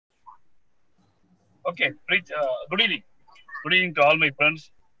Okay, good evening. Good evening to all my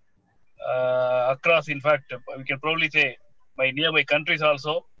friends across. In fact, we can probably say my nearby countries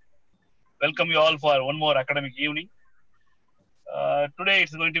also. Welcome you all for one more academic evening. Today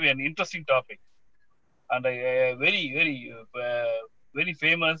it's going to be an interesting topic, and a very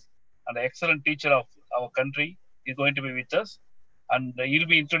famous and excellent teacher of our country is going to be with us, and he'll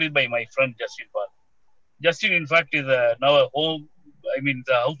be introduced by my friend Justin Paul. Justin, in fact, is now a home. I mean,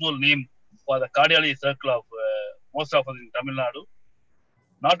 the household name for the cardiology circle of most of us in Tamil Nadu.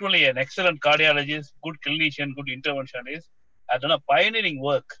 Not only an excellent cardiologist, good clinician, good interventionist, has done a pioneering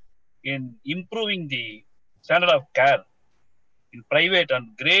work in improving the standard of care in private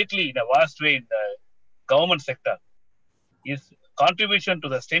and greatly in a vast way in the government sector. His contribution to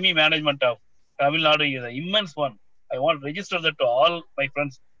the STEMI management of Tamil Nadu is an immense one. I want to register that to all my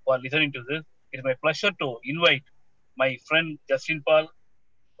friends who are listening to this. It's my pleasure to invite my friend Justin Paul,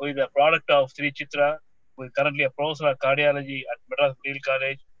 who is a product of Sri Chitra, who is currently a professor of cardiology at Madras Medical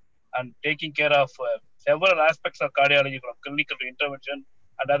College and taking care of several aspects of cardiology from clinical to intervention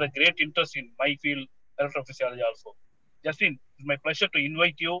and has a great interest in my field, electrophysiology also. Justin, it's my pleasure to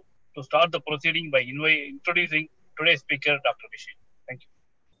invite you to start the proceeding by introducing today's speaker, Dr. Rishi. Thank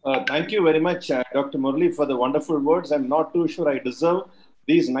you. Thank you very much, Dr. Murli, for the wonderful words. I'm not too sure I deserve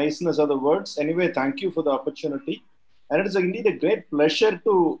these niceness of the words. Anyway, thank you for the opportunity. And it is indeed a great pleasure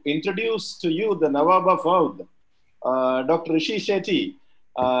to introduce to you the Nawab of Oudh, Dr. Rishi Sethi,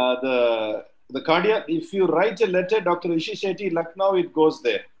 the cardiac. If you write a letter, Dr. Rishi Sethi, Lucknow, it goes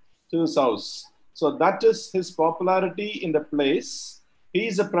there to his house. So that is his popularity in the place. He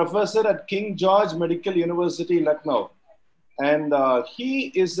is a professor at King George Medical University, Lucknow. And he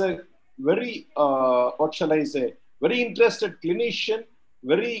is a very, what shall I say, very interested clinician,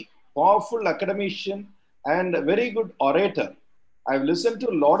 very powerful academician, and a very good orator. I've listened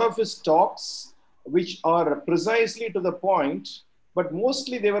to a lot of his talks, which are precisely to the point, but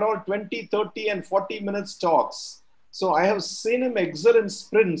mostly they were all 20, 30, and 40 minutes talks. So I have seen him excel in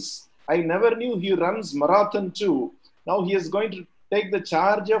sprints. I never knew he runs marathon too. Now he is going to take the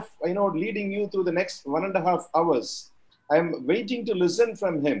charge of, leading you through the next 1.5 hours. I'm waiting to listen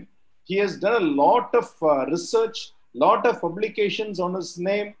from him. He has done a lot of research, lot of publications on his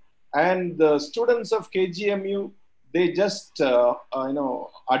name, and the students of KGMU, they just,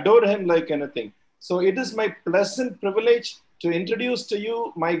 adore him like anything. So it is my pleasant privilege to introduce to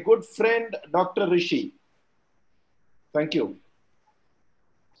you my good friend, Dr. Rishi. Thank you.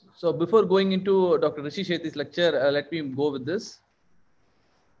 So before going into Dr. Rishi Sethi's lecture, let me go with this.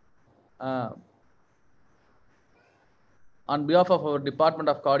 On behalf of our Department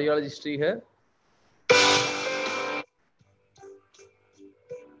of Cardiology, SRIHER,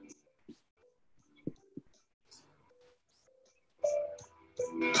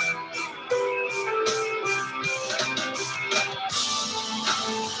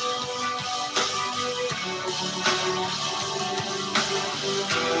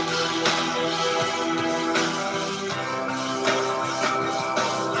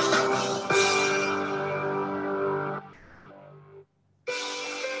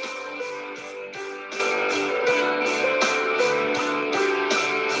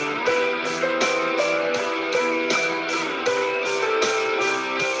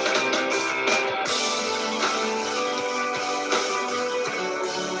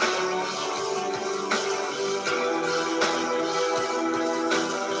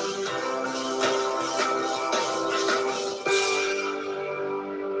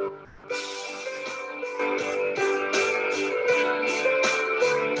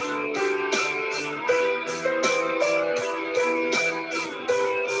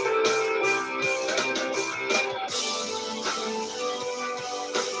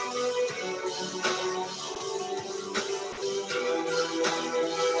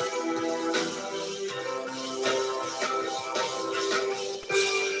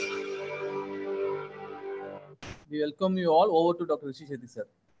 we welcome you all. Over to Dr. Rishi Sethi, sir.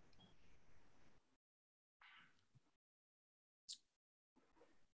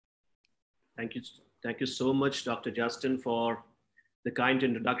 Thank you so much, Dr. Justin, for the kind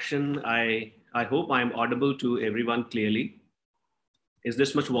introduction. I hope I'm audible to everyone clearly. Is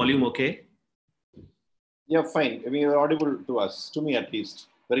this much volume okay? Yeah, fine. I mean, you're audible to us, to me at least.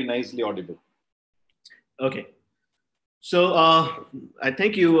 Very nicely audible. Okay. So I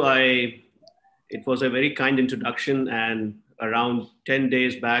thank you. It was a very kind introduction, and around 10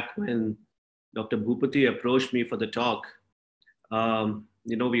 days back when Dr. Bhupati approached me for the talk,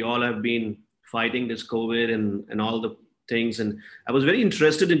 we all have been fighting this COVID and all the things. And I was very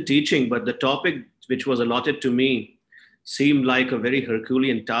interested in teaching, but the topic which was allotted to me seemed like a very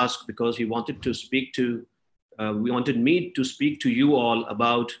Herculean task because he wanted to speak to, we wanted me to speak to you all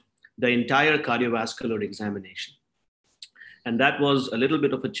about the entire cardiovascular examination. And that was a little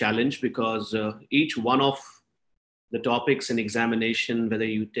bit of a challenge because each one of the topics in examination, whether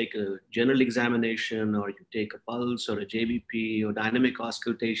you take a general examination or you take a pulse or a JVP or dynamic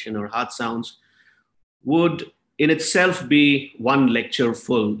auscultation or heart sounds, would in itself be one lecture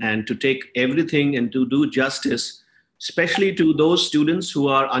full. And to take everything and to do justice, especially to those students who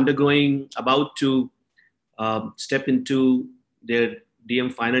are about to step into their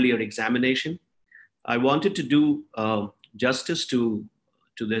DM final year examination, I wanted to do justice to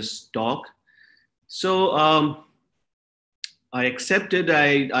this talk. So I accepted.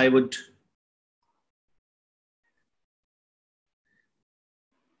 I would.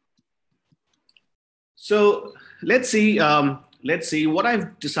 So let's see. What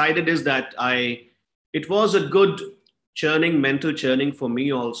I've decided is that it was a good mental churning for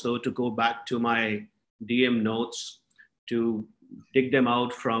me also to go back to my DM notes, to dig them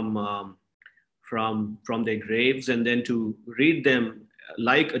out from their graves, and then to read them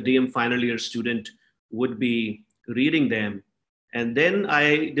like a DM final year student would be reading them. And then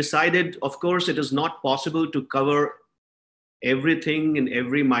I decided, of course, it is not possible to cover everything in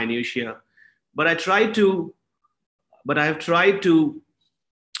every minutiae, but I have tried to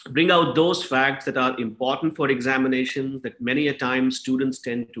bring out those facts that are important for examinations, that many a time students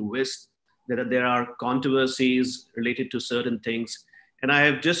tend to miss, that there are controversies related to certain things. And I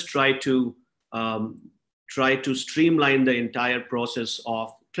have just tried to streamline the entire process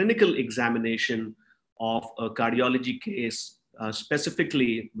of clinical examination of a cardiology case,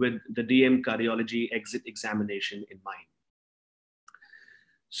 specifically with the DM cardiology exit examination in mind.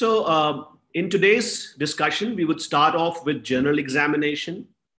 So in today's discussion, we would start off with general examination.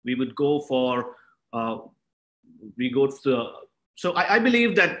 We would go for, so I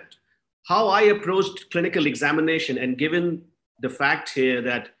believe that how I approached clinical examination, and given the fact here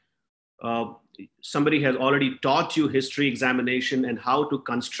that somebody has already taught you history examination and how to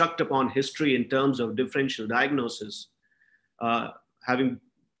construct upon history in terms of differential diagnosis,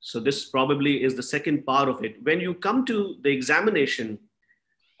 so this probably is the second part of it. When you come to the examination,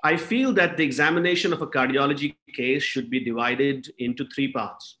 I feel that the examination of a cardiology case should be divided into three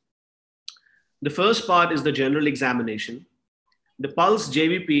parts. The first part is the general examination. The pulse,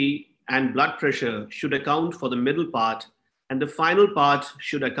 JVP, and blood pressure should account for the middle part, and the final part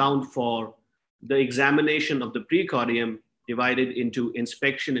should account for the examination of the precordium, divided into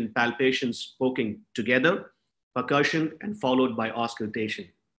inspection and palpation poking together, percussion, and followed by auscultation.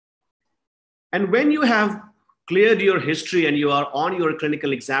 And when you have cleared your history and you are on your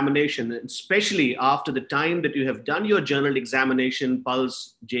clinical examination, especially after the time that you have done your general examination,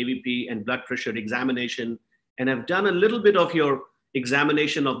 pulse, JVP, and blood pressure examination, and have done a little bit of your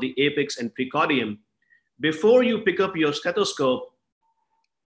examination of the apex and precordium, before you pick up your stethoscope,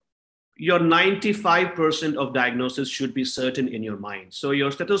 your 95% of diagnosis should be certain in your mind. So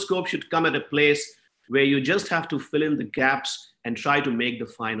your stethoscope should come at a place where you just have to fill in the gaps and try to make the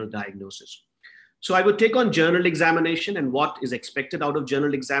final diagnosis. So I would take on general examination and what is expected out of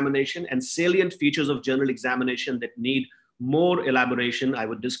general examination, and salient features of general examination that need more elaboration I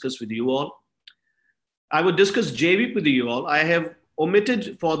would discuss with you all. I would discuss JVP with you all. I have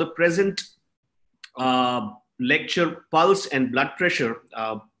omitted for the present lecture pulse and blood pressure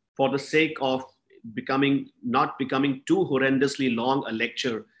for the sake of not becoming too horrendously long a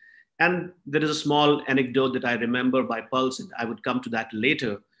lecture. And there is a small anecdote that I remember by pulse, and I would come to that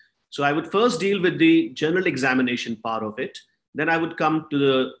later. So I would first deal with the general examination part of it. Then I would come to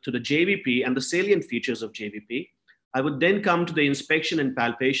the JVP and the salient features of JVP. I would then come to the inspection and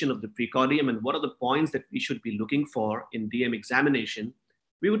palpation of the precordium and what are the points that we should be looking for in DM examination.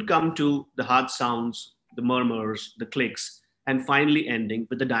 We would come to the heart sounds, the murmurs, the clicks, and finally ending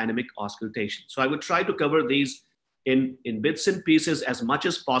with the dynamic auscultation. So I would try to cover these in bits and pieces as much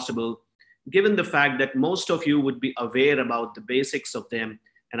as possible, given the fact that most of you would be aware about the basics of them,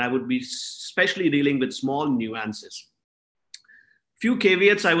 and I would be especially dealing with small nuances. Few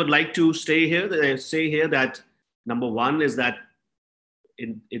caveats I would like to say here that number one is that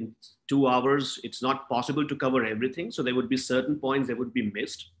in 2 hours, it's not possible to cover everything. So there would be certain points that would be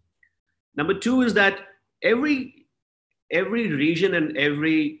missed. Number two is that every region and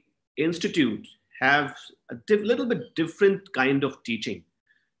every institute have a little bit different kind of teaching.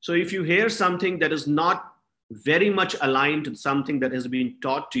 So if you hear something that is not very much aligned to something that has been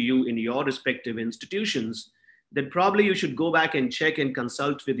taught to you in your respective institutions, then probably you should go back and check and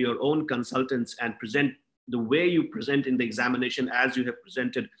consult with your own consultants and present the way you present in the examination as you have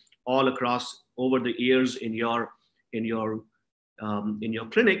presented all across over the years in your in your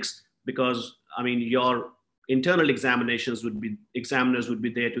clinics, because I mean, your internal examiners would be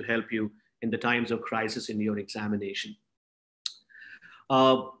there to help you in the times of crisis in your examination.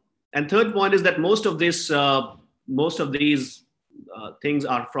 And third point is that most of these things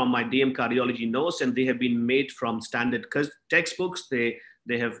are from my DM cardiology notes, and they have been made from standard textbooks. They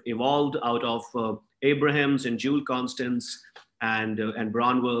have evolved out of Abrahams and Jules Constance and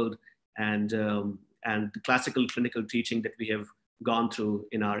Braunwald and the classical clinical teaching that we have gone through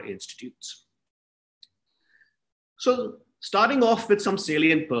in our institutes. So starting off with some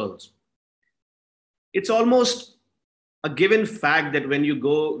salient pearls. It's almost a given fact that when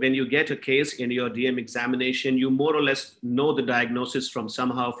you get a case in your DM examination, you more or less know the diagnosis from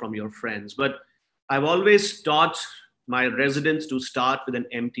your friends. But I've always taught my residents to start with an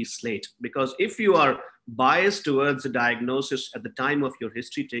empty slate, because if you are biased towards the diagnosis at the time of your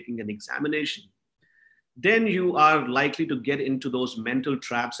history taking an examination, then you are likely to get into those mental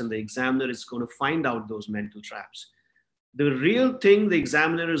traps, and the examiner is going to find out those mental traps. The real thing the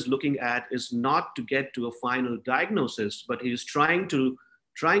examiner is looking at is not to get to a final diagnosis, but he's trying to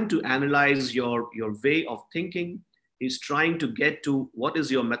analyze your way of thinking. He's trying to get to what is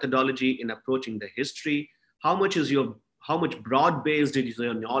your methodology in approaching the history. How much broad-based is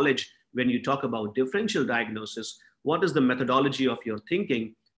your knowledge when you talk about differential diagnosis? What is the methodology of your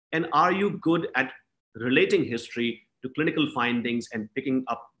thinking? And are you good at relating history to clinical findings and picking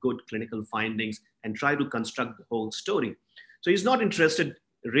up good clinical findings and try to construct the whole story? So he's not interested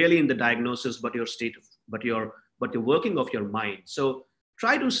really in the diagnosis, but your working of your mind. So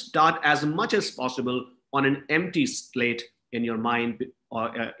try to start as much as possible on an empty slate in your mind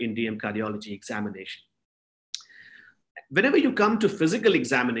or in DM cardiology examination. Whenever you come to physical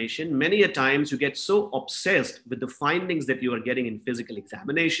examination, many a times you get so obsessed with the findings that you are getting in physical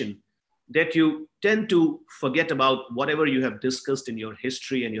examination that you tend to forget about whatever you have discussed in your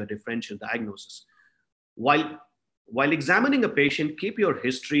history and your differential diagnosis. While examining a patient, keep your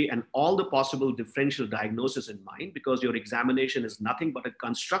history and all the possible differential diagnosis in mind, because your examination is nothing but a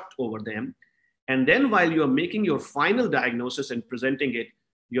construct over them. And then while you are making your final diagnosis and presenting it,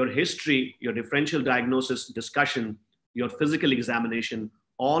 your history, your differential diagnosis discussion, your physical examination,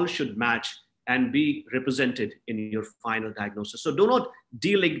 all should match and be represented in your final diagnosis. So do not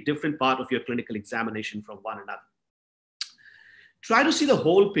delink different part of your clinical examination from one another. Try to see the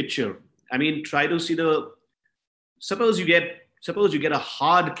whole picture. I mean, try to see suppose you get a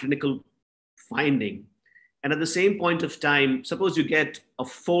hard clinical finding, and at the same point of time, suppose you get a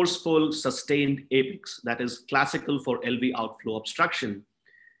forceful sustained apex that is classical for LV outflow obstruction.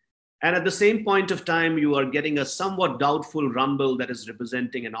 And at the same point of time, you are getting a somewhat doubtful rumble that is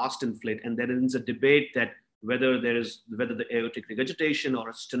representing an ostenflate. And there is a debate that whether the aortic regurgitation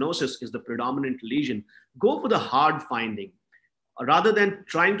or stenosis is the predominant lesion. Go for the hard finding. Rather than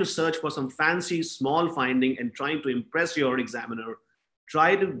trying to search for some fancy small finding and trying to impress your examiner,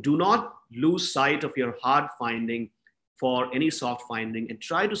 do not lose sight of your hard finding for any soft finding, and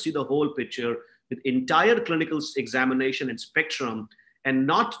try to see the whole picture with entire clinical examination and spectrum, and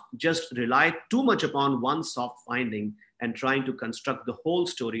not just rely too much upon one soft finding and trying to construct the whole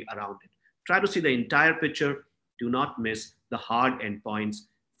story around it. Try to see the entire picture. Do not miss the hard endpoints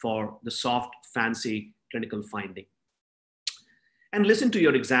for the soft, fancy clinical finding. And listen to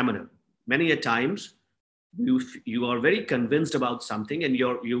your examiner. Many a times, you are very convinced about something, and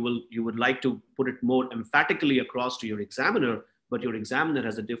you would like to put it more emphatically across to your examiner, but your examiner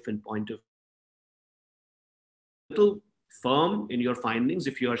has a different point of view. Firm in your findings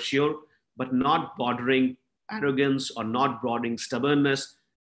if you are sure, but not bordering arrogance or not bordering stubbornness.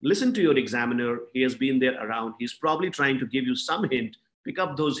 Listen to your examiner. He has been there around. He's probably trying to give you some hint. Pick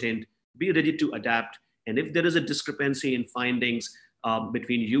up those hints. Be ready to adapt. And if there is a discrepancy in findings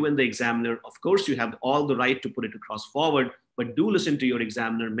between you and the examiner, of course, you have all the right to put it across forward, but do listen to your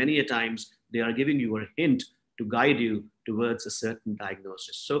examiner. Many a times they are giving you a hint to guide you towards a certain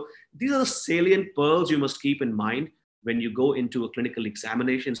diagnosis. So these are the salient pearls you must keep in mind when you go into a clinical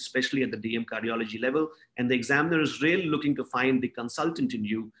examination, especially at the DM cardiology level, and the examiner is really looking to find the consultant in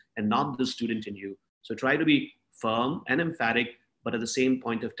you and not the student in you. So try to be firm and emphatic, but at the same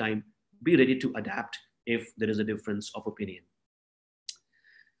point of time, be ready to adapt if there is a difference of opinion.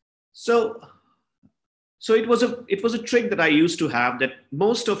 So it was a trick that I used to have, that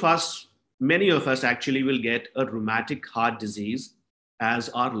many of us actually will get a rheumatic heart disease as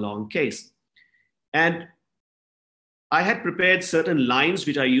our long case. And I had prepared certain lines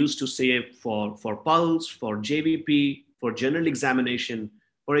which I used to say for pulse, for JVP, for general examination.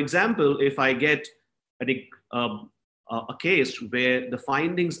 For example, if I get a a case where the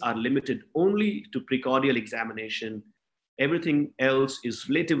findings are limited only to precordial examination, everything else is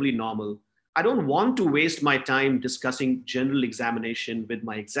relatively normal. I don't want to waste my time discussing general examination with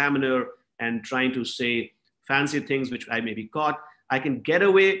my examiner and trying to say fancy things which I may be caught. I can get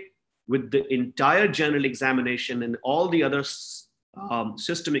away with the entire general examination and all the other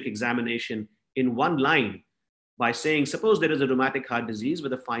systemic examination in one line by saying, suppose there is a rheumatic heart disease where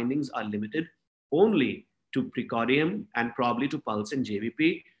the findings are limited only to precordium and probably to pulse and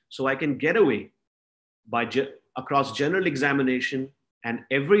JVP. So I can get away by across general examination and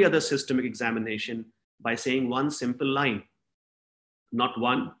every other systemic examination by saying one simple line, not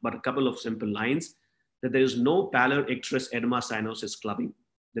one, but a couple of simple lines, that there is no pallor, icterus, edema, cyanosis, clubbing.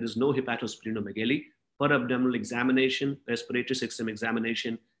 There is no hepatosplenomegaly. Per abdominal examination, respiratory system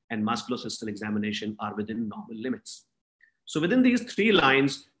examination, and musculoskeletal examination are within normal limits. So within these 3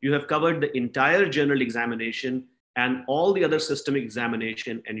 lines, you have covered the entire general examination and all the other systemic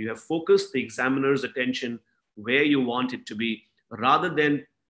examination, and you have focused the examiner's attention where you want it to be, rather than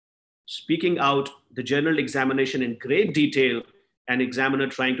speaking out the general examination in great detail, an examiner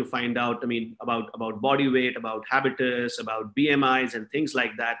trying to find out, about body weight, about habitus, about BMIs and things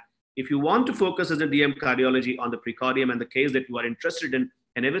like that. If you want to focus as a DM cardiology on the precordium and the case that you are interested in,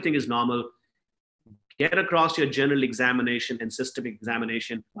 and everything is normal, get across your general examination and systemic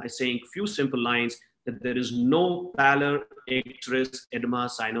examination by saying few simple lines that there is no pallor, icterus, edema,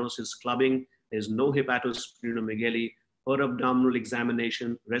 cyanosis, clubbing, there is no hepatosplenomegaly, per abdominal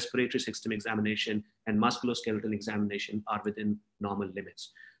examination, respiratory system examination, and musculoskeletal examination are within normal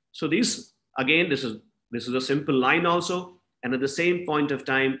limits. So these, again, this is a simple line also. And at the same point of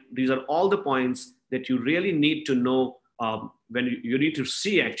time, these are all the points that you really need to know when you need to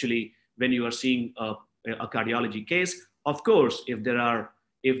see actually when you are seeing a cardiology case. Of course, if there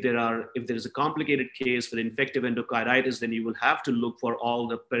is a complicated case for infective endocarditis, then you will have to look for all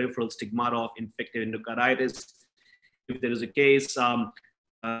the peripheral stigmata of infective endocarditis. If there is a case,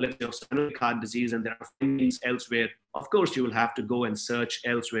 let's say of cyanotic heart disease, and there are findings elsewhere, of course you will have to go and search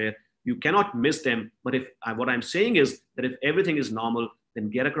elsewhere. You cannot miss them. But what I'm saying is that if everything is normal, then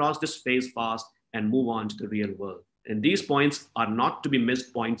get across this phase fast and move on to the real world. And these points are not to be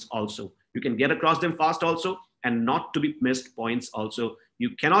missed points also. You can get across them fast also, and not to be missed points also.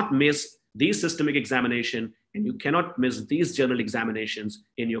 You cannot miss these systemic examination, and you cannot miss these general examinations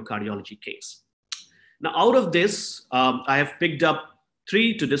in your cardiology case. Now, out of this, I have picked up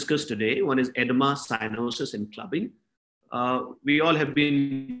 3 to discuss today. One is edema, cyanosis, and clubbing. We all have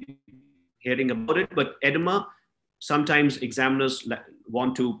been hearing about it, but edema, sometimes examiners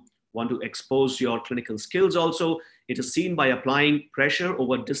want to expose your clinical skills also. It is seen by applying pressure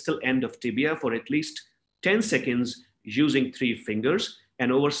over distal end of tibia for at least 10 seconds using 3 fingers,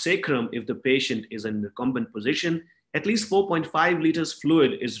 and over sacrum if the patient is in recumbent position. At least 4.5 liters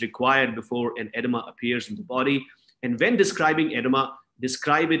fluid is required before an edema appears in the body. And when describing edema,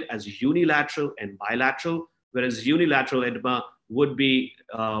 describe it as unilateral and bilateral, whereas unilateral edema would be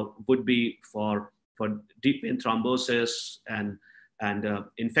for deep vein thrombosis and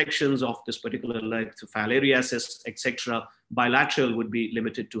infections of this particular, like filariasis, etc. Bilateral would be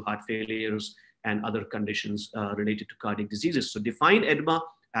limited to heart failures and other conditions related to cardiac diseases. So define edema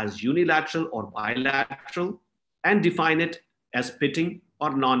as unilateral or bilateral, and define it as pitting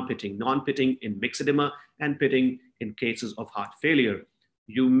or non-pitting. Non-pitting in mixed edema and pitting in cases of heart failure.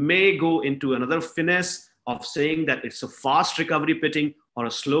 You may go into another finesse of saying that it's a fast recovery pitting or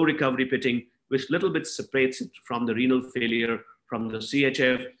a slow recovery pitting, which little bit separates it from the renal failure, from the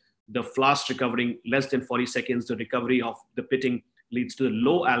CHF. The fast recovering less than 40 seconds, the recovery of the pitting leads to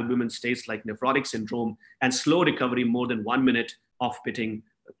low albumin states like nephrotic syndrome, and slow recovery more than 1 minute of pitting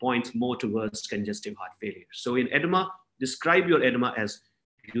points more towards congestive heart failure. So in edema, describe your edema as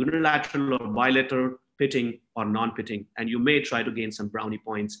unilateral or bilateral, pitting or non-pitting, and you may try to gain some brownie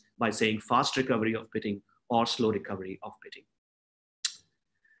points by saying fast recovery of pitting or slow recovery of pitting.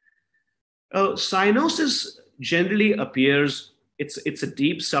 Cyanosis generally appears, it's a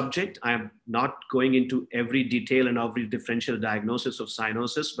deep subject. I'm not going into every detail and every differential diagnosis of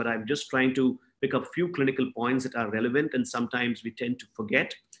cyanosis, but I'm just trying to pick up a few clinical points that are relevant and sometimes we tend to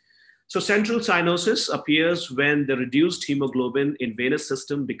forget. So central cyanosis appears when the reduced hemoglobin in venous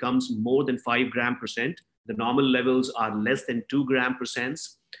system becomes more than 5 gram%. The normal levels are less than 2 gram%.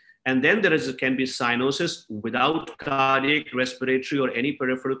 And then can be cyanosis without cardiac, respiratory, or any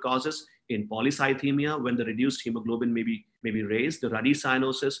peripheral causes in polycythemia when the reduced hemoglobin may be raised, the ruddy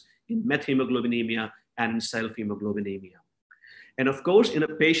cyanosis in methemoglobinemia and self-hemoglobinemia. And of course, in a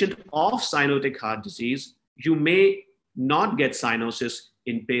patient of cyanotic heart disease, you may not get cyanosis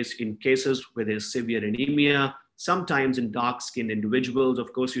in cases where there's severe anemia, Sometimes in dark-skinned individuals,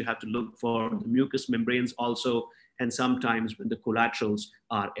 of course, you have to look for the mucous membranes also, and sometimes when the collaterals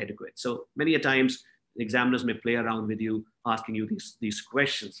are adequate. So many a times, the examiners may play around with you, asking you these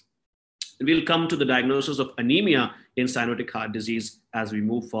questions. And we'll come to the diagnosis of anemia in cyanotic heart disease as we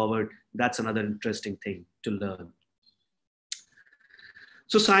move forward. That's another interesting thing to learn.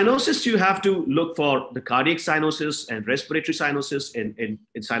 So cyanosis, you have to look for the cardiac cyanosis and respiratory cyanosis. In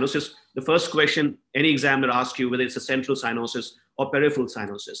cyanosis, the first question any examiner asks you whether it's a central cyanosis or peripheral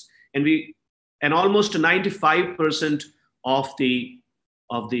cyanosis. And almost 95% of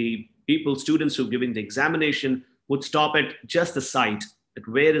the people, students who are giving the examination would stop at just the site, at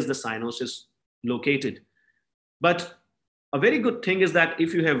where is the cyanosis located. But a very good thing is that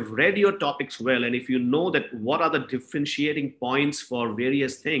if you have read your topics well, and if you know that what are the differentiating points for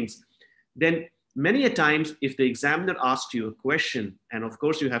various things, then many a times if the examiner asks you a question, and of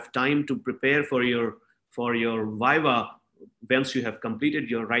course you have time to prepare for your viva once you have completed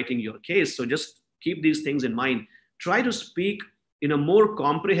your writing your case. So just keep these things in mind. Try to speak in a more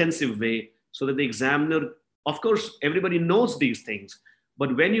comprehensive way so that the examiner, of course, everybody knows these things,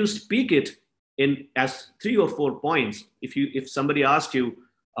 but when you speak it in as 3 or 4 points, if somebody asks you,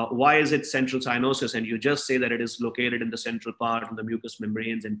 why is it central cyanosis, and you just say that it is located in the central part of the mucous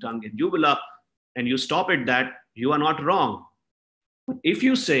membranes and tongue and uvula, and you stop at that, you are not wrong. But if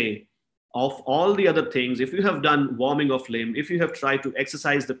you say of all the other things, if you have done warming of limb, if you have tried to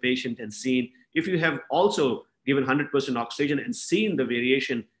exercise the patient and seen, if you have also given 100% oxygen and seen the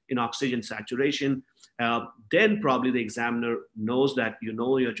variation in oxygen saturation, then probably the examiner knows that you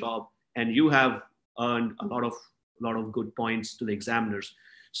know your job and you have earned a lot of good points to the examiners.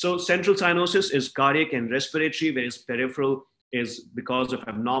 So central cyanosis is cardiac and respiratory, whereas peripheral is because of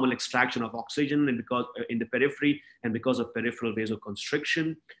abnormal extraction of oxygen and because in the periphery and because of peripheral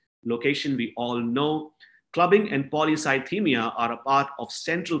vasoconstriction. Location we all know. Clubbing and polycythemia are a part of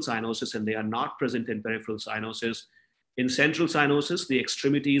central cyanosis and they are not present in peripheral cyanosis. In central cyanosis, the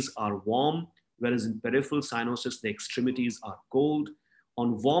extremities are warm, whereas in peripheral cyanosis, the extremities are cold.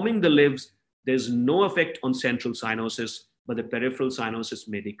 On warming the limbs, there's no effect on central cyanosis, but the peripheral cyanosis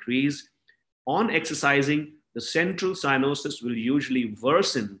may decrease. On exercising, the central cyanosis will usually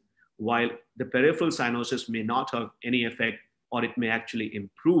worsen, while the peripheral cyanosis may not have any effect, or it may actually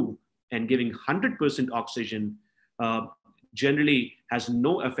improve. And giving 100% oxygen generally has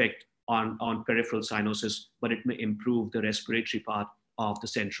no effect on peripheral cyanosis, but it may improve the respiratory part of the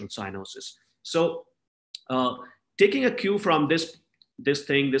central cyanosis. So taking a cue from this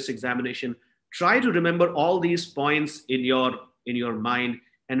examination, try to remember all these points in your mind.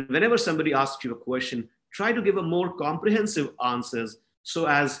 And whenever somebody asks you a question, try to give a more comprehensive answers so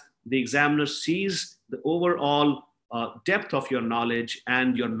as the examiner sees the overall depth of your knowledge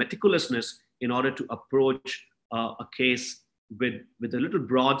and your meticulousness in order to approach a case with a little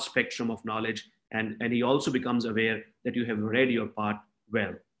broad spectrum of knowledge. And he also becomes aware that you have read your part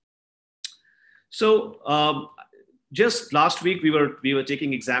well. So just last week, we were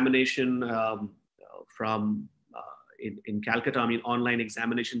taking examination from in Calcutta, online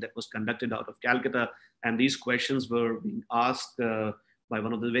examination that was conducted out of Calcutta. And these questions were being asked by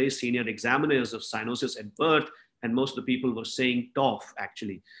one of the very senior examiners of cyanosis at birth. And most of the people were saying TOF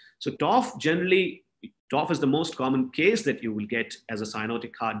actually. So TOF is the most common case that you will get as a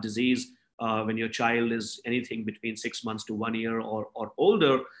cyanotic heart disease when your child is anything between 6 months to 1 year or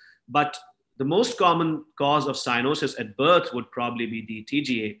older. But the most common cause of cyanosis at birth would probably be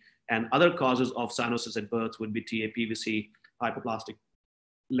DTGA, and other causes of cyanosis at birth would be TA, PVC, hypoplastic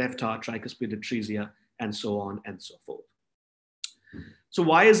left heart, tricuspid atresia, and so on and so forth. So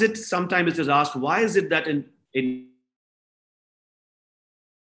why is it, sometimes it is asked, why is it that in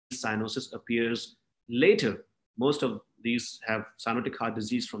cyanosis appears later? Most of these have cyanotic heart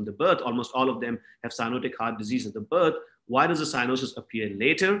disease from the birth. Almost all of them have cyanotic heart disease at the birth. Why does the cyanosis appear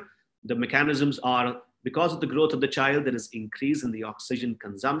later? The mechanisms are because of the growth of the child, there is increase in the oxygen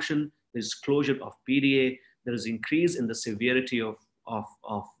consumption, there's closure of PDA, there is increase in the severity of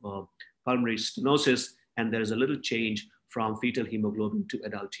pulmonary stenosis, and there is a little change from fetal hemoglobin to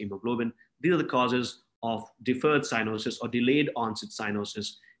adult hemoglobin. These are the causes of deferred cyanosis or delayed onset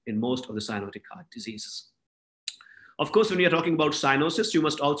cyanosis in most of the cyanotic heart diseases. Of course, when you're talking about cyanosis, you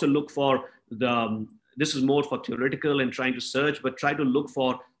must also look for this is more for theoretical and trying to search, but try to look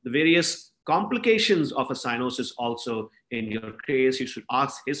for the various complications of a cyanosis also in your case. You should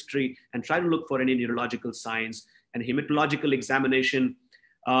ask history and try to look for any neurological signs and hematological examination.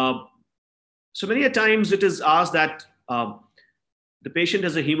 So many a times it is asked that the patient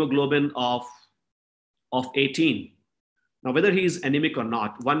has a hemoglobin of 18. Now, whether he is anemic or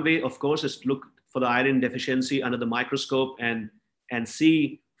not, one way, of course, is to look for the iron deficiency under the microscope and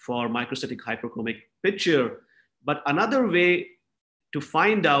see for microstatic hyperchromic picture. But another way to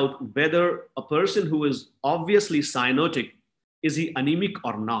find out whether a person who is obviously cyanotic, is he anemic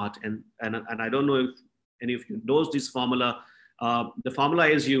or not? And I don't know if any of you knows this formula. The formula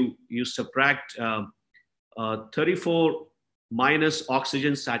is you subtract 34 minus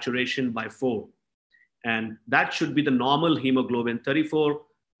oxygen saturation by 4. And that should be the normal hemoglobin. 34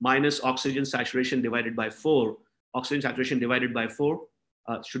 minus oxygen saturation divided by 4. Oxygen saturation divided by 4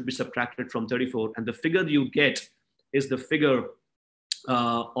 should be subtracted from 34. And the figure you get is the figure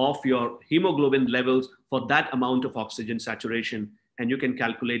of your hemoglobin levels for that amount of oxygen saturation. And you can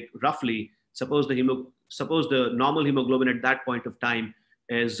calculate roughly, suppose the normal hemoglobin at that point of time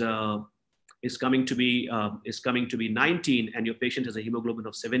is coming to be 19, and your patient has a hemoglobin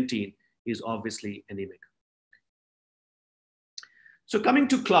of 17, is obviously anemic. So coming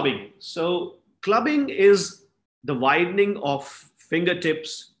to clubbing. So clubbing is the widening of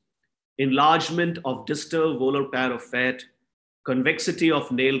fingertips, enlargement of distal volar pair of fat, convexity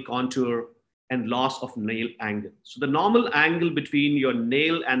of nail contour, and loss of nail angle. So the normal angle between your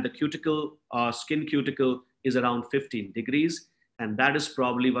nail and the cuticle, skin cuticle, is around 15 degrees. And that is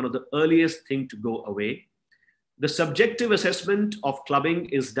probably one of the earliest thing to go away. The subjective assessment of clubbing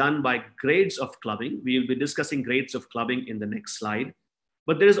is done by grades of clubbing. We will be discussing grades of clubbing in the next slide.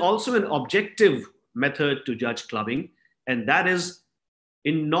 But there is also an objective method to judge clubbing. And that is,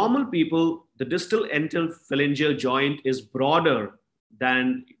 in normal people, the distal interphalangeal joint is broader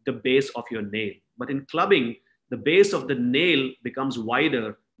than the base of your nail. But in clubbing, the base of the nail becomes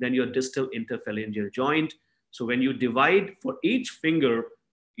wider than your distal interphalangeal joint. So when you divide for each finger,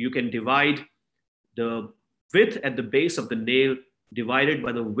 you can divide the width at the base of the nail divided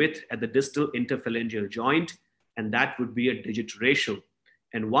by the width at the distal interphalangeal joint, and that would be a digit ratio.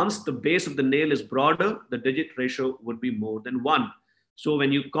 And once the base of the nail is broader, the digit ratio would be more than 1. So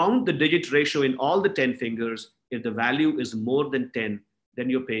when you count the digit ratio in all the 10 fingers, if the value is more than 10, then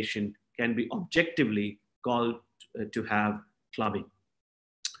your patient can be objectively called to have clubbing.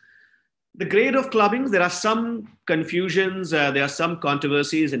 The grade of clubbing, there are some confusions, there are some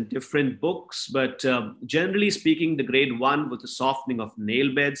controversies in different books, but generally speaking, the grade 1 was the softening of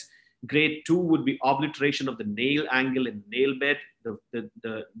nail beds. Grade 2 would be obliteration of the nail angle in nail bed.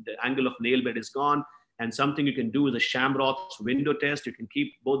 The angle of nail bed is gone. And something you can do is a Shamroth's window test. You can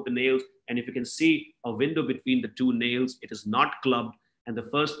keep both the nails, and if you can see a window between the two nails, it is not clubbed. And the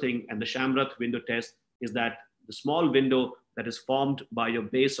first thing, and the Shamroth window test, is that the small window that is formed by your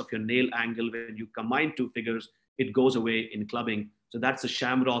base of your nail angle, when you combine two figures, it goes away in clubbing. So that's the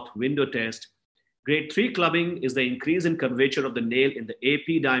Shamroth window test. Grade 3 clubbing is the increase in curvature of the nail in the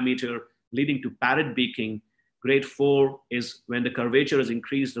AP diameter, leading to parrot beaking. Grade 4 is when the curvature is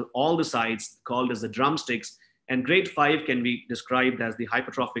increased on all the sides, called as the drumsticks. And grade 5 can be described as the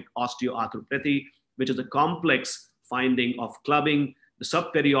hypertrophic osteoarthropathy, which is a complex finding of clubbing, the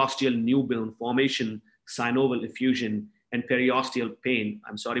subperiosteal new bone formation, synovial effusion, and periosteal pain.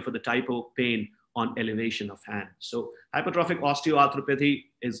 I'm sorry for the typo, pain on elevation of hand. So hypertrophic osteoarthropathy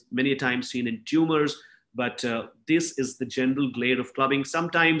is many times seen in tumors, but this is the general grade of clubbing.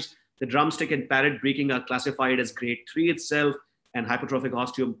 Sometimes the drumstick and parrot breaking are classified as grade 3 itself, and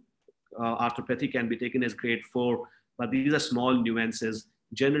hypertrophic osteoarthropathy can be taken as grade 4, but these are small nuances.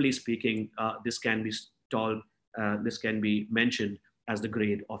 Generally speaking, this can be mentioned as the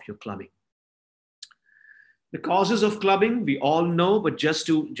grade of your clubbing. The causes of clubbing, we all know, but just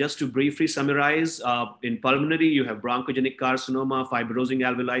to briefly summarize, in pulmonary, you have bronchogenic carcinoma, fibrosing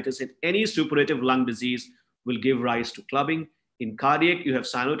alveolitis, and any suppurative lung disease will give rise to clubbing. In cardiac, you have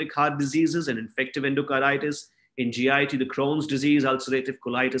cyanotic heart diseases and infective endocarditis. In GIT, the Crohn's disease, ulcerative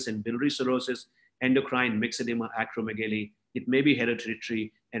colitis, and biliary cirrhosis, endocrine myxedema, acromegaly. It may be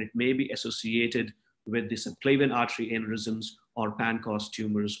hereditary, and it may be associated with the subclavian artery aneurysms or Pancoast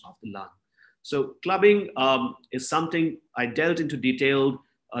tumors of the lung. So clubbing is something I dealt into detail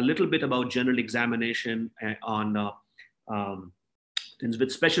a little bit about general examination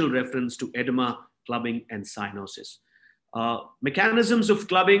with special reference to edema, clubbing, and cyanosis. Mechanisms of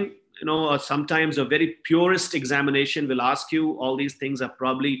clubbing, sometimes a very purist examination will ask you. All these things are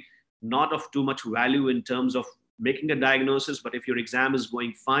probably not of too much value in terms of making a diagnosis, but if your exam is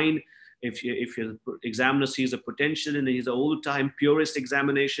going fine, if your examiner sees a potential and he's an old-time purist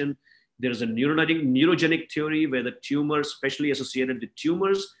examination, there's a neurogenic theory where the tumor, especially associated with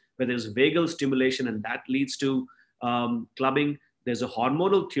tumors, where there's vagal stimulation and that leads to clubbing. There's a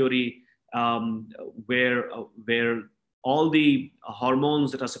hormonal theory where all the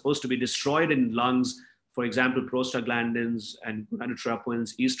hormones that are supposed to be destroyed in lungs, for example, prostaglandins and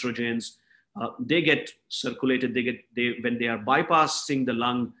gonadotropins, estrogens, they get circulated. When they are bypassing the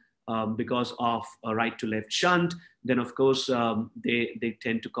lung because of a right to left shunt, then of course they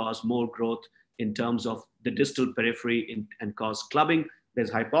tend to cause more growth in terms of the distal periphery and cause clubbing.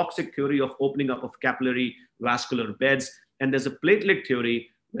 There's hypoxic theory of opening up of capillary vascular beds, and there's a platelet theory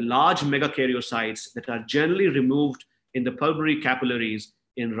where large megakaryocytes that are generally removed in the pulmonary capillaries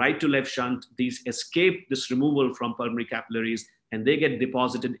in right to left shunt, these escape this removal from pulmonary capillaries and they get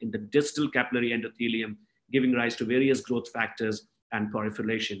deposited in the distal capillary endothelium, giving rise to various growth factors and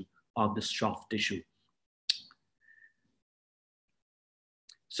proliferation of the soft tissue.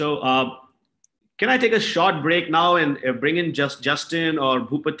 So can I take a short break now and bring in just Justin or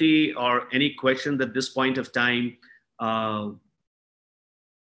Bhupati or any questions at this point of time? Am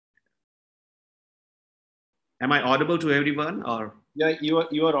I audible to everyone or? Yeah,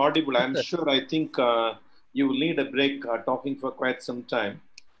 you are audible. I'm sure. I think you will need a break talking for quite some time.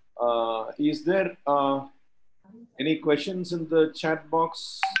 Is there any questions in the chat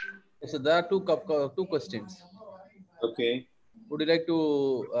box? So there are two questions. Okay. Would you like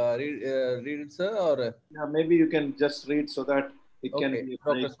to read it, sir? Or yeah, maybe you can just read so that it can be.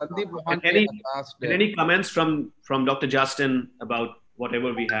 Dr. Sandeep Mohanty asked. Any comments from Dr. Justin about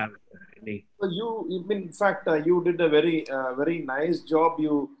whatever we have? So in fact, you did a very nice job.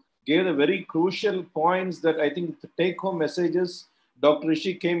 You gave the very crucial points that I think the take-home messages Dr.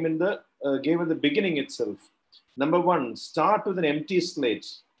 Rishi gave in the beginning itself. Number one, start with an empty slate.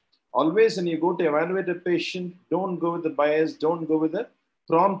 Always when you go to evaluate a patient, don't go with the bias, don't go with the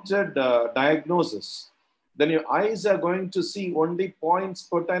prompted diagnosis. Then your eyes are going to see only points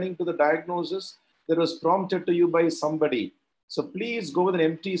pertaining to the diagnosis that was prompted to you by somebody. So please go with an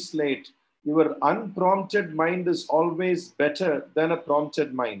empty slate. Your unprompted mind is always better than a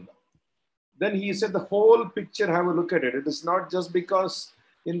prompted mind. Then he said the whole picture, have a look at it. It is not just because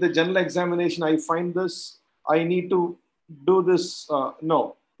in the general examination, I find this, I need to do this.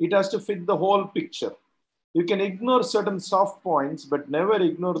 No, it has to fit the whole picture. You can ignore certain soft points, but never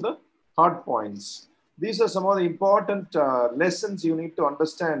ignore the hard points. These are some of the important lessons you need to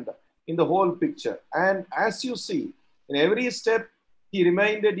understand in the whole picture. And as you see, in every step, he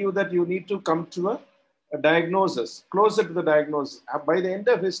reminded you that you need to come to a diagnosis, closer to the diagnosis. By the end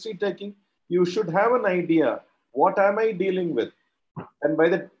of history taking, you should have an idea, what am I dealing with? And by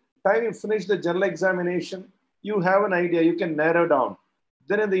the time you finish the general examination, you have an idea, you can narrow down.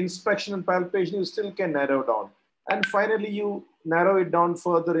 Then in the inspection and palpation, you still can narrow down. And finally, you narrow it down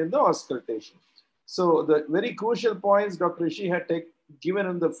further in the auscultation. So the very crucial points Dr. Rishi had given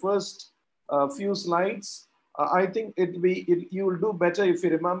in the first few slides, I think you will do better if you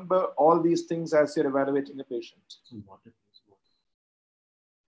remember all these things as you're evaluating a patient.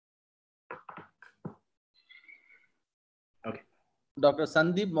 Okay. Dr.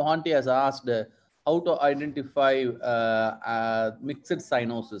 Sandeep Mohanty has asked how to identify mixed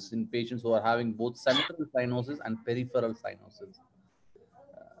cyanosis in patients who are having both central cyanosis and peripheral cyanosis.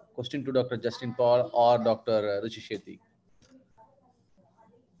 Question to Dr. Justin Paul or Dr. Rishi Sethi.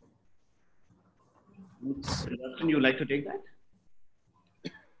 Justin, you like to take that?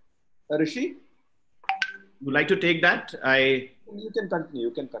 Rishi? Would like to take that? You can continue.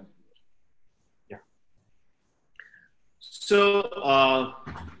 You can continue. Yeah. So,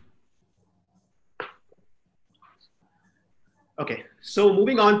 okay. So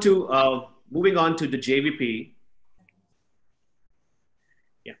moving on to the JVP.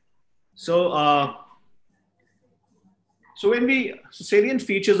 Yeah. So salient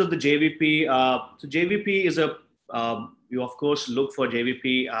features of the JVP. So JVP is you of course look for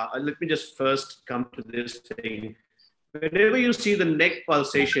JVP. Let me just first come to this thing. Whenever you see the neck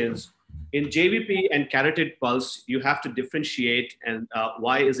pulsations in JVP and carotid pulse, you have to differentiate and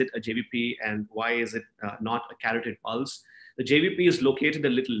why is it a JVP and why is it not a carotid pulse. The JVP is located a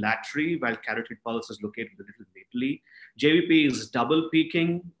little laterally while carotid pulse is located a little medially. JVP is double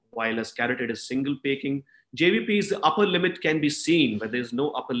peaking while as carotid is single peaking. JVP is the upper limit can be seen, but there's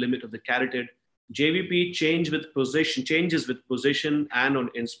no upper limit of the carotid. JVP changes with position and on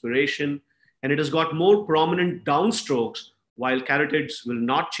inspiration, and it has got more prominent downstrokes, while carotids will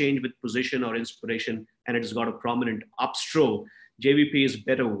not change with position or inspiration, and it has got a prominent upstroke. JVP is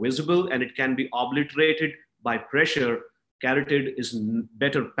better visible, and it can be obliterated by pressure. Carotid is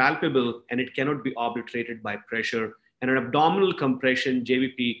better palpable, and it cannot be obliterated by pressure. And an abdominal compression,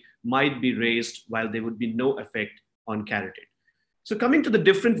 JVP might be raised while there would be no effect on carotid. So coming to the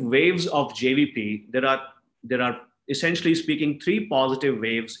different waves of JVP, there are essentially speaking 3 positive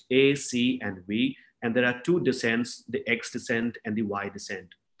waves, A, C, and V, and there are 2 descents, the X descent and the Y descent.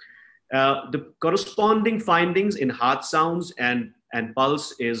 The corresponding findings in heart sounds and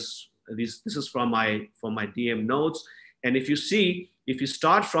pulse is this is from my DM notes. And if you see, if you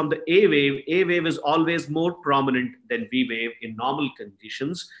start from the A wave is always more prominent than V wave in normal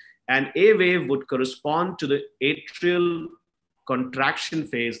conditions. And A wave would correspond to the atrial contraction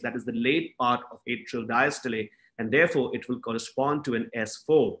phase, that is the late part of atrial diastole, and therefore it will correspond to an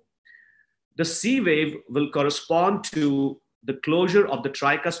S4. The C wave will correspond to the closure of the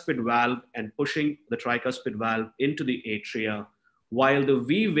tricuspid valve and pushing the tricuspid valve into the atria, while the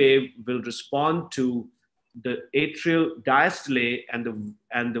V wave will respond to the atrial diastole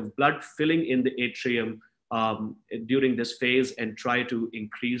and the blood filling in the atrium during this phase and trying to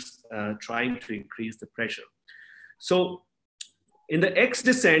increase the pressure. So in the X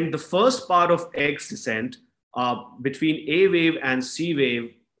descent, the first part of X descent between A wave and C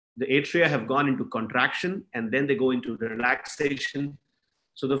wave, the atria have gone into contraction and then they go into relaxation.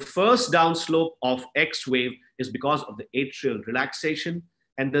 So the first downslope of X wave is because of the atrial relaxation,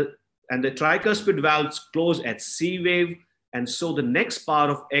 and the tricuspid valves close at C wave. And so the next part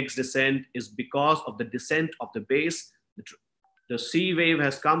of X descent is because of the descent of the base. The C wave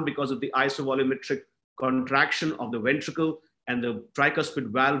has come because of the isovolumetric contraction of the ventricle and the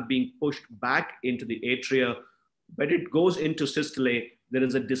tricuspid valve being pushed back into the atria. When it goes into systole, there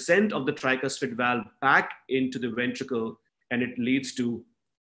is a descent of the tricuspid valve back into the ventricle, and it leads to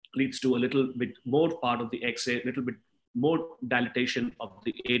a little bit more part of the X-ray, a little bit more dilatation of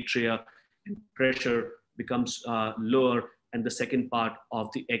the atria, and pressure becomes lower, and the second part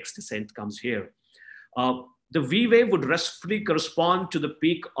of the X descent comes here. The V wave would restfully correspond to the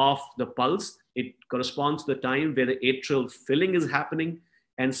peak of the pulse. It corresponds to the time where the atrial filling is happening,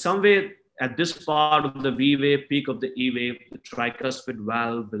 and somewhere at this part of the V wave, peak of the E wave, the tricuspid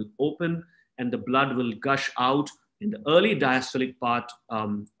valve will open and the blood will gush out. In the early diastolic part,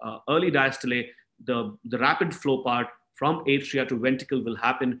 early diastole, the rapid flow part from atria to ventricle will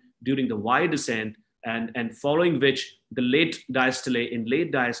happen during the Y descent, and following which the late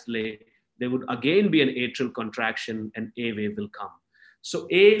diastole, there would again be an atrial contraction and A wave will come. So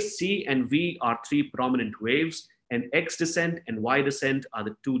A, C, and V are three prominent waves, and X descent and Y descent are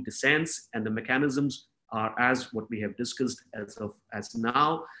the two descents, and the mechanisms are as what we have discussed as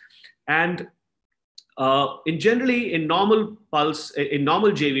now. And in normal pulse, in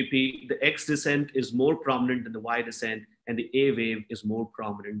normal JVP, the X descent is more prominent than the Y descent, and the A wave is more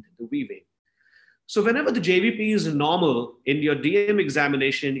prominent than the V wave. So whenever the JVP is normal in your DM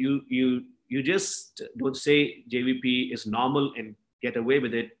examination, you just don't say JVP is normal and get away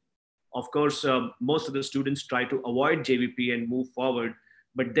with it. Of course, most of the students try to avoid JVP and move forward.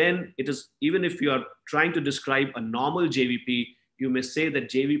 But then it is, even if you are trying to describe a normal JVP, you may say that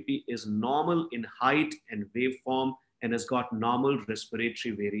JVP is normal in height and waveform and has got normal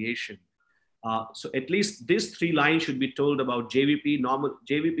respiratory variation. So at least these three lines should be told about JVP.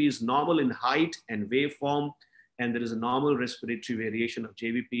 JVP is normal in height and waveform, and there is a normal respiratory variation of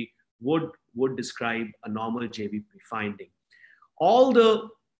JVP would describe a normal JVP finding. All the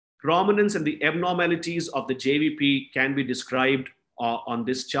prominence and the abnormalities of the JVP can be described on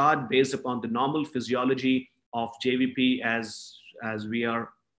this chart based upon the normal physiology of JVP as we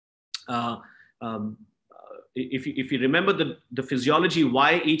are. If you remember the physiology,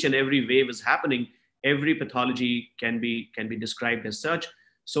 why each and every wave is happening, every pathology can be described as such.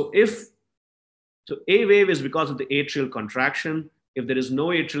 So A wave is because of the atrial contraction. If there is no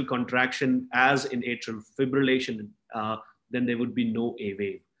atrial contraction, as in atrial fibrillation, then there would be no A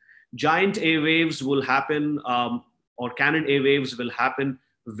wave. Giant A waves will happen, or cannon A waves will happen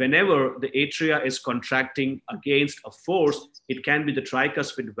whenever the atria is contracting against a force. It can be the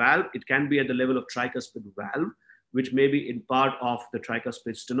tricuspid valve. It can be at the level of tricuspid valve, which may be in part of the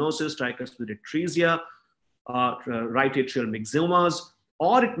tricuspid stenosis, tricuspid atresia, right atrial myxomas,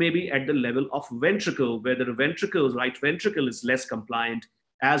 or it may be at the level of ventricle, where the right ventricle is less compliant,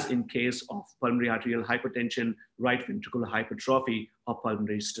 as in case of pulmonary arterial hypertension, right ventricular hypertrophy, or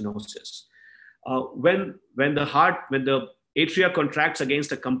pulmonary stenosis. When the atria contracts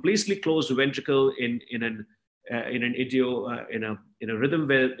against a completely closed ventricle in a rhythm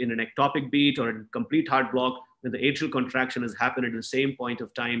where in an ectopic beat or a complete heart block, when the atrial contraction has happened at the same point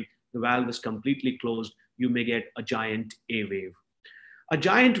of time, the valve is completely closed, you may get a giant A wave. A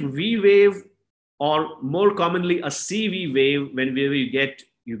giant V wave, or more commonly a CV wave, whenever you get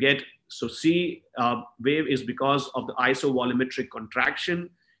so C wave is because of the isovolumetric contraction,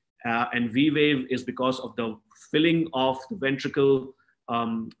 and V wave is because of the filling of the ventricle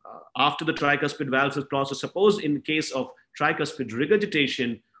after the tricuspid valve is closed. So suppose in case of tricuspid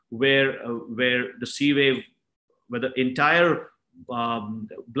regurgitation, where the C wave, where the entire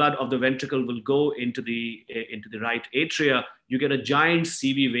blood of the ventricle will go into the right atria, you get a giant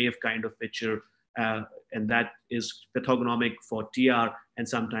CV wave kind of picture, and that is pathognomic for TR, and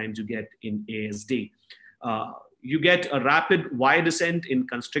sometimes you get in ASD. You get a rapid Y descent in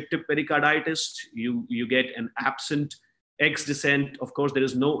constrictive pericarditis. You get an absent X descent. Of course, there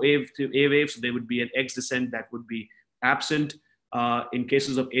is no A wave, so there would be an X descent that would be absent in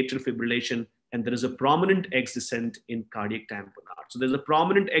cases of atrial fibrillation. And there is a prominent X descent in cardiac tamponade. So there's a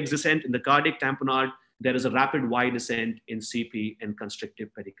prominent X descent in the cardiac tamponade. There is a rapid Y descent in CP and constrictive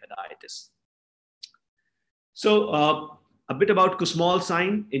pericarditis. So a bit about Kussmaul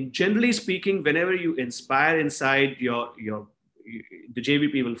sign. In generally speaking, whenever you inspire inside, the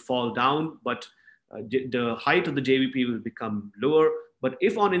JVP will fall down, but the height of the JVP will become lower. But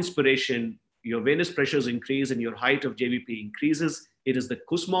if on inspiration, your venous pressures increase and your height of JVP increases, it is the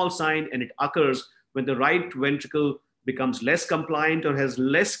Kussmaul sign, and it occurs when the right ventricle becomes less compliant or has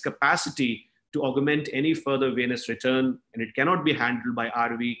less capacity to augment any further venous return, and it cannot be handled by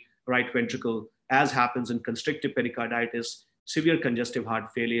RV, right ventricle, as happens in constrictive pericarditis, severe congestive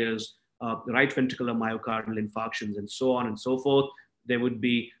heart failures, right ventricular myocardial infarctions, and so on and so forth. There would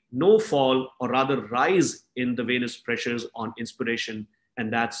be no fall, or rather rise in the venous pressures on inspiration,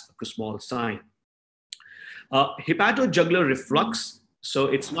 and that's a Kussmaul sign. Hepatojugular reflux, so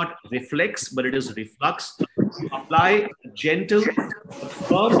it's not reflex, but it is reflux. You apply gentle,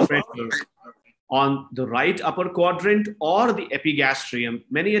 firm pressure on the right upper quadrant or the epigastrium.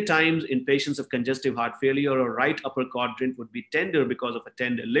 Many a times in patients of congestive heart failure, or right upper quadrant would be tender because of a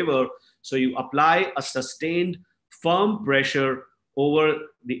tender liver. So you apply a sustained, firm pressure over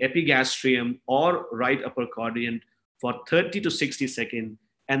the epigastrium or right upper quadrant for 30 to 60 seconds.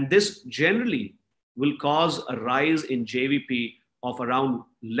 And this generally will cause a rise in JVP of around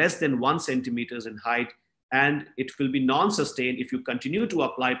less than 1 centimeters in height. And it will be non-sustained. If you continue to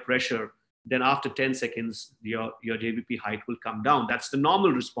apply pressure, then after 10 seconds, your JVP height will come down. That's the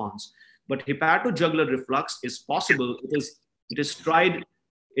normal response. But hepatojugular reflux is possible. It is tried.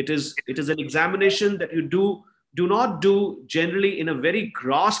 It is an examination that you do not do generally in a very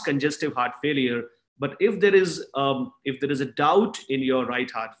gross congestive heart failure. But if there is a doubt in your right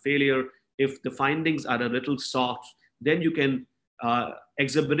heart failure, if the findings are a little soft, then you can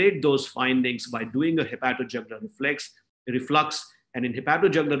exacerbate those findings by doing a hepatojugular reflux. And in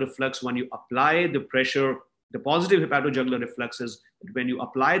hepatojugular reflux, when you apply the pressure, the positive hepatojugular reflux is when you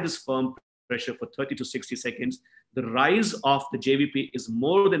apply this firm pressure for 30 to 60 seconds, the rise of the JVP is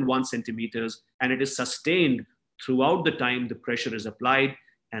more than 1 centimeters, and it is sustained throughout the time the pressure is applied.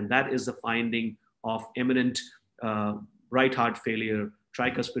 And that is the finding of imminent right heart failure,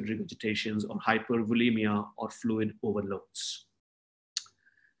 tricuspid regurgitations, or hypervolemia, or fluid overloads.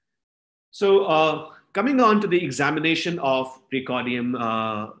 So coming on to the examination of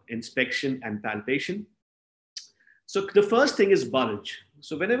precordium inspection and palpation. So the first thing is bulge.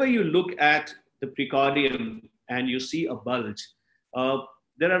 So whenever you look at the precordium and you see a bulge,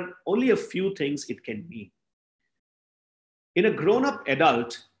 there are only a few things it can mean. In a grown-up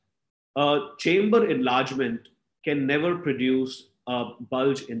adult, a chamber enlargement can never produce a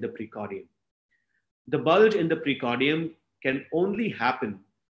bulge in the precordium. The bulge in the precordium can only happen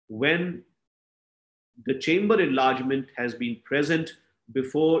when the chamber enlargement has been present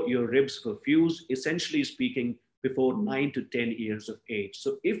before your ribs were fused, essentially speaking, before 9 to 10 years of age.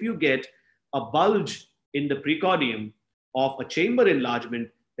 So if you get a bulge in the precordium of a chamber enlargement,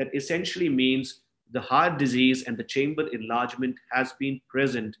 that essentially means the heart disease and the chamber enlargement has been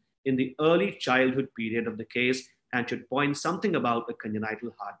present in the early childhood period of the case, and should point something about a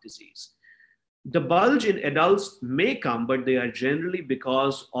congenital heart disease. The bulge in adults may come, but they are generally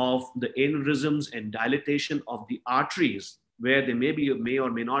because of the aneurysms and dilatation of the arteries, where they may or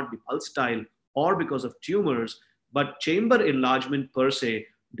may not be pulsatile, or because of tumors. But chamber enlargement per se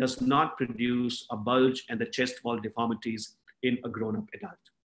does not produce a bulge and the chest wall deformities in a grown-up adult.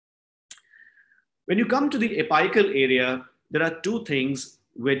 When you come to the apical area, there are two things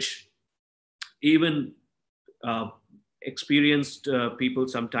which even experienced people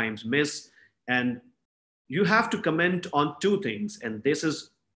sometimes miss. And you have to comment on two things, and this is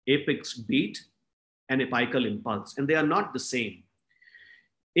apex beat and apical impulse, and they are not the same.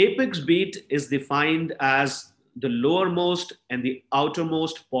 Apex beat is defined as the lowermost and the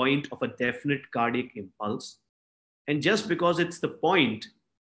outermost point of a definite cardiac impulse. And just because it's the point,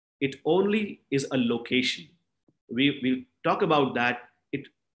 it only is a location. We'll talk about that.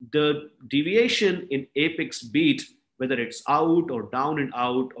 The deviation in apex beat, whether it's out or down and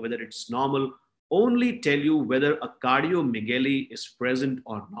out, or whether it's normal, only tell you whether a cardiomegaly is present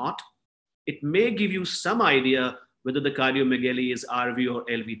or not. It may give you some idea whether the cardiomegaly is RV or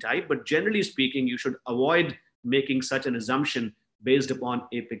LV type, but generally speaking, you should avoid making such an assumption based upon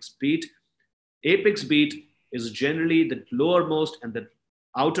apex beat. Apex beat is generally the lowermost and the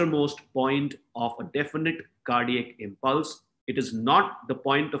outermost point of a definite cardiac impulse. It is not the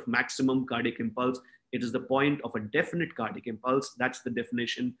point of maximum cardiac impulse. It is the point of a definite cardiac impulse. That's the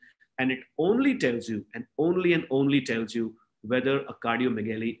definition. And it only tells you, and only tells you, whether a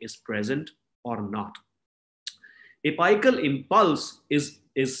cardiomegaly is present or not. Apical impulse is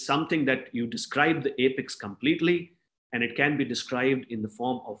something that you describe the apex completely, and it can be described in the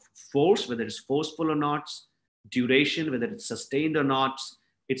form of force, whether it's forceful or not, duration, whether it's sustained or not,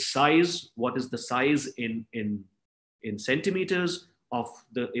 its size, what is the size in centimeters of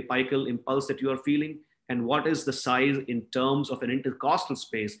the apical impulse that you are feeling, and what is the size in terms of an intercostal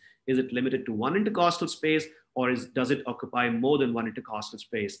space. Is it limited to one intercostal space, or does it occupy more than one intercostal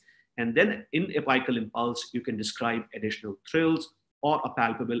space? And then in apical impulse, you can describe additional thrills or a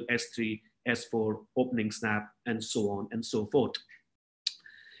palpable S3, S4, opening snap, and so on and so forth.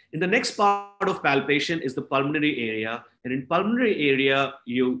 In the next part of palpation is the pulmonary area. And in pulmonary area,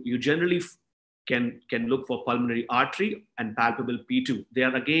 you generally can look for pulmonary artery and palpable P2. They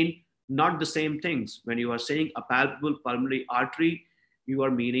are again not the same things. When you are saying a palpable pulmonary artery, you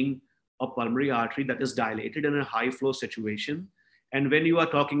are meaning a pulmonary artery that is dilated in a high flow situation. And when you are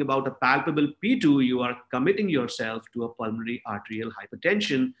talking about a palpable P2, you are committing yourself to a pulmonary arterial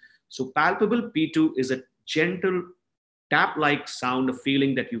hypertension. So palpable P2 is a gentle tap-like sound, a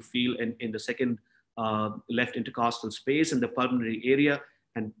feeling that you feel in the second left intercostal space in the pulmonary area.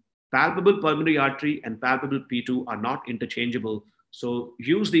 And palpable pulmonary artery and palpable P2 are not interchangeable. So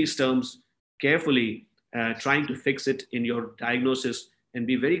use these terms carefully, trying to fix it in your diagnosis, and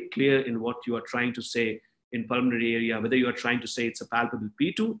be very clear in what you are trying to say in pulmonary area, whether you are trying to say it's a palpable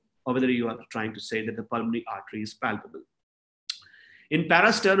P2 or whether you are trying to say that the pulmonary artery is palpable. In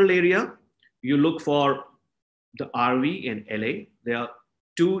parasternal area, you look for the RV and LA. There are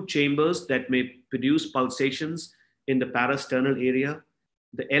two chambers that may produce pulsations in the parasternal area.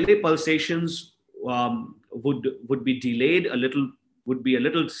 The LA pulsations would be delayed a little, would be a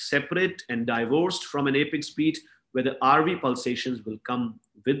little separate and divorced from an apex beat, where the RV pulsations will come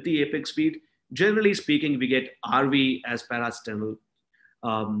with the apex beat. Generally speaking, we get RV as parasternal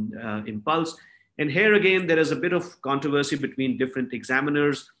impulse. And here again, there is a bit of controversy between different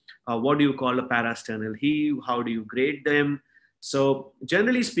examiners. What do you call a parasternal heave? How do you grade them? So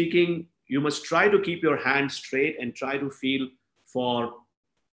generally speaking, you must try to keep your hand straight and try to feel for,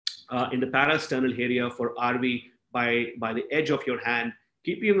 in the parasternal area for RV by the edge of your hand,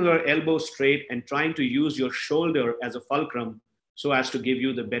 keeping your elbow straight and trying to use your shoulder as a fulcrum so as to give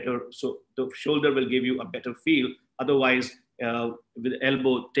you the better, so the shoulder will give you a better feel. Otherwise, with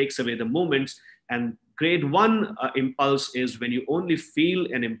elbow takes away the movements. And grade 1 impulse is when you only feel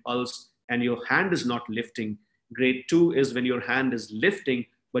an impulse and your hand is not lifting. Grade 2 is when your hand is lifting,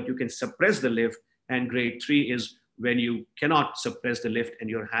 but you can suppress the lift. And grade 3 is when you cannot suppress the lift and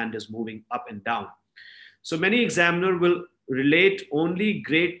your hand is moving up and down. So many examiner will relate only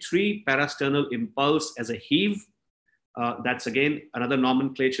grade 3 parasternal impulse as a heave. That's again another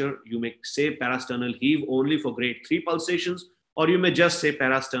nomenclature. You may say parasternal heave only for grade 3 pulsations, or you may just say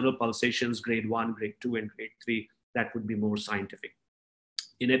parasternal pulsations grade 1, grade 2, and grade 3. That would be more scientific.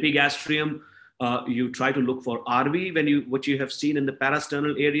 In epigastrium, you try to look for RV what you have seen in the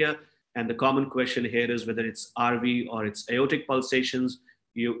parasternal area. And the common question here is whether it's RV or it's aortic pulsations.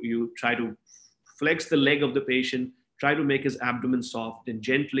 You try to flex the leg of the patient, try to make his abdomen soft, then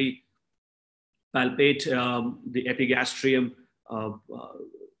gently palpate the epigastrium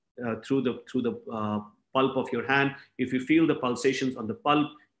through the pulp of your hand. If you feel the pulsations on the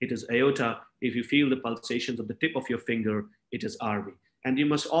pulp, it is aorta. If you feel the pulsations of the tip of your finger, it is RV. And you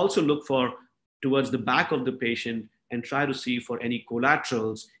must also look for towards the back of the patient and try to see for any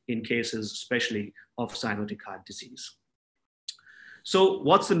collaterals in cases, especially of cyanotic heart disease. So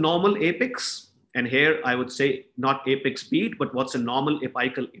what's the normal apex? And here I would say not apex beat, but what's a normal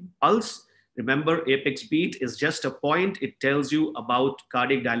apical impulse? Remember, apex beat is just a point. It tells you about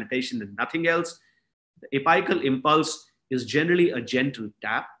cardiac dilatation and nothing else. The apical impulse is generally a gentle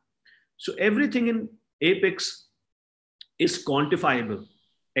tap. So everything in apex is quantifiable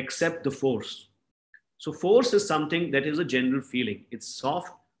except the force. So force is something that is a general feeling. It's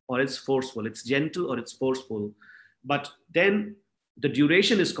soft or it's forceful. It's gentle or it's forceful. But then the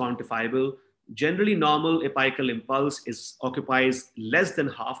duration is quantifiable. Generally, normal apical impulse occupies less than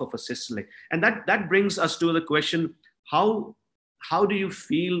half of a systolic. And that brings us to the question, how do you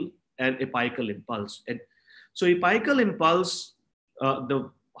feel an apical impulse? And so apical impulse,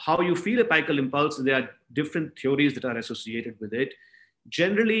 how you feel apical impulse, there are different theories that are associated with it.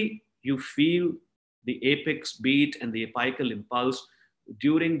 Generally, you feel the apex beat and the apical impulse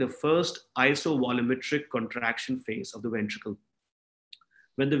during the first isovolumetric contraction phase of the ventricle.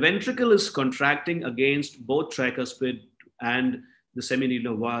 When the ventricle is contracting against both tricuspid and the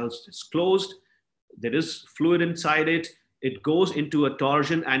semilunar valves, it's closed, there is fluid inside it, it goes into a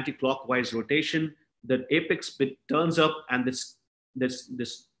torsion anti-clockwise rotation, the apex bit turns up, and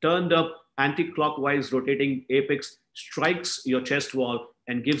this turned up anti-clockwise rotating apex strikes your chest wall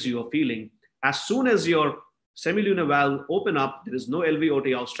and gives you a feeling. As soon as your semilunar valve open up, there is no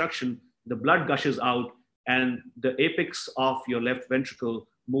LV-OT obstruction, the blood gushes out, and the apex of your left ventricle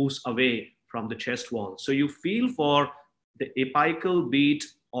moves away from the chest wall. So you feel for the apical beat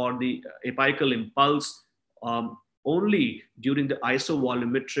or the apical impulse only during the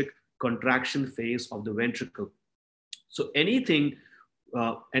isovolumetric contraction phase of the ventricle. So anything,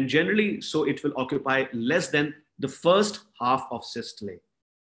 and generally, so it will occupy less than the first half of systole.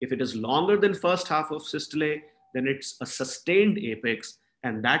 If it is longer than first half of systole, then it's a sustained apex,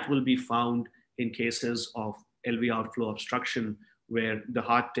 and that will be found in cases of LV outflow obstruction, where the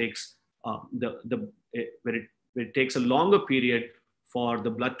heart takes where it takes a longer period for the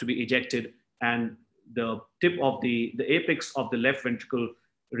blood to be ejected, and the tip of the apex of the left ventricle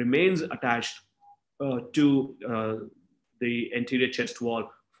remains attached to the anterior chest wall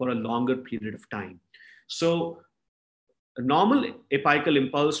for a longer period of time. So a normal apical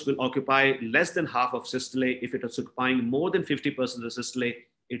impulse will occupy less than half of systole. If it is occupying more than 50% of the systole,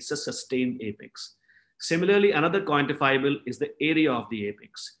 it's a sustained apex. Similarly, another quantifiable is the area of the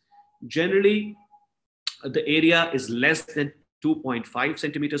apex. Generally, the area is less than 2.5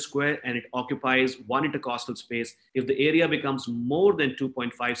 centimeters square, and it occupies one intercostal space. If the area becomes more than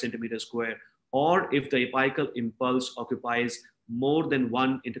 2.5 centimeters square, or if the apical impulse occupies more than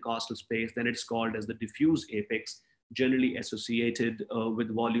one intercostal space, then it's called as the diffuse apex, generally associated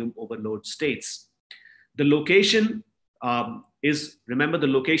with volume overload states. The location remember, the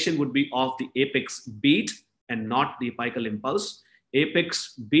location would be of the apex beat and not the apical impulse.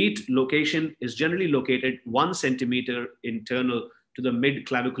 Apex beat location is generally located 1 centimeter internal to the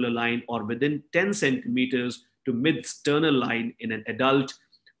mid-clavicular line, or within 10 centimeters to mid-sternal line in an adult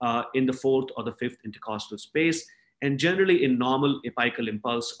in the 4th or the 5th intercostal space. And generally in normal apical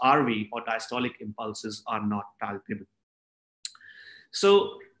impulse, RV or diastolic impulses are not palpable.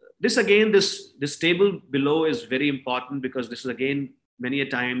 So this again, this table below is very important, because this is again, many a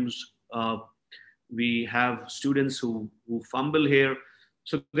times we have students who fumble here.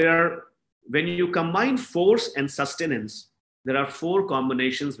 So when you combine force and sustenance, there are 4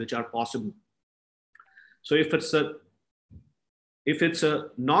 combinations which are possible. So if it's a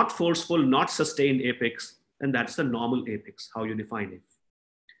not forceful, not sustained apex, then that's the normal apex, how you define it.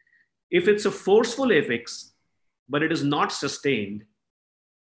 If it's a forceful apex, but it is not sustained,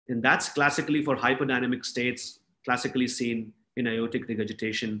 then that's classically for hyperdynamic states, classically seen in aortic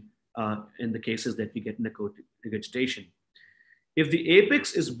regurgitation in the cases that we get in aortic regurgitation. If the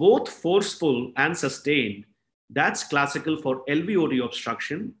apex is both forceful and sustained, that's classical for LV-OT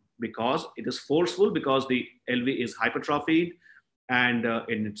obstruction, because it is forceful because the LV is hypertrophied and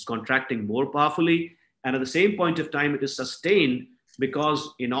it's contracting more powerfully. And at the same point of time, it is sustained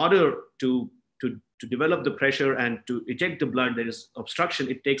because in order to develop the pressure and to eject the blood, there is obstruction.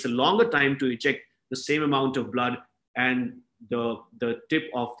 It takes a longer time to eject the same amount of blood, and the tip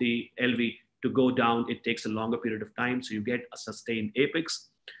of the LV to go down, it takes a longer period of time. So you get a sustained apex.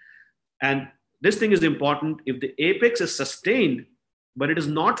 And this thing is important. If the apex is sustained, but it is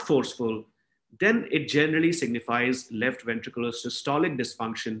not forceful, then it generally signifies left ventricular systolic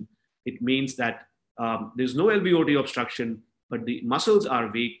dysfunction. It means that there's no LV-OT obstruction, but the muscles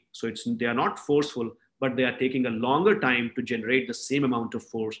are weak. So they are not forceful, but they are taking a longer time to generate the same amount of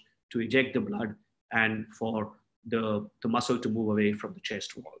force to eject the blood and for the muscle to move away from the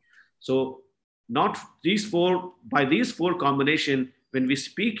chest wall. So by these 4 combination, when you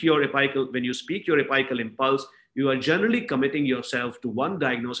speak your apical impulse, you are generally committing yourself to one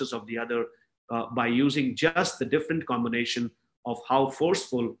diagnosis of the other by using just the different combination of how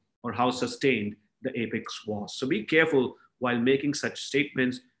forceful or how sustained the apex was. So be careful while making such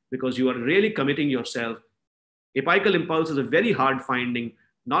statements, because you are really committing yourself. Apical impulse is a very hard finding,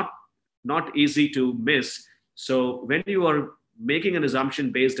 not easy to miss. So when you are making an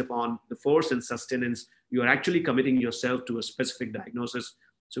assumption based upon the force and sustenance, you are actually committing yourself to a specific diagnosis.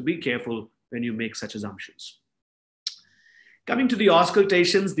 So be careful when you make such assumptions. Coming to the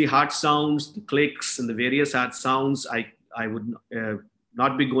auscultations, the heart sounds, the clicks, and the various heart sounds, I would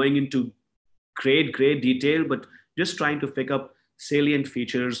not be going into great detail, but just trying to pick up salient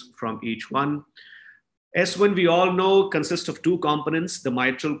features from each one. S1, we all know, consists of two components, the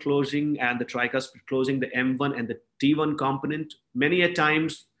mitral closing and the tricuspid closing, the M1 and the T1 component. Many a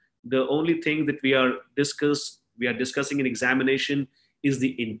times, the only thing that we are discussing in examination is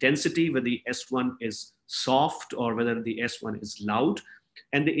the intensity, whether the S1 is soft or whether the S1 is loud.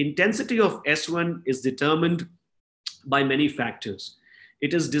 And the intensity of S1 is determined by many factors.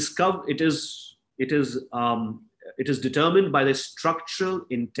 It is determined by the structural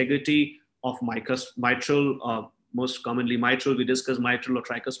integrity of mitral, most commonly mitral, we discuss mitral or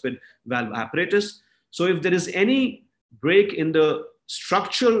tricuspid valve apparatus. So if there is any break in the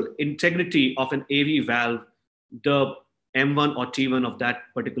structural integrity of an AV valve, the M1 or T1 of that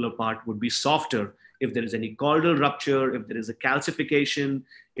particular part would be softer. If there is any chordal rupture, if there is a calcification,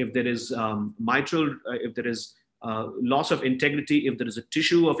 if there is if there is loss of integrity, if there is a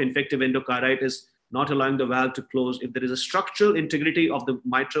tissue of infective endocarditis not allowing the valve to close, if there is a structural integrity of the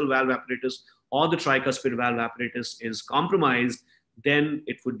mitral valve apparatus or the tricuspid valve apparatus is compromised, then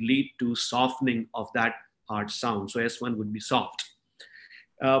it would lead to softening of that hard sound. So S1 would be soft.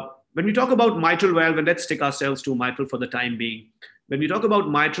 When we talk about mitral valve, and let's take ourselves to mitral for the time being. When we talk about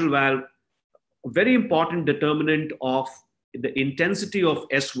mitral valve, a very important determinant of the intensity of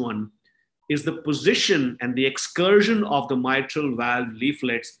S1 is the position and the excursion of the mitral valve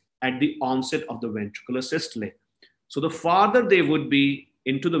leaflets at the onset of the ventricular systole. So the farther they would be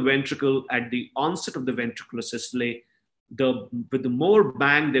into the ventricle at the onset of the ventricular systole, with the more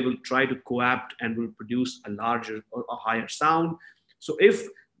bang they will try to coapt and will produce a larger or a higher sound. So if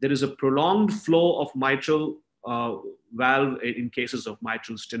there is a prolonged flow of mitral valve in cases of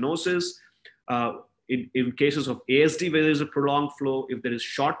mitral stenosis, in cases of ASD where there is a prolonged flow, if there is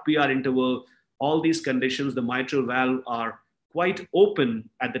short PR interval, all these conditions, the mitral valve are quite open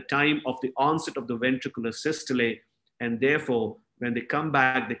at the time of the onset of the ventricular systole, and therefore when they come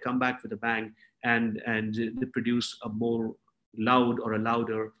back with a bang, and they produce a more loud or a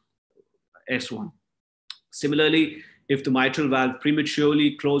louder S1. Similarly, if the mitral valve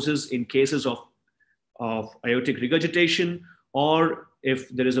prematurely closes in cases of aortic regurgitation, or if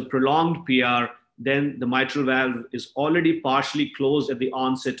there is a prolonged PR, then the mitral valve is already partially closed at the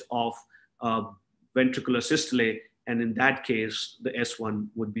onset of ventricular systole, and in that case, the S1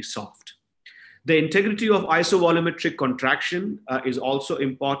 would be soft. The integrity of isovolumetric contraction is also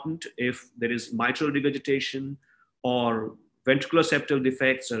important. If there is mitral regurgitation or ventricular septal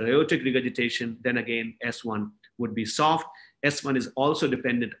defects or aortic regurgitation, then again, S1 would be soft. S1 is also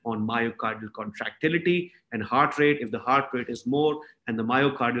dependent on myocardial contractility and heart rate. If the heart rate is more and the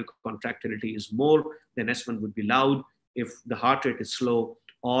myocardial contractility is more, then S1 would be loud. If the heart rate is slow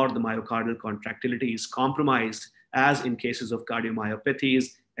or the myocardial contractility is compromised, as in cases of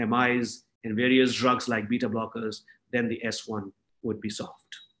cardiomyopathies, MIs, and various drugs like beta blockers, then the S1 would be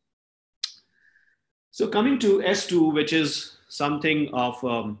soft. So coming to S2, which is something of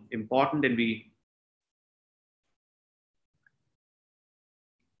important, and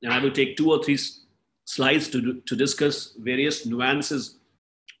I will take 2 or 3 slides to discuss various nuances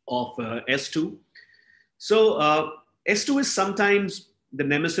of S2. So S2 is sometimes the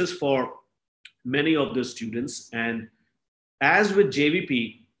nemesis for many of the students. And as with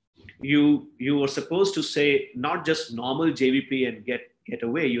JVP, you are supposed to say not just normal JVP and get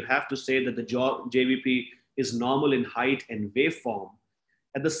away. You have to say that the JVP is normal in height and waveform.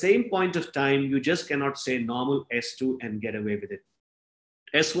 At the same point of time, you just cannot say normal S2 and get away with it.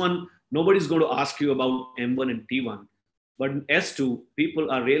 S1, nobody's going to ask you about M1 and T1, but in S2, people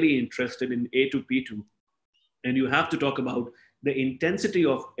are really interested in A2, P2, and you have to talk about the intensity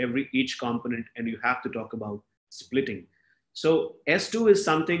of each component, and you have to talk about splitting. So S2 is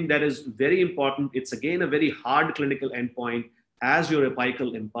something that is very important. It's again a very hard clinical endpoint as your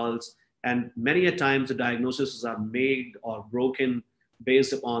apical impulse, and many a times the diagnoses are made or broken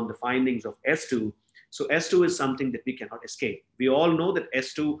based upon the findings of S2. So S2 is something that we cannot escape. We all know that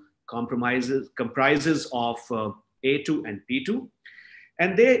S2 comprises of A2 and P2,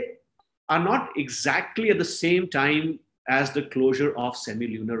 and they are not exactly at the same time as the closure of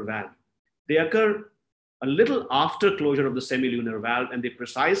semilunar valve. They occur a little after closure of the semilunar valve, and they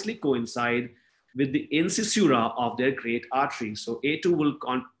precisely coincide with the incisura of their great artery. So A2 will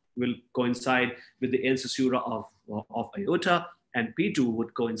coincide with the incisura of aorta, and P2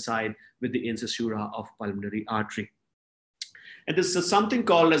 would coincide with the incisura of pulmonary artery. And this is something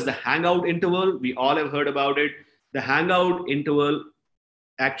called as the hangout interval. We all have heard about it. The hangout interval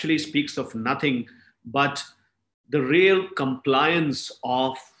actually speaks of nothing but the real compliance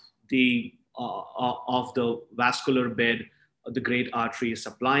of the vascular bed, the great artery is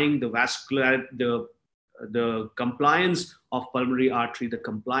supplying the compliance of pulmonary artery, the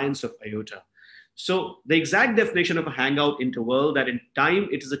compliance of aorta. So the exact definition of a hangout interval, that in time,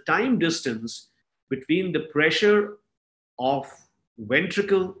 it is a time distance between the pressure of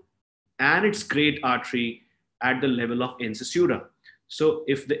ventricle and its great artery at the level of incisura. So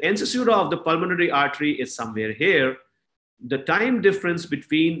if the incisura of the pulmonary artery is somewhere here, the time difference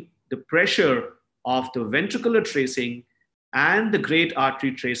between the pressure of the ventricular tracing and the great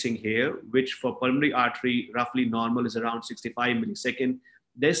artery tracing here, which for pulmonary artery roughly normal is around 65 millisecond,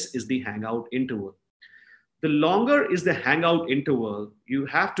 this is the hangout interval. The longer is the hangout interval, you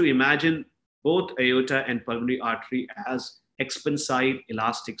have to imagine both aorta and pulmonary artery as expansile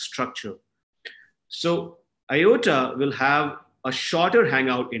elastic structure. So aorta will have a shorter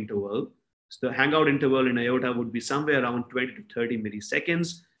hangout interval. So the hangout interval in aorta would be somewhere around 20 to 30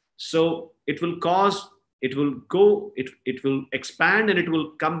 milliseconds. So it will expand and it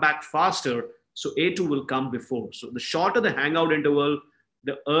will come back faster. So A2 will come before. So the shorter the hangout interval,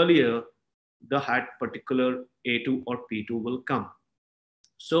 the earlier that particular A2 or P2 will come.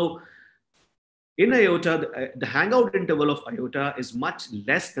 So in aorta, the hangout interval of aorta is much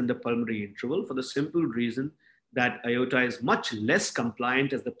less than the pulmonary interval for the simple reason that aorta is much less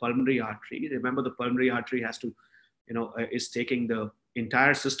compliant as the pulmonary artery. Remember, the pulmonary artery has to, is taking the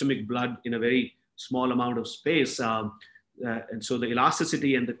entire systemic blood in a very small amount of space, and so the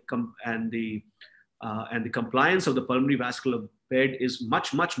elasticity and the compliance of the pulmonary vascular bed is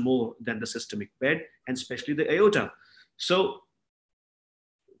much more than the systemic bed, and especially the aorta. So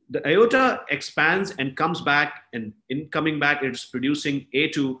the aorta expands and comes back, and in coming back, it's producing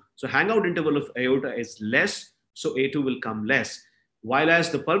A2. So hangout interval of aorta is less, so A2 will come less. While as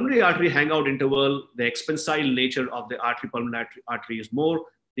the pulmonary artery hangout interval, the expansile nature of the pulmonary artery is more,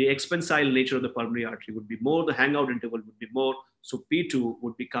 the expansile nature of the pulmonary artery would be more, the hangout interval would be more, so P2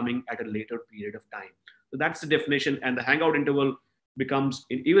 would be coming at a later period of time. So that's the definition, and the hangout interval becomes,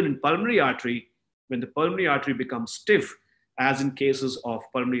 even in pulmonary artery, when the pulmonary artery becomes stiff, as in cases of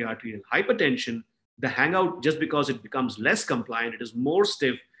pulmonary arterial hypertension, the hangout, just because it becomes less compliant, it is more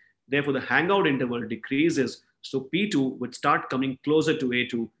stiff, therefore the hangout interval decreases, so P2 would start coming closer to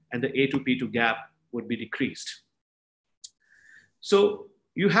A2, and the A2-P2 gap would be decreased. So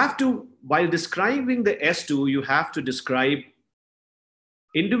you have to, while describing the S2, you have to describe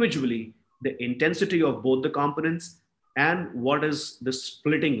individually the intensity of both the components and what is the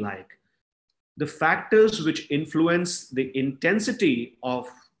splitting like. The factors which influence the intensity of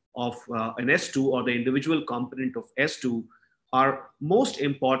an S2 or the individual component of S2 are most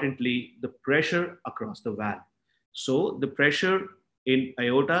importantly the pressure across the valve. So the pressure in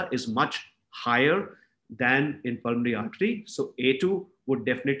aorta is much higher than in pulmonary artery. So A2 would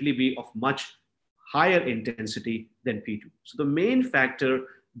definitely be of much higher intensity than P2. So the main factor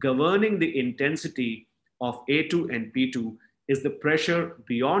governing the intensity of A2 and P2 is the pressure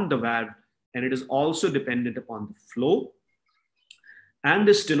beyond the valve, and it is also dependent upon the flow and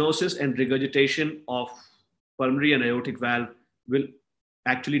the stenosis and regurgitation of pulmonary and aortic valve will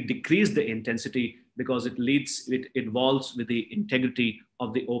actually decrease the intensity because it involves with the integrity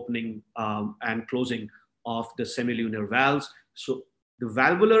of the opening and closing of the semilunar valves. So the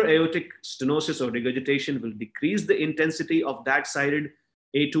valvular aortic stenosis or regurgitation will decrease the intensity of that sided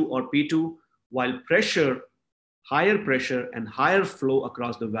A2 or P2, while pressure, higher pressure and higher flow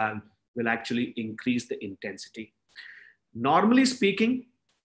across the valve will actually increase the intensity. Normally speaking,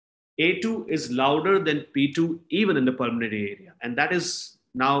 A2 is louder than P2 even in the pulmonary area. And that is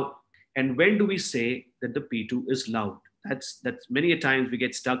now, and when do we say that the P2 is loud? That's many a times we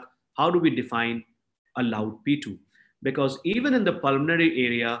get stuck. How do we define a loud P2? Because even in the pulmonary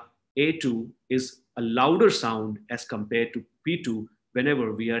area, A2 is a louder sound as compared to P2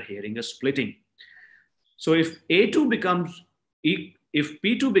 whenever we are hearing a splitting. So if P2 becomes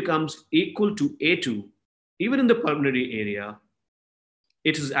equal to A2, even in the pulmonary area,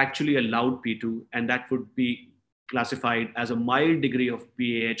 it is actually a loud P2, and that would be classified as a mild degree of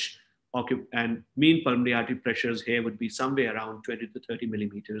PAH, and mean pulmonary artery pressures here would be somewhere around 20 to 30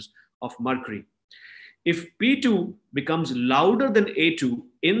 millimeters of mercury. If P2 becomes louder than A2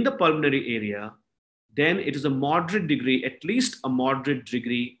 in the pulmonary area, then it is a moderate degree, at least a moderate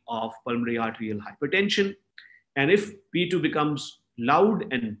degree of pulmonary arterial hypertension. And if P2 becomes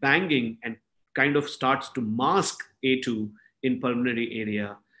loud and banging and kind of starts to mask A2 in pulmonary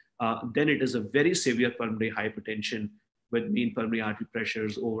area, then it is a very severe pulmonary hypertension with mean pulmonary artery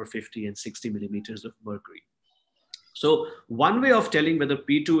pressures over 50 and 60 millimeters of mercury. So one way of telling whether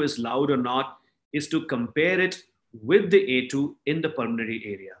P2 is loud or not is to compare it with the A2 in the pulmonary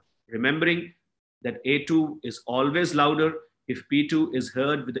area, remembering that A2 is always louder if P2 is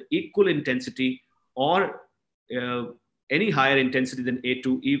heard with the equal intensity or any higher intensity than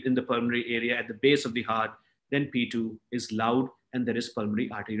A2 in the pulmonary area at the base of the heart, then P2 is loud and there is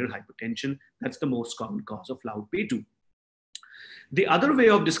pulmonary arterial hypertension. That's the most common cause of loud P2. The other way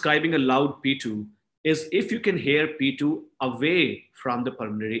of describing a loud P2 is if you can hear P2 away from the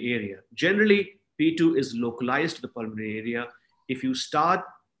pulmonary area. Generally, P2 is localized to the pulmonary area. If you start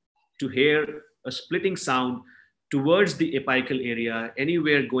to hear a splitting sound towards the apical area,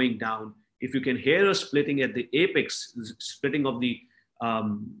 anywhere going down, if you can hear a splitting at the apex, splitting of the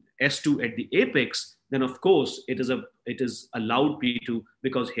S2 at the apex, then of course it is a loud P2,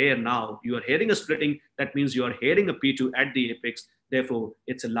 because here now you are hearing a splitting. That means you are hearing a P2 at the apex. Therefore,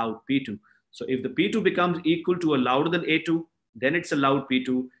 it's a loud P2. So if the P2 becomes equal to or louder than A2, then it's a loud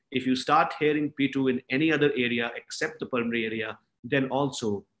P2. If you start hearing P2 in any other area except the pulmonary area, then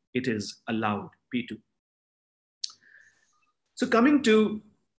also it is a loud P2. So coming to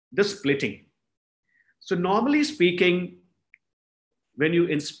the splitting. So normally speaking, when you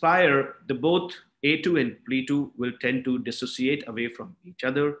inspire, the both A2 and P2 will tend to dissociate away from each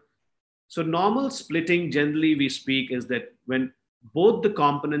other. So normal splitting, generally we speak, is that when both the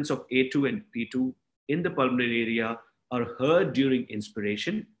components of A2 and P2 in the pulmonary area are heard during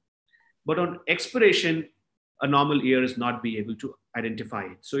inspiration, but on expiration, a normal ear is not be able to identify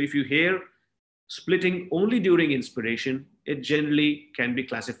it. So if you hear splitting only during inspiration, it generally can be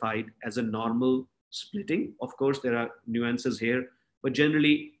classified as a normal splitting. Of course, there are nuances here, but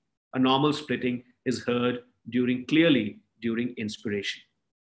generally a normal splitting is heard clearly during inspiration.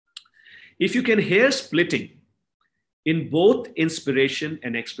 If you can hear splitting in both inspiration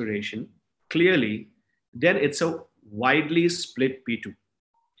and expiration clearly, then it's a widely split P2.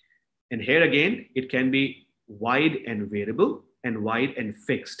 And here again, it can be wide and variable and wide and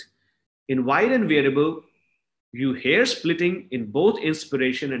fixed. In wide and variable, you hear splitting in both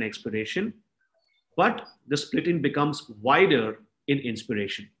inspiration and expiration, but the splitting becomes wider in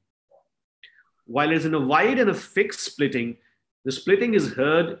inspiration. While as in a wide and a fixed splitting, the splitting is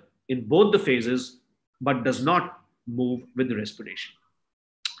heard in both the phases, but does not move with the respiration.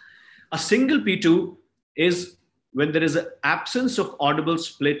 A single P2 is when there is an absence of audible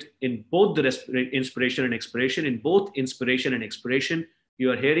split in both the inspiration and expiration. In both inspiration and expiration,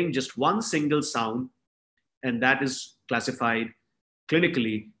 you are hearing just one single sound, and that is classified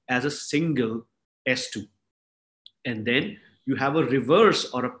clinically as a single S2. And then you have a reverse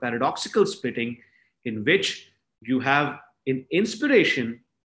or a paradoxical splitting in which you have in inspiration,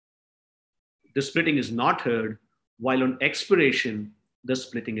 the splitting is not heard, while on expiration, the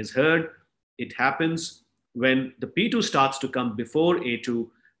splitting is heard. It happens when the P2 starts to come before A2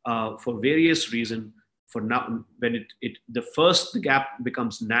 for various reasons. For now, when the gap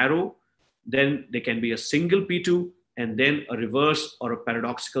becomes narrow, then there can be a single P2, and then a reverse or a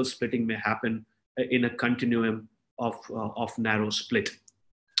paradoxical splitting may happen in a continuum of narrow split.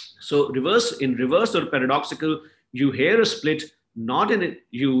 So in reverse or paradoxical, you hear a split not in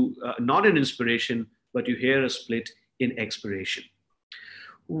inspiration, but you hear a split in expiration.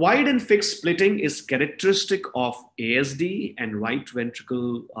 Wide and fixed splitting is characteristic of ASD and right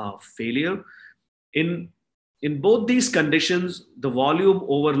ventricle failure. In both these conditions, the volume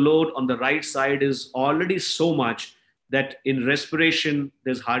overload on the right side is already so much that in respiration,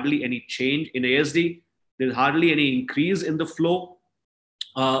 there's hardly any change. In ASD, there's hardly any increase in the flow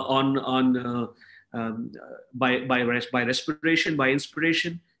by respiration, by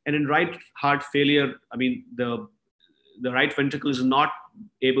inspiration. And in right heart failure, I mean, the right ventricle is not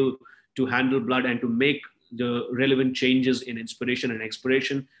able to handle blood and to make the relevant changes in inspiration and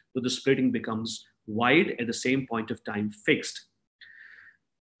expiration, so the splitting becomes wide, at the same point of time fixed.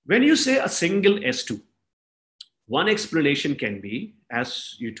 When you say a single S2, one explanation can be,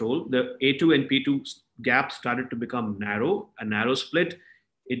 as you told, the A2 and P2 gap started to become narrow, a narrow split.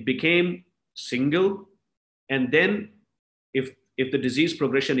 It became single, and then if the disease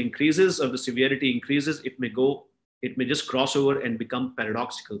progression increases or the severity increases, it may just cross over and become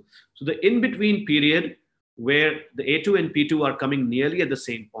paradoxical. So the in-between period where the A2 and P2 are coming nearly at the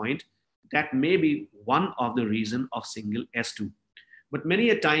same point, that may be one of the reasons of single S2. But many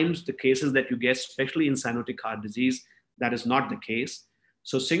a times the cases that you get, especially in cyanotic heart disease, that is not the case.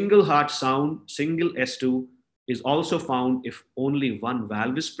 So single heart sound, single S2 is also found if only one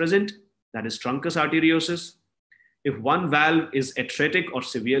valve is present, that is truncus arteriosus. If one valve is atretic or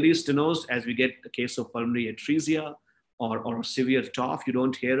severely stenosed, as we get the case of pulmonary atresia or severe TOF, you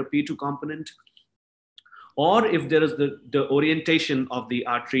don't hear a P2 component. Or if there is the orientation of the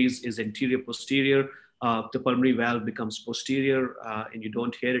arteries is anterior posterior, the pulmonary valve becomes posterior and you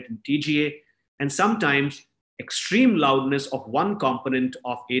don't hear it in TGA. And sometimes extreme loudness of one component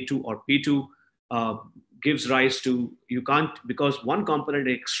of A2 or P2 gives rise to, you can't, because one component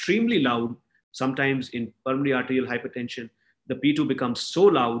is extremely loud, sometimes in pulmonary arterial hypertension, the P2 becomes so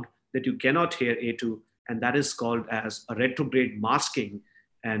loud that you cannot hear A2, and that is called as a retrograde masking.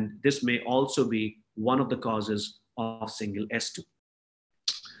 And this may also be one of the causes of single S2.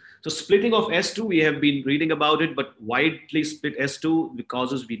 So splitting of S2, we have been reading about it, but widely split S2, the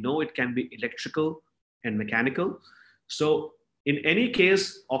causes we know it can be electrical and mechanical. So in any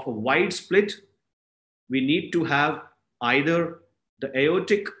case of a wide split, we need to have either the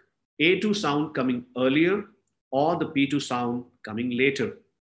aortic A2 sound coming earlier or the P2 sound coming later.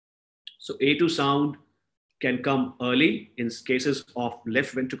 So A2 sound can come early in cases of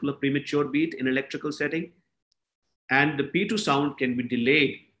left ventricular premature beat in electrical setting, and the P2 sound can be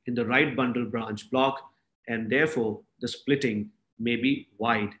delayed in the right bundle branch block, and therefore the splitting may be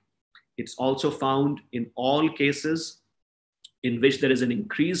wide. It's also found in all cases in which there is an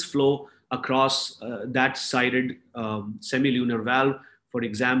increased flow across that sided semilunar valve, for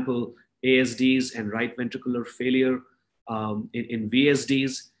example, ASDs and right ventricular failure in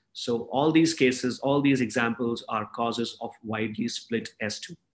VSDs. So all these cases, all these examples are causes of widely split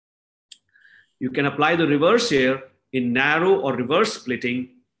S2. You can apply the reverse here in narrow or reverse splitting.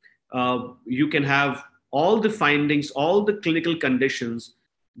 You can have all the findings, all the clinical conditions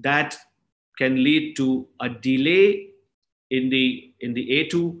that can lead to a delay in the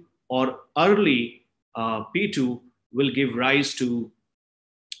A2 or early P2 will give rise to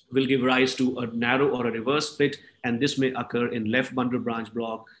a narrow or a reverse split, and this may occur in left bundle branch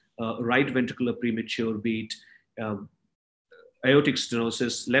block, right ventricular premature beat, aortic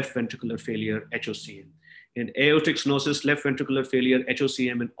stenosis, left ventricular failure, HOCM. In aortic stenosis, left ventricular failure,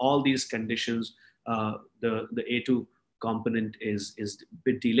 HOCM, and all these conditions, the A2 component is a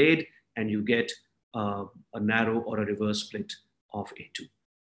bit delayed, and you get a narrow or a reverse split of A2.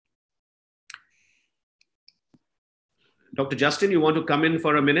 Dr. Justin, you want to come in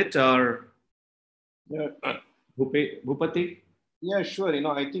for a minute, or Bhupati? Yeah, sure.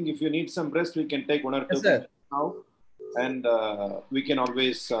 I think if you need some rest, we can take 1 or 2 minutes now, and we can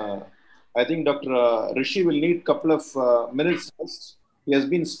always. I think Dr. Rishi will need a couple of minutes rest. He has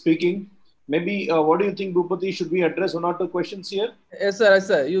been speaking. Maybe, what do you think, Bhupati? Should we address 1 or 2 questions here? Yes, sir. Yes,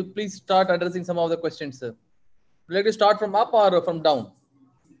 sir. You please start addressing some of the questions, sir. Would you like to start from up or from down?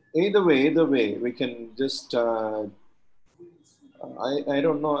 Either way, we can just. I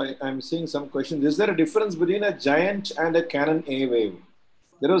don't know. I'm seeing some questions. Is there a difference between a giant and a Canon A wave?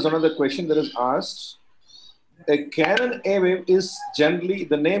 There was another question that is asked. A Canon A wave is generally,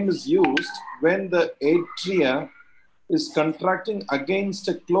 the name is used when the atria is contracting against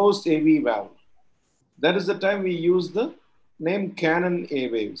a closed AV valve. That is the time we use the name Canon A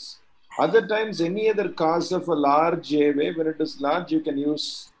waves. Other times, any other cause of a large A wave, when it is large, you can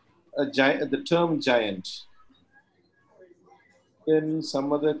use the term giant. Then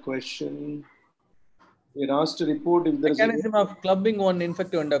some other question. We're asked to report if there is mechanism of clubbing one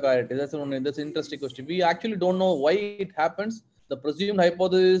infective endocarditis. That's an interesting question. We actually don't know why it happens. The presumed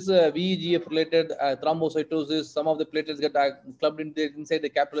hypothesis VEGF related thrombocytosis. Some of the platelets get clubbed inside the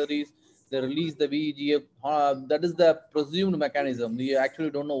capillaries. They release the VEGF. That is the presumed mechanism. We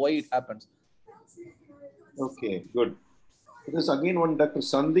actually don't know why it happens. Okay, good. It is again one Dr.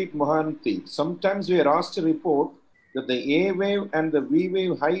 Sandeep Mohanty. Sometimes we are asked to report that the A wave and the V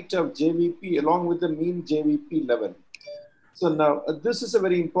wave height of JVP along with the mean JVP level. So now this is a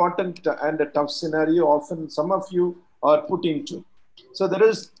very important and a tough scenario. Often some of you are put into. So there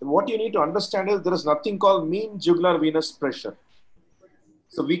is, what you need to understand is there is nothing called mean jugular venous pressure.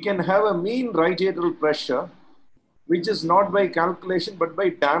 So we can have a mean right atrial pressure, which is not by calculation, but by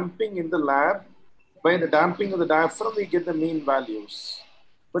damping in the lab. By the damping of the diaphragm, we get the mean values.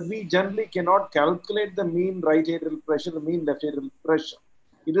 But we generally cannot calculate the mean right atrial pressure, the mean left atrial pressure.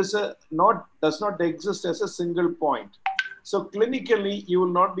 It is does not exist as a single point. So clinically, you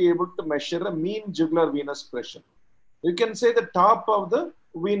will not be able to measure a mean jugular venous pressure. You can say the top of the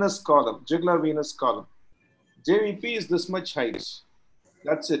venous column, jugular venous column. JVP is this much height.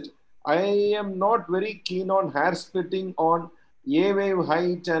 That's it. I am not very keen on hair splitting on A wave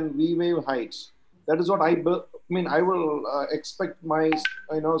height and V wave height. That is what I will expect my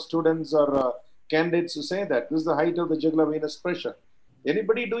students or candidates to say that. This is the height of the jugular venous pressure.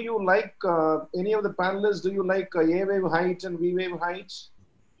 Anybody, do you like, any of the panelists, do you like A wave height and V wave height?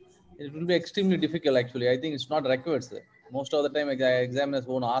 It will be extremely difficult actually. I think it's not required, sir. Most of the time examiners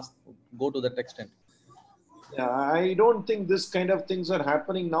won't go to that extent. Yeah, I don't think this kind of things are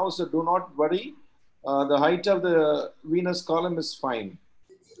happening now, so do not worry. The height of the venous column is fine.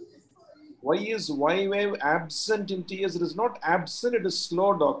 Why is Y wave absent in TS? It is not absent, it is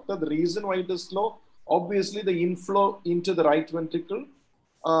slow, doctor. The reason why it is slow, obviously the inflow into the right ventricle,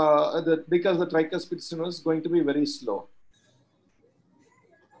 because the tricuspid stenosis is going to be very slow.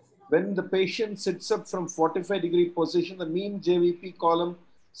 When the patient sits up from 45-degree position, the mean JVP column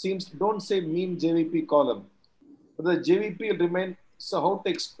seems, don't say mean JVP column, but the JVP will remain. So how to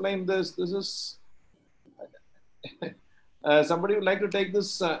explain this? This is, somebody would like to take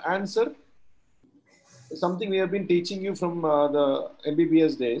this answer? Something we have been teaching you from the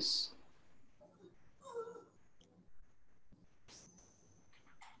MBBS days.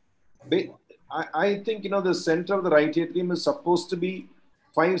 I think, the center of the right atrium is supposed to be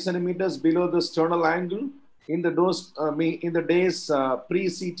 5 centimeters below the sternal angle in the days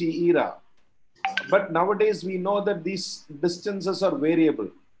pre-CT era. But nowadays we know that these distances are variable.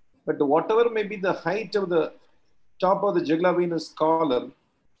 But whatever may be the height of the top of the jugular venous column,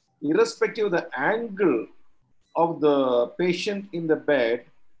 irrespective of the angle of the patient in the bed,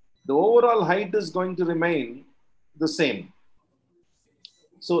 the overall height is going to remain the same.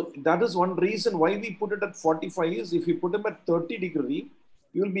 So that is one reason why we put it at 45 is if you put them at 30-degree,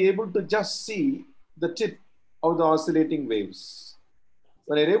 you'll be able to just see the tip of the oscillating waves.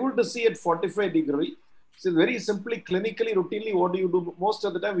 When you're able to see at 45-degree, so very simply, clinically, routinely, what do you do? Most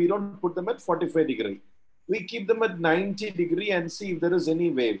of the time, we don't put them at 45-degree. We keep them at 90-degree and see if there is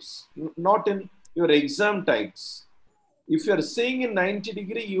any waves. Not in your exam types. If you're seeing in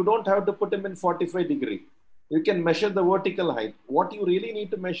 90-degree, you don't have to put them in 45-degree. You can measure the vertical height. What you really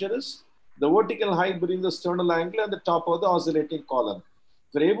need to measure is the vertical height between the sternal angle and the top of the oscillating column.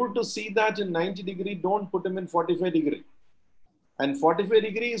 If you're able to see that in 90-degree, don't put them in 45-degree. And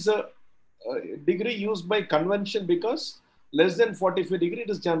 45-degree is a degree used by convention because less than 45-degree, it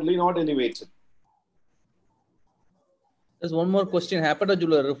is generally not elevated. There's one more question,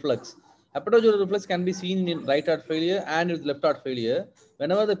 hepatojugular reflex. Hepatojugular reflex can be seen in right heart failure and with left heart failure.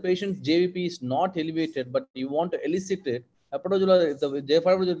 Whenever the patient's JVP is not elevated, but you want to elicit it,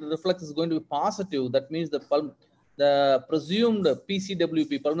 hepatojugular reflex is going to be positive. That means the presumed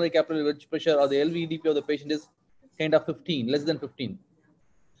PCWP, pulmonary capillary wedge pressure, or the LVEDP of the patient is kind of 15, less than 15.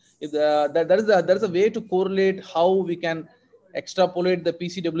 If there is a way to correlate how we can extrapolate the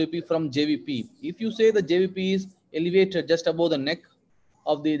PCWP from JVP. If you say the JVP is elevated just above the neck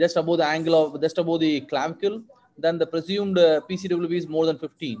of the, just above the angle of, just above the clavicle, then the presumed PCWP is more than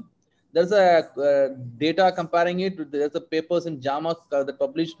 15. There's a data comparing it. There's a papers in JAMA that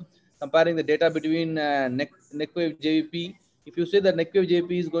published comparing the data between neck wave JVP. If you say that neck wave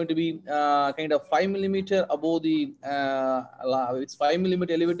JVP is going to be kind of 5 millimeter above the, it's 5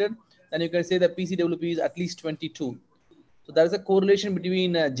 millimeter elevated, then you can say that PCWP is at least 22. So there is a correlation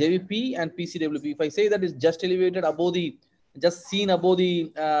between JVP and PCWP. If I say that it's just elevated above the, just seen above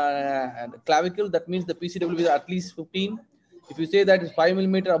the clavicle, that means the PCWP is at least 15. If you say that it's 5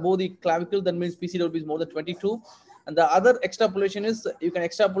 millimeter above the clavicle, that means PCWP is more than 22. And the other extrapolation is you can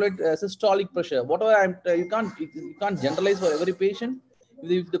extrapolate systolic pressure. Whatever you can't generalize for every patient.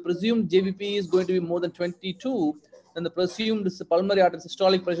 If the presumed JVP is going to be more than 22, then the presumed pulmonary artery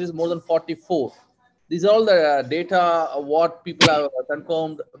systolic pressure is more than 44. These are all the data what people have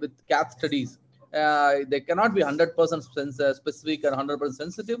confirmed with cath studies. They cannot be 100% specific and 100%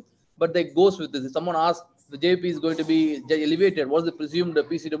 sensitive, but they goes with this. If someone asks the JVP is going to be elevated, what's the presumed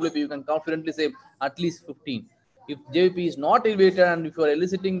PCWP? You can confidently say at least 15. If JVP is not elevated and if you are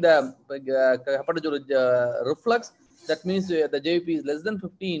eliciting the hepatojugular reflux, that means the JVP is less than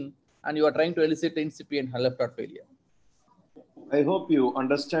 15 and you are trying to elicit incipient left heart failure. I hope you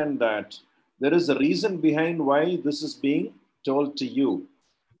understand that there is a reason behind why this is being told to you.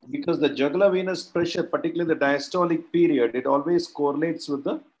 Because the jugular venous pressure, particularly the diastolic period, it always correlates with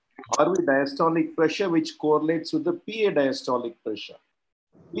the RV diastolic pressure, which correlates with the PA diastolic pressure,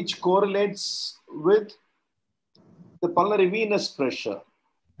 which correlates with the pulmonary venous pressure.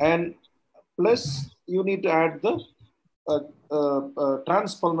 And plus, you need to add the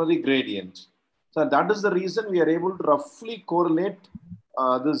transpulmonary gradient. So that is the reason we are able to roughly correlate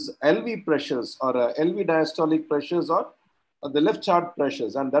this LV pressures or LV diastolic pressures or the left heart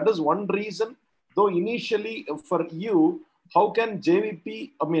pressures. And that is one reason, though initially for you, how can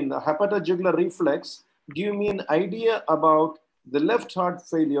JVP, hepatojugular reflex, give me an idea about the left heart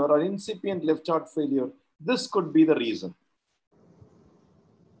failure or incipient left heart failure? This could be the reason.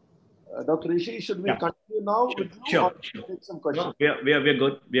 Dr. Rishi, should we continue now? Sure. Take some questions? No, we're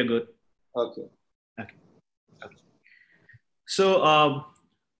good. We're good. Okay. So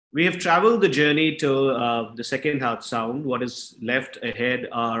we have traveled the journey to the second heart sound. What is left ahead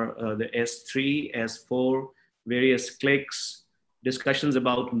are the S3, S4, various clicks, discussions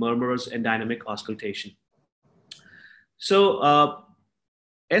about murmurs and dynamic auscultation. So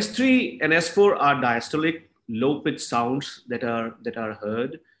S3 and S4 are diastolic, low-pitched sounds that are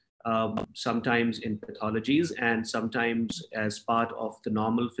heard sometimes in pathologies and sometimes as part of the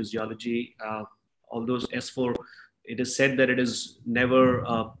normal physiology. Although S4, it is said that it is never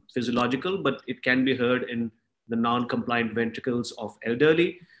physiological, but it can be heard in the non-compliant ventricles of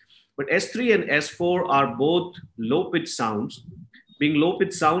elderly. But S3 and S4 are both low-pitched sounds. Being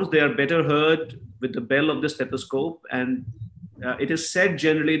low-pitched sounds, they are better heard with the bell of the stethoscope. And it is said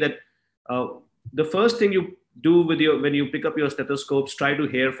generally that the first thing you do with when you pick up your stethoscopes, try to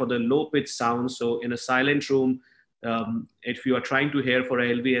hear for the low-pitched sounds. So in a silent room, if you are trying to hear for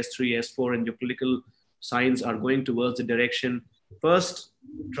LV, S3, S4, and your clinical signs are going towards the direction, first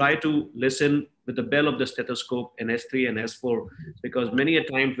try to listen with the bell of the stethoscope in S3 and S4, because many a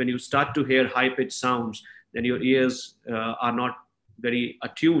time when you start to hear high-pitched sounds, then your ears are not very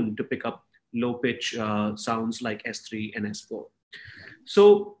attuned to pick up low-pitch sounds like S3 and S4.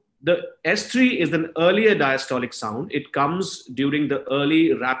 So the S3 is an earlier diastolic sound. It comes during the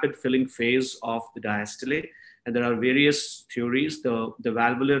early rapid filling phase of the diastole. And there are various theories, the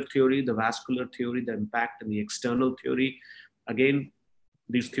valvular theory, the vascular theory, the impact, and the external theory. Again,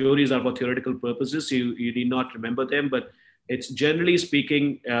 these theories are for theoretical purposes. You need not remember them, but it's generally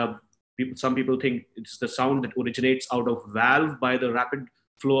speaking, some people think it's the sound that originates out of valve by the rapid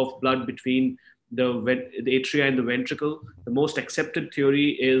flow of blood between the atria and the ventricle. The most accepted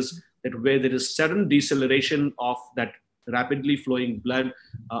theory is that where there is sudden deceleration of that rapidly flowing blood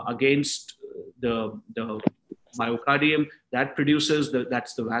against the myocardium, that produces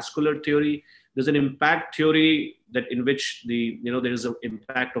that's the vascular theory. There's an impact theory that in which there is an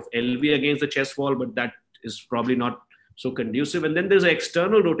impact of LV against the chest wall, but that is probably not so conducive. And then there's an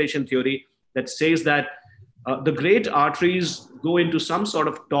external rotation theory that says that the great arteries go into some sort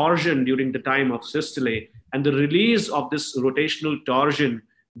of torsion during the time of systole, and the release of this rotational torsion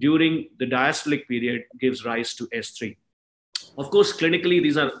during the diastolic period gives rise to S3. Of course, clinically,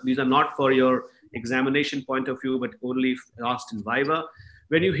 these are not for your examination point of view, but only if asked in viva.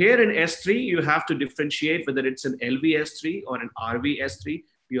 When you hear an S3, you have to differentiate whether it's an LV S3 or an RV S3.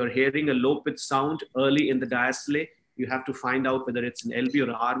 You are hearing a low pitch sound early in the diastole. You have to find out whether it's an LV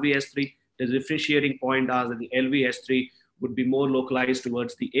or RV S3. The differentiating point is that the LV S3 would be more localized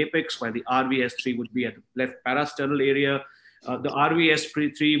towards the apex, while the RV S3 would be at the left parasternal area. The RV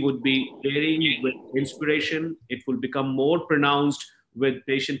S3 would be varying with inspiration. It will become more pronounced with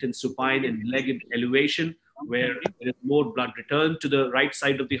patient in supine and leg elevation, where there is more blood return to the right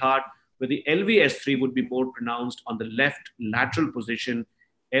side of the heart, where the LV S3 would be more pronounced on the left lateral position.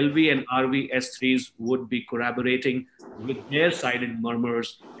 LV and RV S3s would be corroborating with near-sided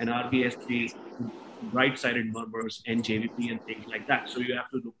murmurs, and RV S3s right-sided murmurs and JVP and things like that. So you have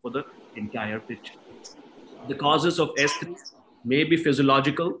to look for the entire picture. The causes of S3 may be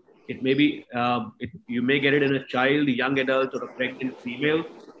physiological. It may be, you may get it in a child, a young adult, or a pregnant female.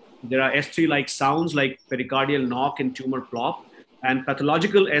 There are S3-like sounds like pericardial knock and tumor plop. And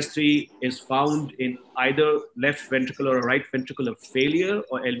pathological S3 is found in either left ventricular or right ventricular failure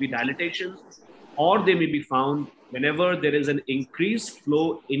or LV dilatation, or they may be found whenever there is an increased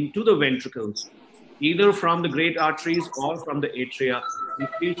flow into the ventricles, either from the great arteries or from the atria,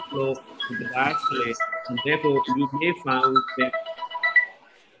 increased flow to the diastole, and therefore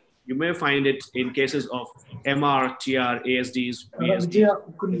you may find it in cases of MR, TR, ASDs,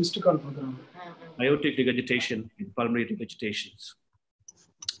 VSDs, aortic regurgitation, and pulmonary regurgitations.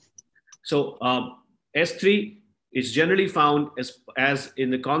 So S3 is generally found as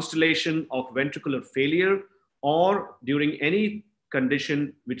in the constellation of ventricular failure or during any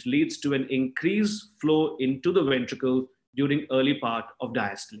condition which leads to an increased flow into the ventricle during early part of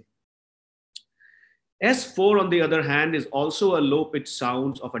diastole. S4, on the other hand, is also a low-pitched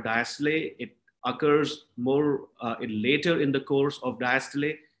sound of a diastole. It occurs more later in the course of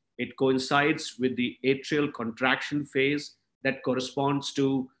diastole. It coincides with the atrial contraction phase that corresponds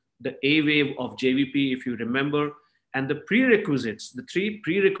to the A wave of JVP, if you remember. And the prerequisites, the three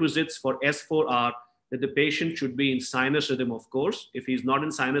prerequisites for S4 are that the patient should be in sinus rhythm, of course. If he's not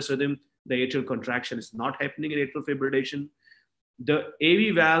in sinus rhythm, the atrial contraction is not happening in atrial fibrillation. The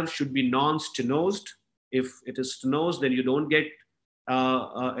AV valve should be non-stenosed. If it is stenosed, then you don't get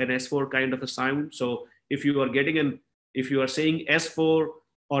an S4 kind of a sound. So if you are saying S4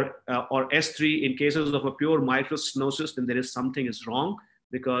 or S3 in cases of a pure mitral stenosis, then there is something is wrong,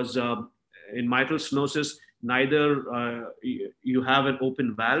 because in mitral stenosis, neither you have an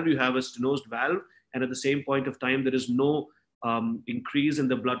open valve, you have a stenosed valve, and at the same point of time, there is no increase in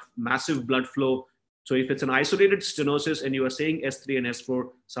the blood, massive blood flow. So if it's an isolated stenosis and you are saying S3 and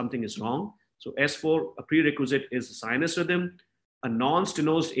S4, something is wrong. So S4, a prerequisite is sinus rhythm. a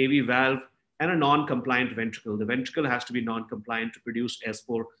non-stenosed AV valve, and a non-compliant ventricle. The ventricle has to be non-compliant to produce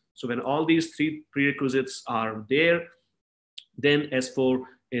S4. So when all these three prerequisites are there, then S4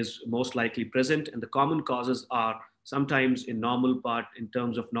 is most likely present. And the common causes are sometimes in normal part in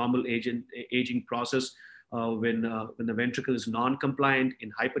terms of normal aging process, when the ventricle is non-compliant,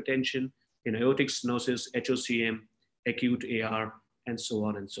 in hypertension, in aortic stenosis, HOCM, acute AR, and so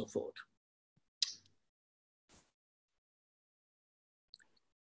on and so forth.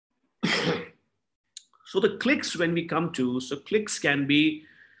 So the clicks, when we come to, so clicks can be,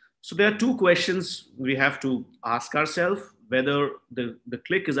 so there are two questions we have to ask ourselves: whether the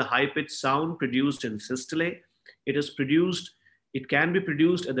click is a high-pitched sound produced in systole. It can be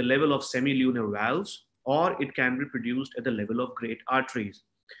produced at the level of semilunar valves, or it can be produced at the level of great arteries.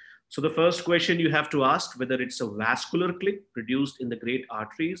 So the first question you have to ask, whether it's a vascular click produced in the great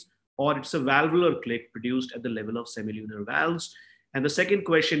arteries, or it's a valvular click produced at the level of semilunar valves. And the second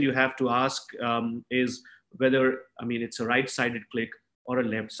question you have to ask is whether, it's a right-sided click or a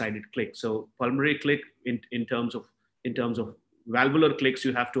left-sided click. So pulmonary click, in terms of valvular clicks,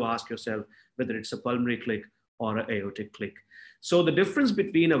 you have to ask yourself whether it's a pulmonary click or an aortic click. So the difference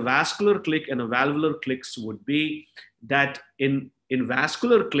between a vascular click and a valvular clicks would be that in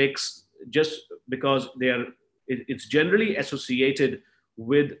vascular clicks, just because it's generally associated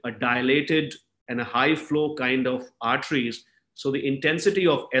with a dilated and a high flow kind of arteries. So the intensity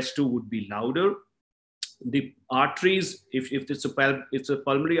of S2 would be louder. The arteries, if it's a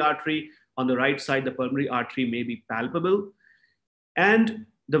pulmonary artery, on the right side, the pulmonary artery may be palpable. And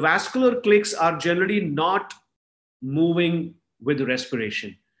the vascular clicks are generally not moving with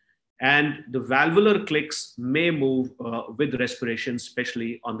respiration. And the valvular clicks may move with respiration,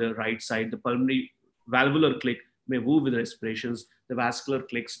 especially on the right side. The pulmonary valvular click may move with respirations. The vascular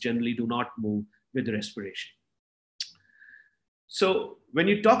clicks generally do not move with respiration. So when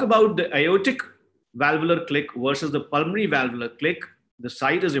you talk about the aortic valvular click versus the pulmonary valvular click, the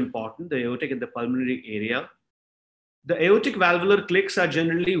site is important, the aortic and the pulmonary area. The aortic valvular clicks are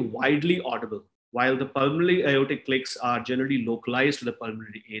generally widely audible, while the pulmonary aortic clicks are generally localized to the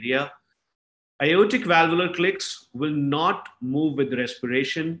pulmonary area. Aortic valvular clicks will not move with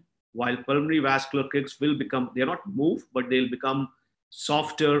respiration, while pulmonary vascular clicks will become, they're not move, but they'll become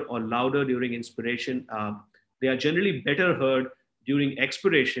softer or louder during inspiration. They are generally better heard during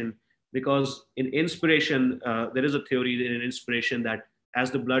expiration, because in inspiration, there is a theory in inspiration that as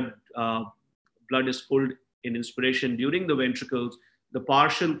the blood is pulled in inspiration during the ventricles, the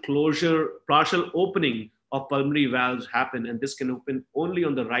partial opening of pulmonary valves happen, and this can open only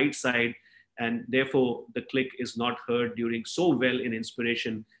on the right side, and therefore the click is not heard during so well in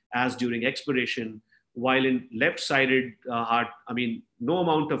inspiration as during expiration. While in left-sided heart, no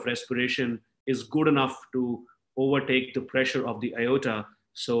amount of respiration is good enough to overtake the pressure of the aorta.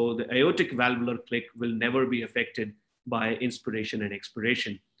 So the aortic valvular click will never be affected by inspiration and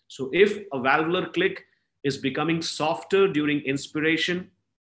expiration. So if a valvular click is becoming softer during inspiration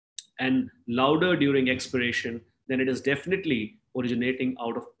and louder during expiration, then it is definitely originating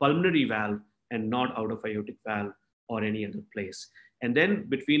out of pulmonary valve and not out of aortic valve or any other place. And then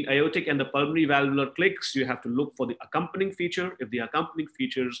between aortic and the pulmonary valvular clicks, you have to look for the accompanying feature. If the accompanying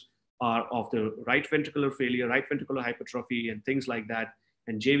features are of the right ventricular failure, right ventricular hypertrophy, and things like that,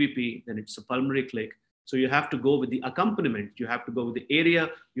 and JVP, then it's a pulmonary click. So you have to go with the accompaniment. You have to go with the area.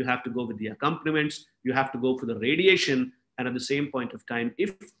 You have to go with the accompaniments. You have to go for the radiation. And at the same point of time,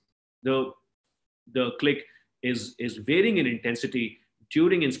 if the click is varying in intensity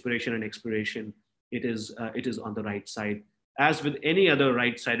during inspiration and expiration, it is on the right side. As with any other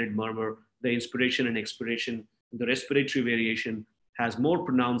right-sided murmur, the inspiration and expiration, the respiratory variation has more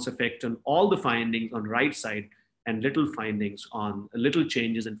pronounced effect on all the findings on right side and little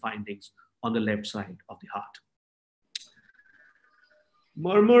changes and findings on the left side of the heart.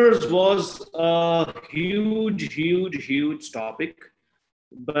 Murmurs was a huge topic,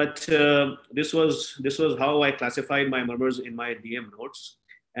 but this was how I classified my murmurs in my DM notes,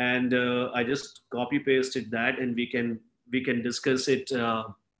 and I just copy pasted that, and we can discuss it.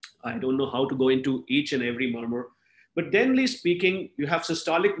 I don't know how to go into each and every murmur, but generally speaking, you have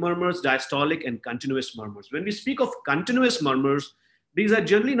systolic murmurs, diastolic, and continuous murmurs. When we speak of continuous murmurs, these are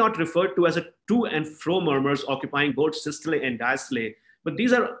generally not referred to as a to and fro murmurs occupying both systole and diastole, but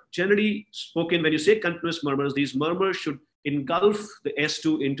these are generally spoken, when you say continuous murmurs, these murmurs should engulf the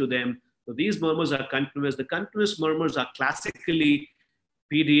S2 into them. So these murmurs are continuous. The continuous murmurs are classically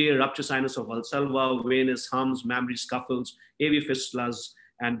PDA, rupture sinus of Valsalva, venous hums, mammary scuffles, AV fistulas,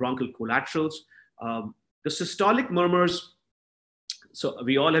 and bronchial collaterals. The systolic murmurs, so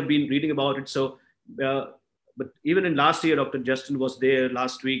we all have been reading about it. So, but But even in last year, Dr. Justin was there,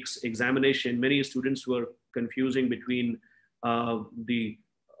 last week's examination, many students were confusing between the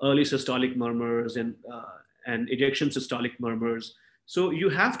early systolic murmurs and ejection systolic murmurs. So you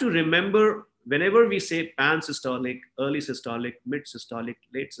have to remember, whenever we say pan-systolic, early systolic, mid-systolic,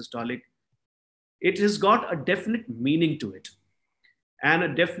 late systolic, it has got a definite meaning to it, and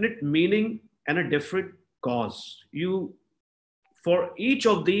a definite meaning and a different cause. For each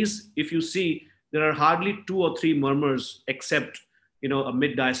of these, if you see, there are hardly 2 or 3 murmurs, except a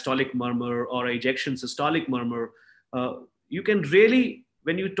mid-diastolic murmur or ejection systolic murmur. You can really,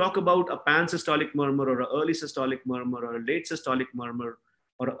 when you talk about a pan-systolic murmur or an early systolic murmur or a late systolic murmur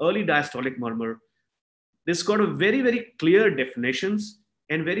or an early diastolic murmur, this got a very, very clear definitions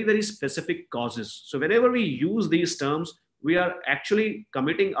and very, very specific causes. So whenever we use these terms, we are actually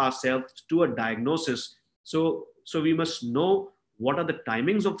committing ourselves to a diagnosis. So we must know what are the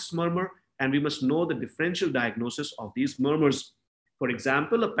timings of this murmur, and we must know the differential diagnosis of these murmurs. For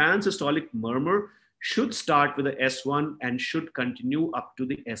example, a pan-systolic murmur should start with the S1 and should continue up to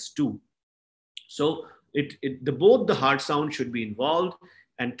the S2. So both the heart sound should be involved,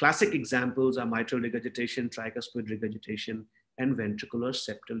 and classic examples are mitral regurgitation, tricuspid regurgitation, and ventricular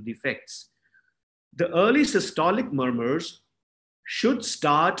septal defects. The early systolic murmurs should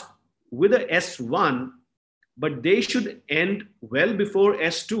start with a S1, but they should end well before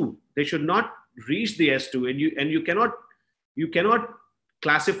S2. They should not reach the S2, and you cannot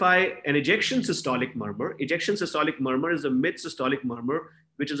classify an ejection systolic murmur. Ejection systolic murmur is a mid-systolic murmur,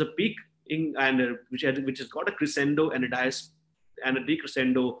 which is a peak which has got a crescendo and a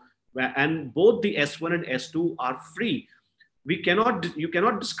decrescendo, and both the S1 and S2 are free. You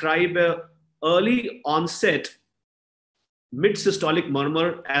cannot describe a early onset mid-systolic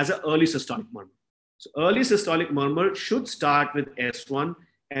murmur as an early systolic murmur. So early systolic murmur should start with S1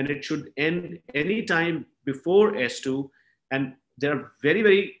 and it should end anytime before S2. And there are very,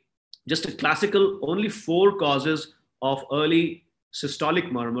 very, just a classical, only 4 causes of early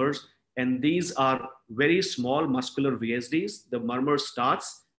systolic murmurs. And these are very small muscular VSDs. The murmur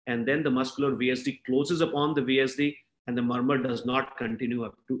starts and then the muscular VSD closes upon the VSD and the murmur does not continue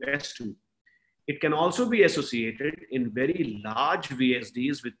up to S2. It can also be associated in very large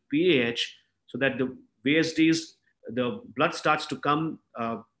VSDs with PAH, so that the VSDs, the blood starts to come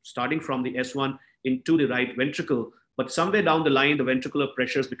starting from the S1 into the right ventricle, but somewhere down the line, the ventricular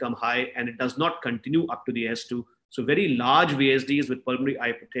pressures become high and it does not continue up to the S2. So very large VSDs with pulmonary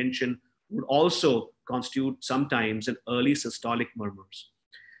hypertension would also constitute sometimes an early systolic murmurs.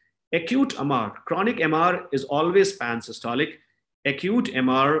 Acute MR, chronic MR is always pan-systolic. Acute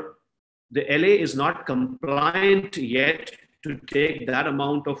MR, the LA is not compliant yet to take that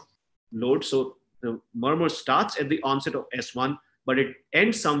amount of load. So the murmur starts at the onset of S1, but it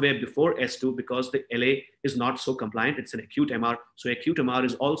ends somewhere before S2 because the LA is not so compliant. It's an acute MR. So acute MR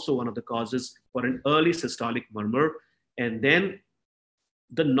is also one of the causes for an early systolic murmur. And then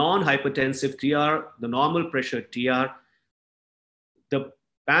the non-hypertensive TR, the normal pressure TR, the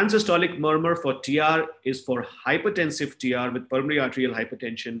pan-systolic murmur for TR is for hypertensive TR with pulmonary arterial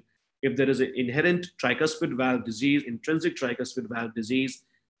hypertension. If there is an inherent tricuspid valve disease, intrinsic tricuspid valve disease,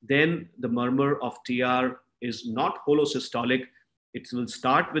 then the murmur of TR is not holosystolic. It will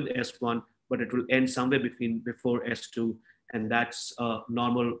start with S1, but it will end somewhere before S2. And that's a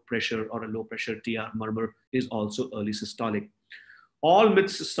normal pressure or a low pressure TR murmur is also early systolic. All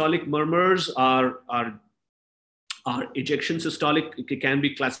mid-systolic murmurs are ejection systolic. It can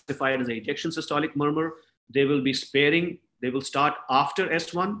be classified as an ejection systolic murmur. They will be sparing. They will start after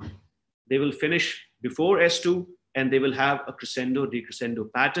S1. They will finish before S2, and they will have a crescendo,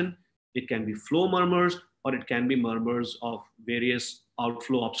 decrescendo pattern. It can be flow murmurs, or it can be murmurs of various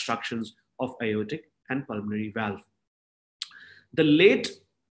outflow obstructions of aortic and pulmonary valve. The late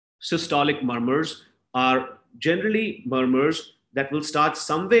systolic murmurs are generally murmurs that will start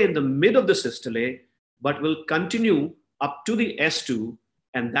somewhere in the mid of the systole, but will continue up to the S2,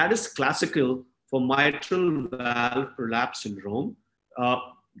 and that is classical for mitral valve prolapse syndrome.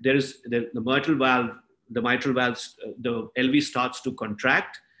 There is the mitral valve, the LV starts to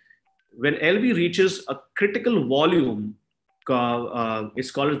contract. When LV reaches a critical volume,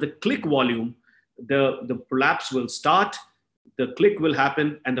 it's called as the click volume, the prolapse will start, the click will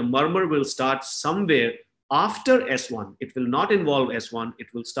happen, and the murmur will start somewhere after S1. It will not involve S1. It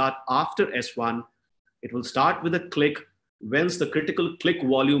will start after S1. It will start with a click once the critical click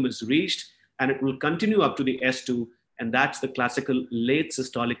volume is reached, and it will continue up to the S2. And that's the classical late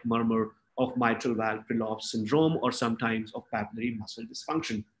systolic murmur of mitral valve prolapse syndrome, or sometimes of papillary muscle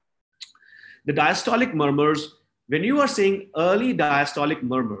dysfunction. The diastolic murmurs, when you are saying early diastolic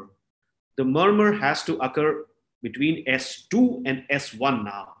murmur, the murmur has to occur between S2 and S1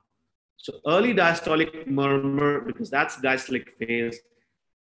 now. So early diastolic murmur, because that's diastolic phase,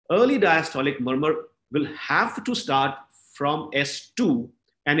 early diastolic murmur will have to start from S2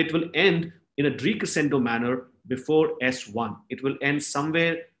 and it will end in a decrescendo manner before S1. It will end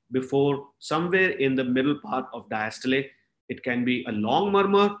somewhere in the middle part of diastole. It can be a long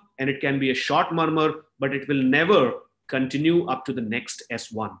murmur and it can be a short murmur, but it will never continue up to the next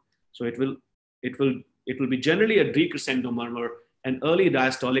S1. So it will be generally a decrescendo murmur, and early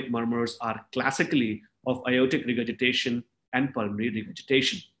diastolic murmurs are classically of aortic regurgitation and pulmonary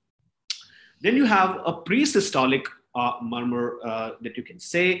regurgitation. Then you have a pre-systolic murmur that you can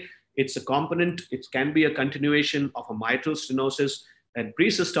say it's a component, it can be a continuation of a mitral stenosis, and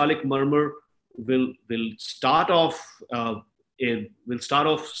pre-systolic murmur will start off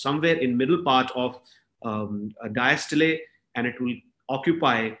somewhere in middle part of a diastole, and it will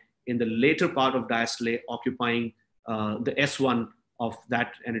occupy in the later part of diastole, occupying the S1 of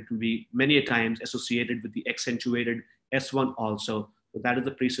that, and it will be many a times associated with the accentuated S1 also. So that is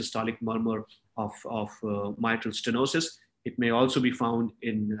the pre-systolic murmur of mitral stenosis. It may also be found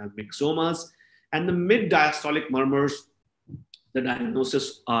in myxomas. And the mid-diastolic murmurs, the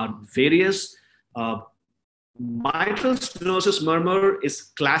diagnosis are various. Mitral stenosis murmur is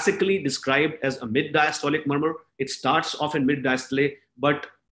classically described as a mid-diastolic murmur. It starts off in mid-diastole, but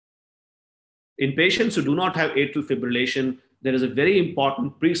in patients who do not have atrial fibrillation, there is a very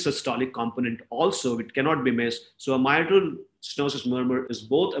important pre-systolic component also. It cannot be missed. So a mitral stenosis murmur is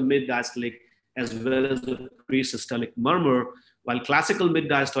both a mid-diastolic as well as a pre-systolic murmur, while classical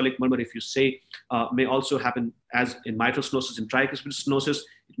mid-diastolic murmur, if you say, may also happen as in mitral stenosis and tricuspid stenosis.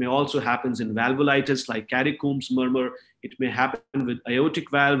 It may also happen in valvulitis like Carey-Coombs murmur. It may happen with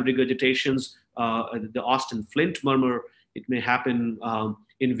aortic valve regurgitations, the Austin-Flint murmur. It may happen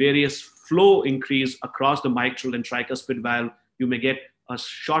in various flow increase across the mitral and tricuspid valve. You may get a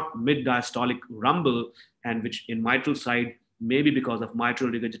short mid-diastolic rumble, and which in mitral side may be because of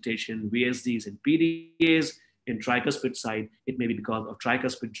mitral regurgitation, VSDs and PDAs. In tricuspid side, it may be because of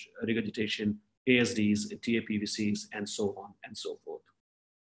tricuspid regurgitation, ASDs, TAPVCs, and so on and so forth.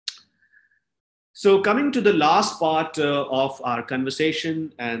 So coming to the last part of our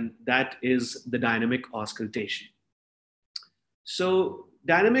conversation, and that is the dynamic auscultation. So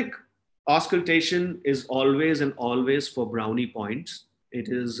dynamic auscultation is always and always for brownie points. It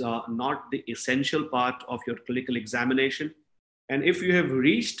is not the essential part of your clinical examination. And if you have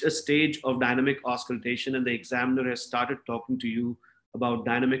reached a stage of dynamic auscultation and the examiner has started talking to you about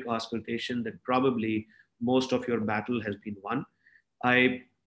dynamic auscultation, then probably most of your battle has been won. I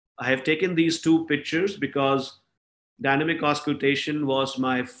have taken these two pictures because dynamic auscultation was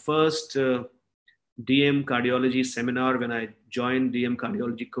my first DM cardiology seminar when I joined DM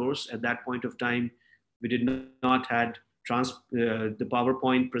cardiology course. At that point of time, we did not had the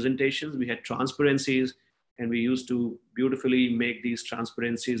PowerPoint presentations. We had transparencies, and we used to beautifully make these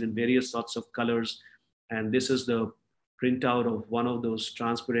transparencies in various sorts of colors. And this is the printout of one of those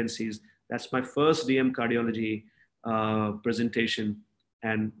transparencies. That's my first DM cardiology presentation.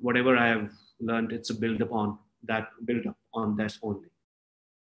 And whatever I have learned, it's a build up on that only.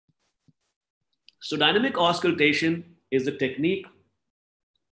 So dynamic auscultation is the technique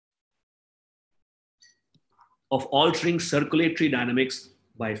of altering circulatory dynamics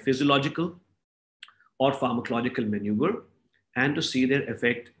by physiological or pharmacological maneuver, and to see their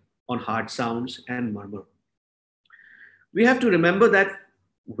effect on heart sounds and murmur. We have to remember that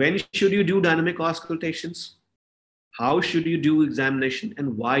when should you do dynamic auscultations, how should you do examination,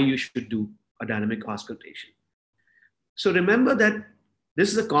 and why you should do a dynamic auscultation. So remember that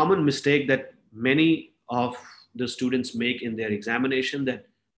this is a common mistake that many of the students make in their examination, that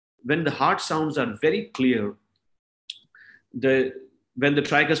when the heart sounds are very clear, when the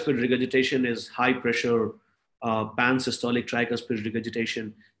tricuspid regurgitation is high pressure, pan-systolic tricuspid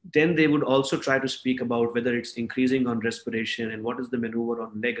regurgitation, then they would also try to speak about whether it's increasing on respiration and what is the maneuver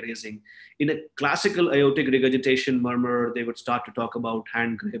on leg raising. In a classical aortic regurgitation murmur, they would start to talk about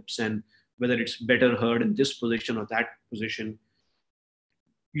hand grips and whether it's better heard in this position or that position.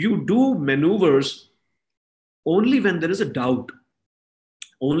 You do maneuvers only when there is a doubt,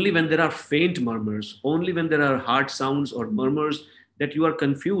 only when there are faint murmurs, only when there are hard sounds or murmurs that you are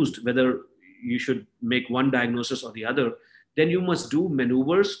confused whether you should make one diagnosis or the other. Then you must do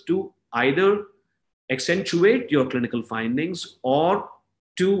maneuvers to either accentuate your clinical findings or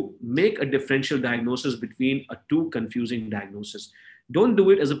to make a differential diagnosis between a two confusing diagnoses. Don't do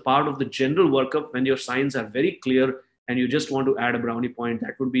it as a part of the general workup when your signs are very clear and you just want to add a brownie point.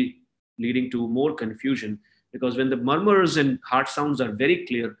 That would be leading to more confusion, because when the murmurs and heart sounds are very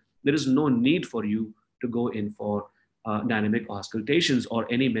clear, there is no need for you to go in for dynamic auscultations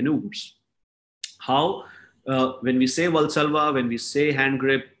or any maneuvers. How? When we say Valsalva, when we say hand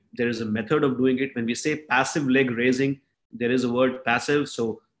grip, there is a method of doing it. When we say passive leg raising, there is a word passive.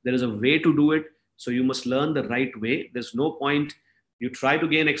 So there is a way to do it. So you must learn the right way. There's no point you try to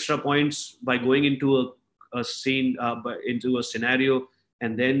gain extra points by going into a scene, into a scenario,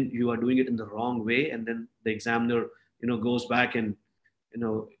 and then you are doing it in the wrong way. And then the examiner, goes back and,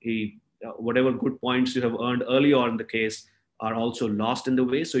 he, whatever good points you have earned early on in the case are also lost in the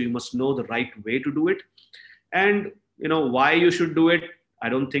way. So you must know the right way to do it. And, why you should do it. I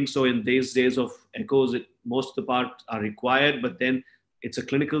don't think so in these days of echoes, most of the parts are required, but then it's a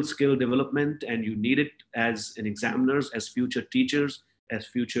clinical skill development and you need it as an examiners, as future teachers, as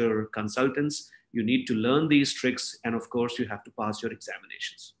future consultants. You need to learn these tricks. And of course, you have to pass your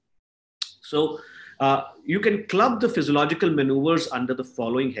examinations. So you can club the physiological maneuvers under the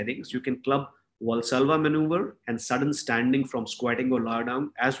following headings. You can club Valsalva maneuver and sudden standing from squatting or lie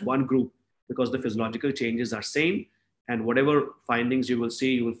down as one group, because the physiological changes are same. And whatever findings you will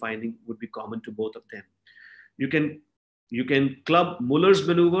see, would be common to both of them. You can club Muller's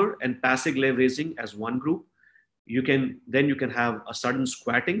maneuver and passive leg raising as one group. Then you can have a sudden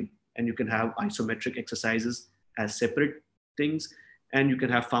squatting, and you can have isometric exercises as separate things. And you can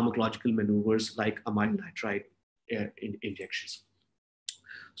have pharmacological maneuvers like amyl nitrite injections.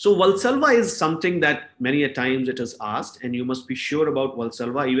 So Valsalva is something that many a times it is asked, and you must be sure about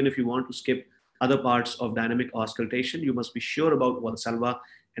Valsalva. Even if you want to skip other parts of dynamic auscultation, you must be sure about Valsalva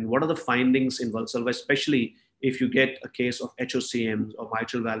and what are the findings in Valsalva, especially if you get a case of HOCMs or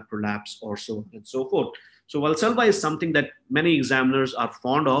mitral valve prolapse or so on and so forth. So Valsalva is something that many examiners are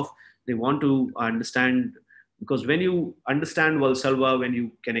fond of. They want to understand, because when you understand Valsalva, when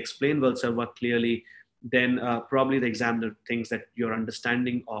you can explain Valsalva clearly, then probably the examiner thinks that your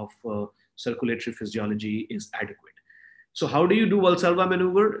understanding of circulatory physiology is adequate. So how do you do Valsalva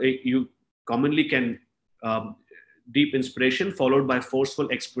maneuver? You commonly can deep inspiration followed by forceful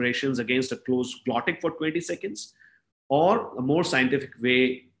expirations against a closed glottic for 20 seconds, or a more scientific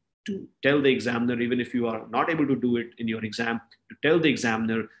way to tell the examiner, even if you are not able to do it in your exam, to tell the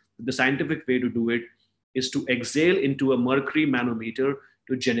examiner the scientific way to do it is to exhale into a mercury manometer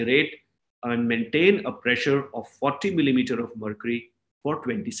to generate and maintain a pressure of 40 millimeter of mercury for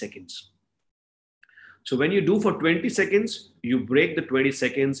 20 seconds. So when you do for 20 seconds, you break the 20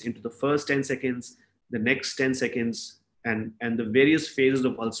 seconds into the first 10 seconds, the next 10 seconds, and the various phases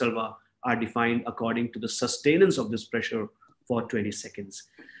of Valsalva are defined according to the sustenance of this pressure for 20 seconds.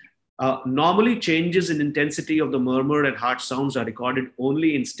 Normally, changes in intensity of the murmur and heart sounds are recorded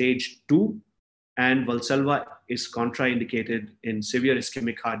only in stage 2, and Valsalva is contraindicated in severe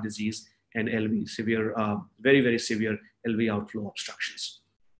ischemic heart disease and LV, severe, very, very severe LV outflow obstructions.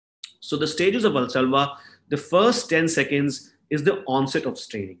 So the stages of Valsalva, the first 10 seconds is the onset of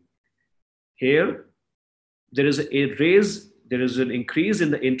straining. Here, there is an increase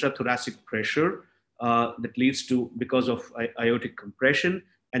in the intrathoracic pressure that leads to, because of aortic compression,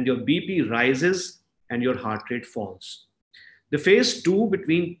 and your BP rises and your heart rate falls. The phase 2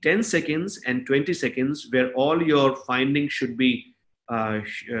 between 10 seconds and 20 seconds, where all your findings should be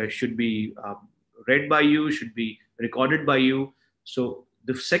read by you, should be recorded by you. So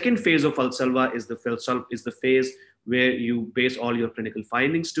the second phase of Valsalva is the phase where you base all your clinical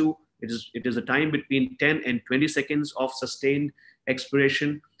findings to. It is a time between 10 and 20 seconds of sustained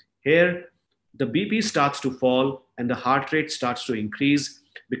expiration. Here, the BP starts to fall and the heart rate starts to increase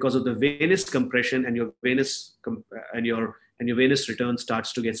because of the venous compression, and your venous return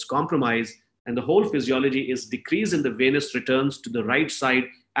starts to get compromised, and the whole physiology is decrease in the venous returns to the right side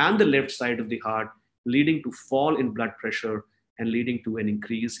and the left side of the heart, leading to fall in blood pressure and leading to an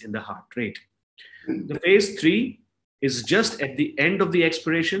increase in the heart rate. The phase 3 is just at the end of the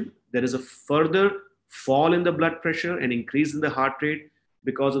expiration. There is a further fall in the blood pressure and increase in the heart rate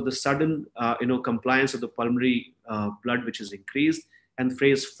because of the sudden compliance of the pulmonary blood, which is increased. And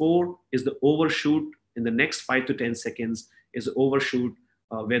phase 4 is the overshoot. In the next 5 to 10 seconds is the overshoot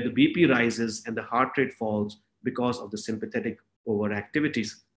where the BP rises and the heart rate falls because of the sympathetic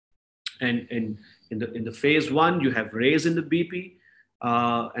overactivities. And in the phase 1, you have raise in the BP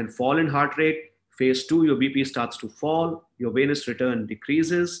and fall in heart rate. Phase 2, your BP starts to fall. Your venous return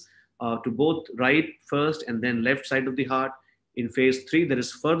decreases to both right first and then left side of the heart. In phase 3, there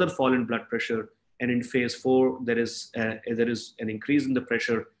is further fall in blood pressure. And in phase 4, there is an increase in the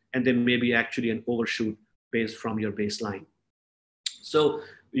pressure, and there may be actually an overshoot based from your baseline. So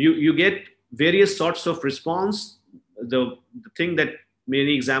you get various sorts of response. The thing that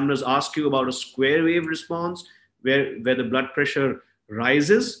many examiners ask you about a square wave response, where the blood pressure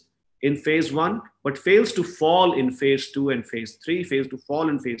rises in phase 1, but fails to fall in phase 2 and phase 3, fails to fall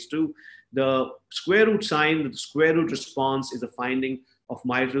in phase 2. The square root sign, the square root response is a finding of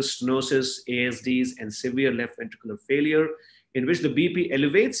mitral stenosis, ASDs, and severe left ventricular failure, in which the BP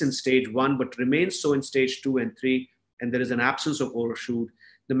elevates in stage 1, but remains so in stage 2 and 3, and there is an absence of overshoot.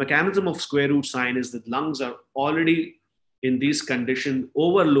 The mechanism of square root sign is that lungs are already in these conditions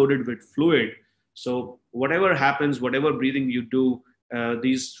overloaded with fluid. So whatever happens, whatever breathing you do,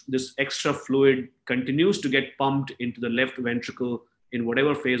 this extra fluid continues to get pumped into the left ventricle in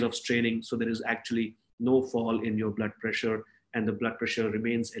whatever phase of straining. So there is actually no fall in your blood pressure, and the blood pressure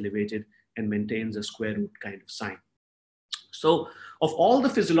remains elevated and maintains a square root kind of sign. So of all the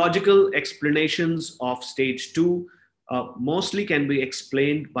physiological explanations of stage 2, mostly can be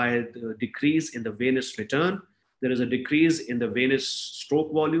explained by the decrease in the venous return. There is a decrease in the venous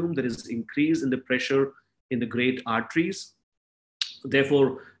stroke volume. There is increase in the pressure in the great arteries.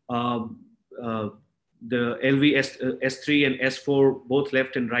 Therefore, the LV S3 and S4, both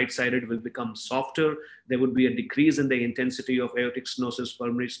left and right sided, will become softer. There would be a decrease in the intensity of aortic stenosis,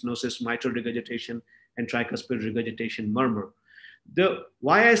 pulmonary stenosis, mitral regurgitation, and tricuspid regurgitation murmur.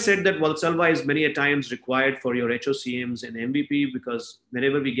 Why I said that Valsalva is many a times required for your HOCMs and MVP, because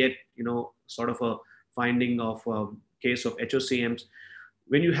whenever we get, sort of a finding of a case of HOCMs,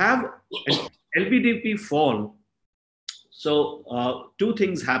 when you have an LVDP fall, so two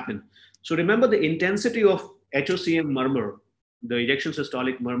things happen. So remember, the intensity of HOCM murmur, the ejection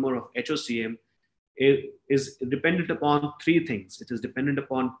systolic murmur of HOCM, is dependent upon three things. It is dependent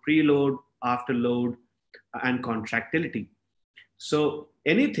upon preload, afterload, and contractility. So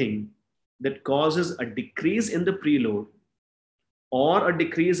anything that causes a decrease in the preload, or a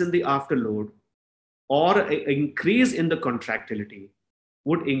decrease in the afterload, or an increase in the contractility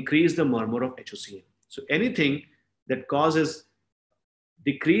would increase the murmur of HOCM. So anything that causes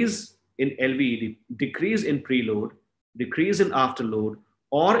decrease in LVED, decrease in preload, decrease in afterload,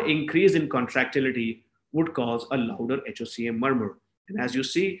 or increase in contractility would cause a louder HOCM murmur. And as you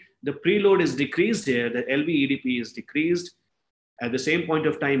see, the preload is decreased here, the LVEDP is decreased. At the same point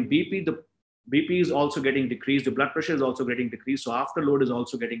of time, the BP is also getting decreased, the blood pressure is also getting decreased, so afterload is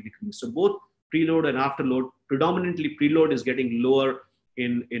also getting decreased. So both preload and afterload, predominantly preload is getting lower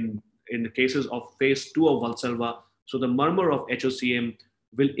in the cases of phase 2 of Valsalva. So the murmur of HOCM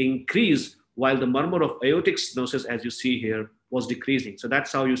will increase, while the murmur of aortic stenosis, as you see here, was decreasing. So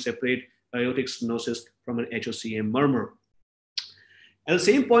that's how you separate aortic stenosis from an HOCM murmur. At the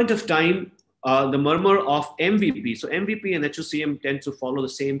same point of time, the murmur of MVP. So MVP and HOCM tend to follow the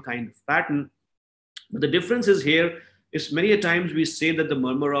same kind of pattern. But the difference is here is many a times we say that the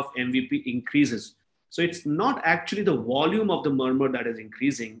murmur of MVP increases. So it's not actually the volume of the murmur that is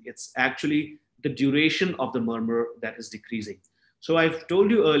increasing. It's actually the duration of the murmur that is decreasing. So I've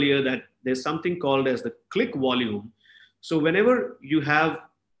told you earlier that there's something called as the click volume. So whenever you have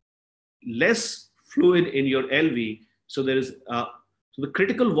less fluid in your LV, so there is so the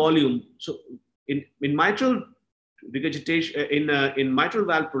critical volume. So in mitral regurgitation, in mitral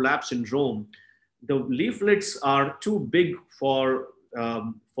valve prolapse syndrome, the leaflets are too big for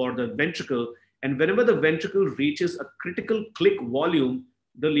the ventricle, and whenever the ventricle reaches a critical click volume,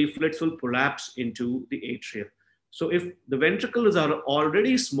 the leaflets will prolapse into the atria. So if the ventricles are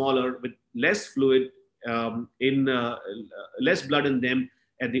already smaller with less fluid, less blood in them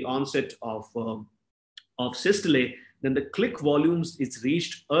at the onset of systole, then the click volumes is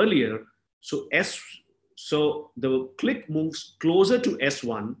reached earlier. So the click moves closer to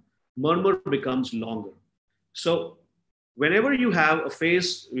S1, murmur becomes longer. So whenever you have a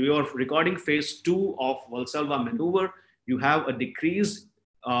phase, you're recording phase 2 of Valsalva maneuver, you have a decrease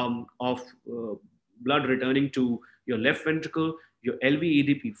of blood returning to your left ventricle, your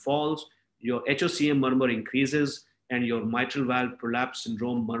LVEDP falls, your HOCM murmur increases, and your mitral valve prolapse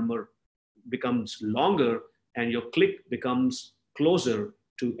syndrome murmur becomes longer, and your click becomes closer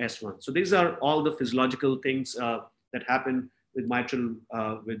to S1. So these are all the physiological things that happen with mitral,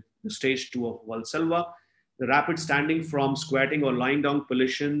 with the stage 2 of Valsalva. The rapid standing from squatting or lying down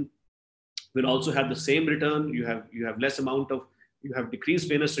position will also have the same return. You have less amount of, you have decreased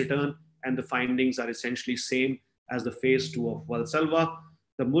venous return, and the findings are essentially same as the phase 2 of Valsalva.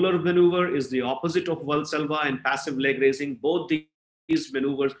 The Muller maneuver is the opposite of Valsalva and passive leg raising. Both these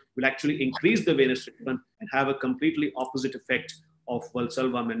maneuvers will actually increase the venous return and have a completely opposite effect of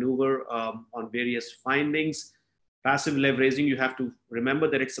Valsalva maneuver on various findings. Passive leg raising, you have to remember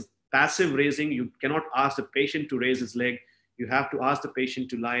that it's a passive raising. You cannot ask the patient to raise his leg. You have to ask the patient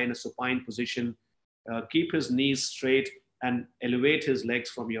to lie in a supine position, keep his knees straight, and elevate his legs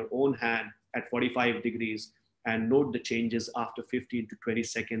from your own hand at 45 degrees, and note the changes after 15 to 20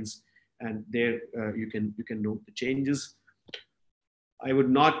 seconds. and there you can note the changes. I would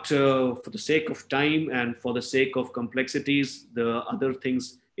not, for the sake of time and for the sake of complexities, the other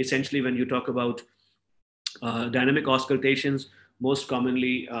things, essentially when you talk about dynamic auscultations, most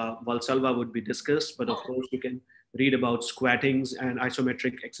commonly Valsalva would be discussed, but of course you can read about squattings and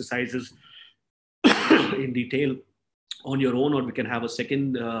isometric exercises in detail on your own, or we can have a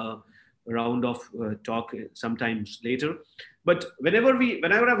second round of talk sometimes later. But whenever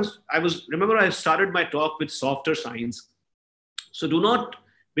I started my talk with softer signs. So do not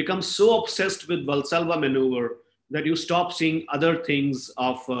become so obsessed with Valsalva maneuver that you stop seeing other things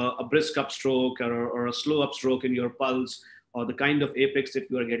of a brisk upstroke or a slow upstroke in your pulse, or the kind of apex that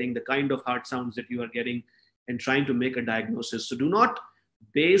you are getting, the kind of heart sounds that you are getting, and trying to make a diagnosis. So do not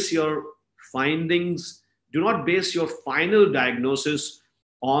base your findings, do not base your final diagnosis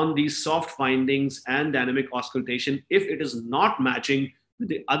on these soft findings and dynamic auscultation if it is not matching with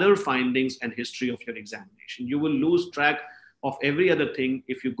the other findings and history of your examination. You will lose track of every other thing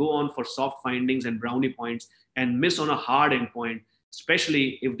if you go on for soft findings and brownie points and miss on a hard endpoint,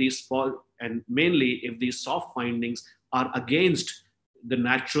 especially if these and mainly if these soft findings are against the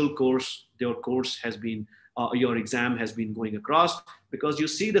natural course your course has been, your exam has been going across, because you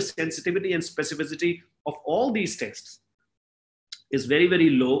see the sensitivity and specificity of all these tests is very,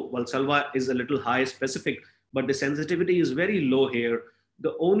 very low. Valsalva is a little high specific, but the sensitivity is very low here.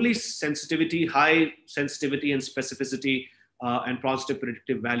 The only sensitivity, high sensitivity and specificity and positive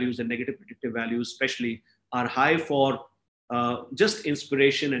predictive values and negative predictive values especially are high for just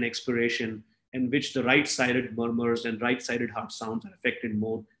inspiration and expiration, in which the right-sided murmurs and right-sided heart sounds are affected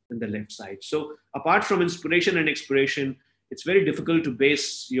more than the left side. So apart from inspiration and expiration, it's very difficult to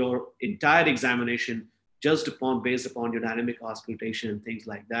base your entire examination just based upon your dynamic auscultation and things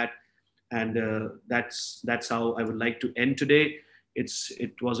like that. And that's how I would like to end today.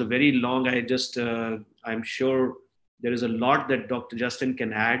 It was a very long, I'm sure there is a lot that Dr. Justin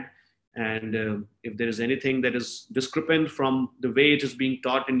can add. And if there is anything that is discrepant from the way it is being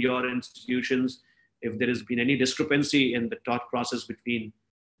taught in your institutions, if there has been any discrepancy in the taught process between,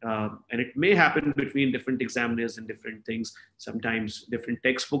 and it may happen between different examiners and different things, sometimes different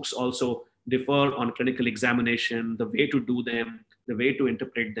textbooks also differ on clinical examination, the way to do them, the way to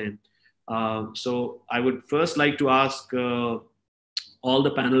interpret them. So I would first like to ask all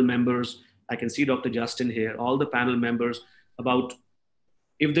the panel members, I can see Dr. Justin here, all the panel members, about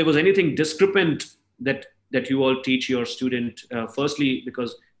if there was anything discrepant that you all teach your student, firstly,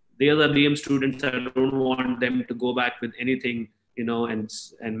 because they are the DM students, I don't want them to go back with anything,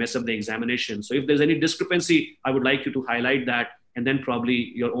 and mess up the examination. So if there's any discrepancy, I would like you to highlight that, and then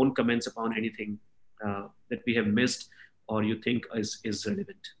probably your own comments upon anything that we have missed or you think is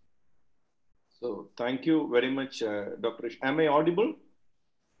relevant. So thank you very much, Dr. Rishi. Am I audible?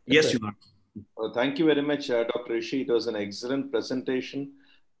 Yes, you are. Thank you very much, Dr. Rishi. It was an excellent presentation.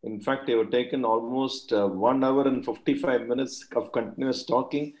 In fact, you have taken almost 1 hour and 55 minutes of continuous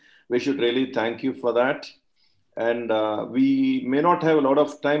talking. We should really thank you for that. And we may not have a lot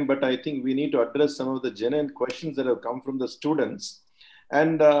of time, but I think we need to address some of the genuine questions that have come from the students.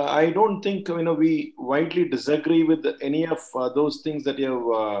 And I don't think we widely disagree with any of those things that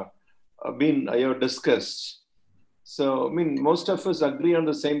you have discussed. So, most of us agree on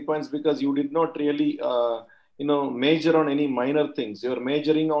the same points because you did not really, major on any minor things. You're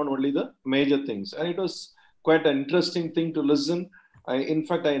majoring on only the major things. And it was quite an interesting thing to listen. In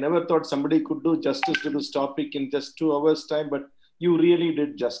fact, I never thought somebody could do justice to this topic in just 2 hours time, but you really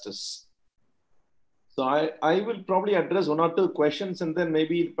did justice. So I will probably address 1 or 2 questions, and then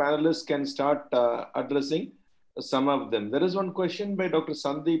maybe panelists can start addressing some of them. There is one question by Dr.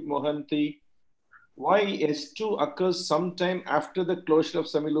 Sandeep Mohanty. Why S2 occurs sometime after the closure of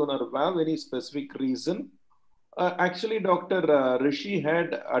semilunar valve? Any specific reason? Actually, Dr. Rishi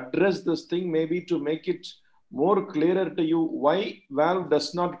had addressed this thing maybe to make it more clearer to you why valve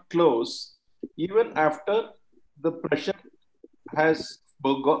does not close even after the pressure has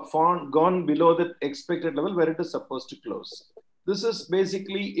gone below the expected level where it is supposed to close. This is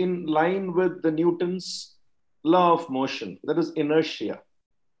basically in line with the Newton's law of motion, that is inertia.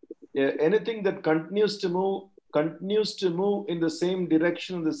 Anything that continues to move in the same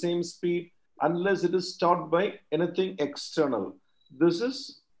direction, the same speed, unless it is stopped by anything external. This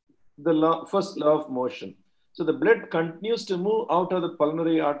is the first law of motion. So the blood continues to move out of the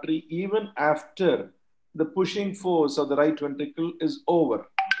pulmonary artery even after the pushing force of the right ventricle is over.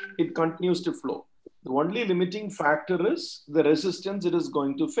 It continues to flow. The only limiting factor is the resistance it is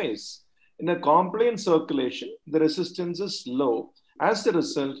going to face. In a compliant circulation, the resistance is low. As a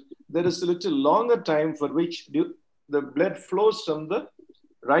result, there is a little longer time for which the blood flows from the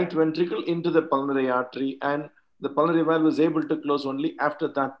right ventricle into the pulmonary artery, and the pulmonary valve is able to close only after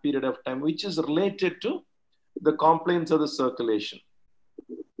that period of time, which is related to the complaints of the circulation.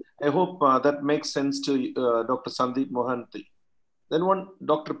 I hope that makes sense to Dr. Sandeep Mohanty. Then one,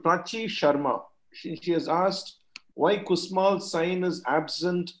 Dr. Prachi Sharma, she has asked why Kussmaul sign is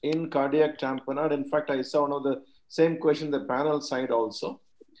absent in cardiac tamponade. In fact, I saw one of the same question the panel side also.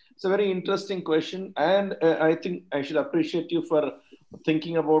 It's a very interesting question, and I think I should appreciate you for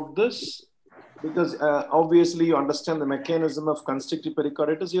thinking about this, because obviously you understand the mechanism of constrictive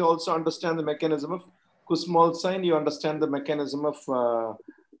pericarditis. You also understand the mechanism of Kussmaul sign. You understand the mechanism of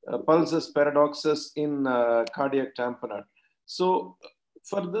pulsus paradoxus in cardiac tamponade. So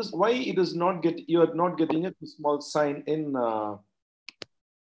for this, why it is not you are not getting a Kussmaul sign in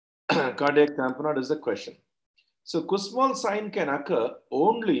cardiac tamponade is the question. So Kussmaul sign can occur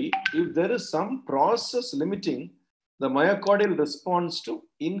only if there is some process limiting the myocardial response to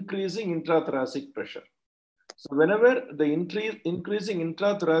increasing intrathoracic pressure. So whenever the increasing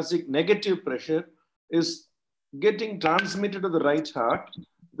intrathoracic negative pressure is getting transmitted to the right heart,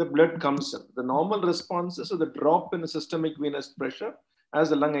 the blood comes in. The normal response is the drop in the systemic venous pressure as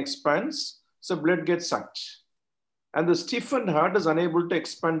the lung expands, so blood gets sucked. And the stiffened heart is unable to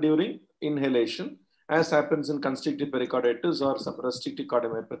expand during inhalation, as happens in constrictive pericarditis or some restrictive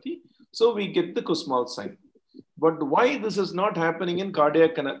cardiomyopathy. So we get the Kussmaul sign. But why this is not happening in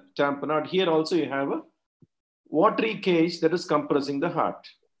cardiac tamponade? Here also you have a watery cage that is compressing the heart.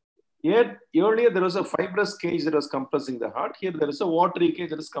 Here, earlier there was a fibrous cage that was compressing the heart. Here there is a watery cage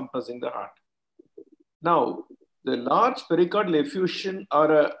that is compressing the heart. Now, the large pericardial effusion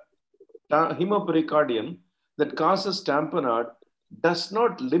or a hemopericardium that causes tamponade does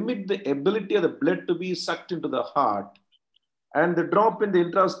not limit the ability of the blood to be sucked into the heart. And the drop in the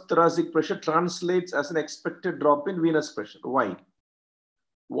intrathoracic pressure translates as an expected drop in venous pressure. Why?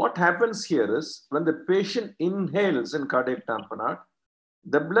 What happens here is when the patient inhales in cardiac tamponade,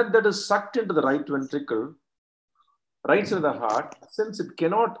 the blood that is sucked into the right ventricle, right side of the heart, since it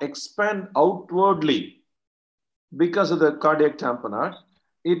cannot expand outwardly because of the cardiac tamponade,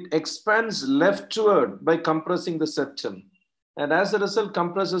 it expands leftward by compressing the septum. And as a result,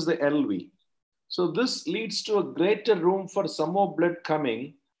 compresses the LV. So this leads to a greater room for some more blood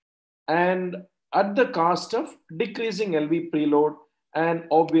coming, and at the cost of decreasing LV preload, and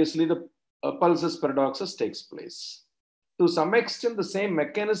obviously the pulsus paradoxus takes place. To some extent, the same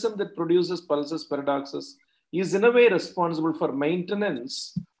mechanism that produces pulsus paradoxus is in a way responsible for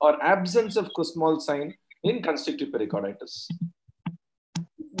maintenance or absence of Kussmaul sign in constrictive pericarditis.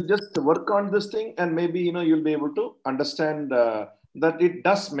 You just work on this thing, and maybe you'll be able to understand that it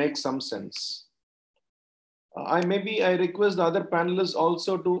does make some sense. I request the other panelists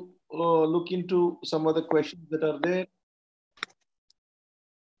also to look into some of the questions that are there.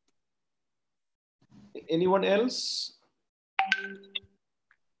 Anyone else?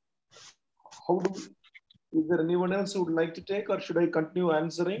 Is there anyone else who would like to take, or should I continue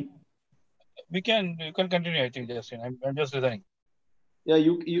answering? You can continue, I think, Justin. I'm just listening. Yeah,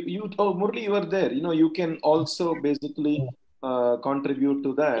 Murli, you are there. You can also basically contribute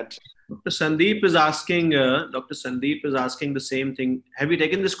to that. Dr. Sandeep is asking the same thing. Have you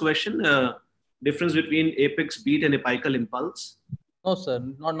taken this question? Difference between apex beat and apical impulse? No, sir,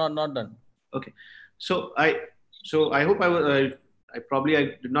 not done. Okay, so I hope I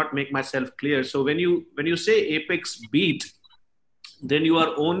did not make myself clear. So when you say apex beat, then you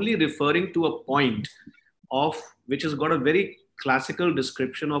are only referring to a point which has got a very classical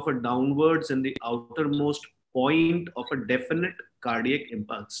description of a downwards in the outermost point of a definite cardiac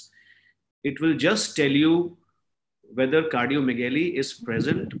impulse. It will just tell you whether cardiomegaly is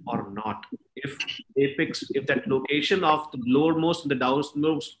present or not. If that location of the lowermost and the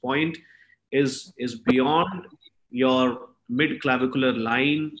downmost point is beyond your mid-clavicular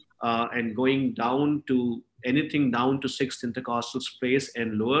line and going down to anything down to sixth intercostal space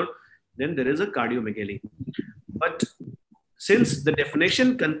and lower, then there is a cardiomegaly. But since the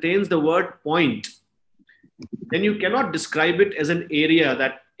definition contains the word point, then you cannot describe it as an area.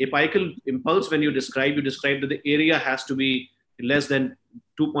 That apical impulse, when you describe that the area has to be less than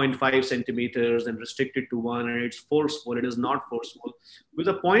 2.5 centimeters and restricted to 1, and it's forceful. It is not forceful. With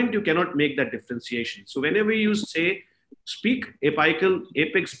a point, you cannot make that differentiation. So whenever you speak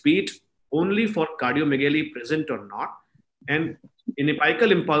apex beat only for cardiomegaly present or not, and in apical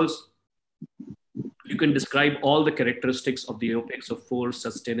impulse, you can describe all the characteristics of the apex of force,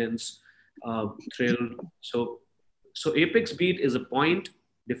 sustenance, thrill. So apex beat is a point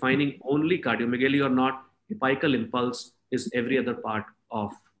defining only cardiomegaly or not. Apical impulse is every other part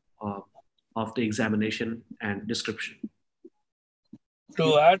of the examination and description.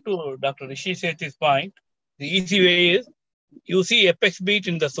 To add to Dr. Rishi Sethi's point, the easy way is you see apex beat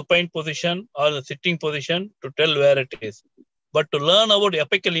in the supine position or the sitting position to tell where it is. But to learn about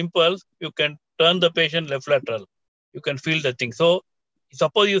apical impulse, you can turn the patient left lateral. You can feel the thing. So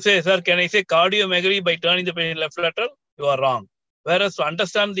suppose you say, sir, can I say cardiomegaly by turning the patient left lateral? You are wrong. Whereas to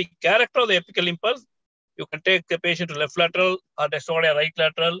understand the character of the apical impulse, you can take the patient to left lateral or dystonia right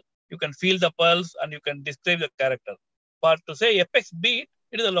lateral. You can feel the pulse and you can describe the character. But to say apex beat,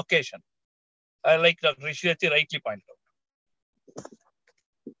 it is a location. I like Dr. Rishi Sethi rightly pointed out.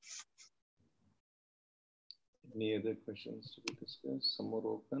 Any other questions to be discussed? Some more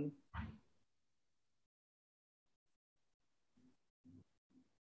open.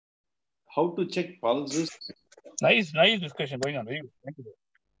 How to check pulses? Nice discussion going on. Very good. Thank you.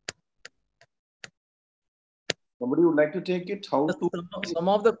 Somebody would like to take it? How to? Some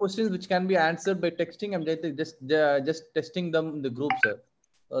of the questions which can be answered by texting, I'm just testing them in the group, sir.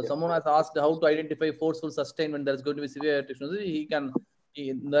 Someone has asked how to identify forceful sustain when there's going to be severe technology.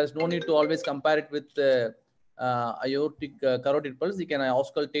 There's no need to always compare it with aortic carotid pulse. You can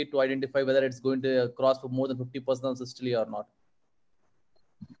auscultate to identify whether it's going to cross for more than 50% of systole or not.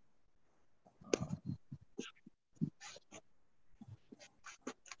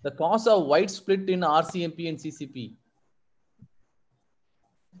 The cause of white split in RCMP and CCP.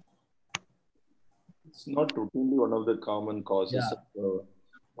 It's not routinely one of the common causes of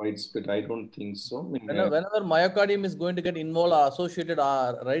white split. I don't think so. Whenever myocardium is going to get involved or associated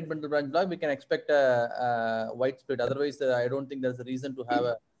right bundle branch block, we can expect a white split. Otherwise, I don't think there's a reason to have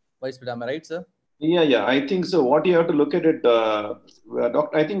a white split. Am I right, sir? Yeah, I think so. What you have to look at it,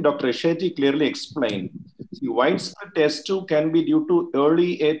 I think Dr. Sethi clearly explained. See, white split S2 can be due to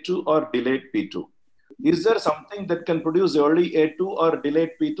early A2 or delayed P2. Is there something that can produce early A2 or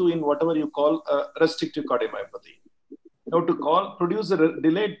delayed P2 in whatever you call restrictive cardiomyopathy? Now, to produce a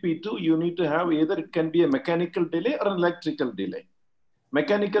delayed P2, you need to have either it can be a mechanical delay or an electrical delay.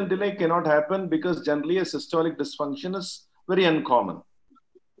 Mechanical delay cannot happen because generally a systolic dysfunction is very uncommon.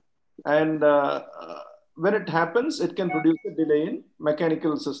 And when it happens, it can produce a delay in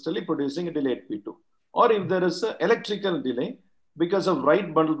mechanical systole, producing a delayed P2. Or if there is an electrical delay because of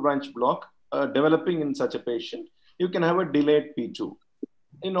right bundle branch block developing in such a patient, you can have a delayed P2.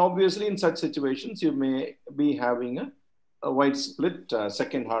 And obviously, in such situations, you may be having a white split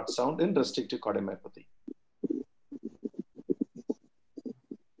second heart sound in restrictive cardiomyopathy.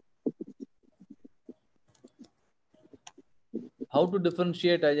 How to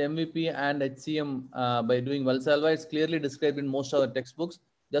differentiate MVP and HCM by doing Valsalva? It's clearly described in most of the textbooks.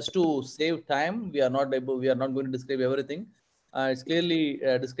 Just to save time, we are not going to describe everything. It's clearly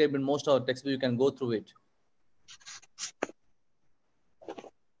described in most of the textbooks. You can go through it.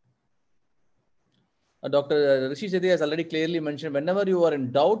 Dr. Rishi Sethi has already clearly mentioned, whenever you are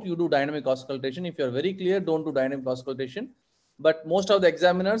in doubt, you do dynamic auscultation. If you are very clear, don't do dynamic auscultation. But most of the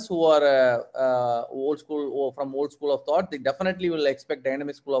examiners who are old school or from old school of thought, they definitely will expect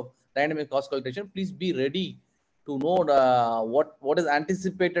dynamic auscultation. Please be ready to know what is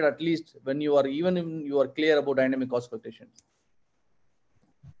anticipated, at least when you are clear about dynamic auscultation.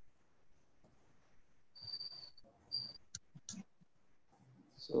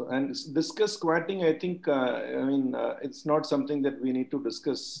 So, and discuss squatting, I think, it's not something that we need to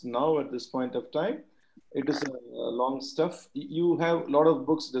discuss now at this point of time. It is long stuff. You have a lot of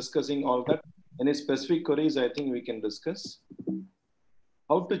books discussing all that. Any specific queries, I think we can discuss.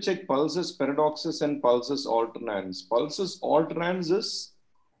 How to check pulses paradoxes and pulses alternans. Pulses alternans is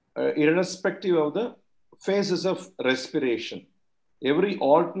irrespective of the phases of respiration. Every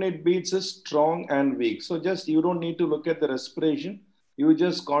alternate beats is strong and weak. So just you don't need to look at the respiration. You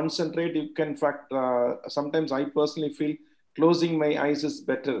just concentrate. You can, in fact, sometimes I personally feel closing my eyes is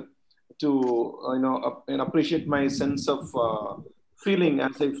better to appreciate my sense of feeling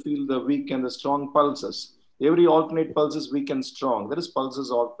as I feel the weak and the strong pulses. Every alternate pulse is weak and strong. That is pulses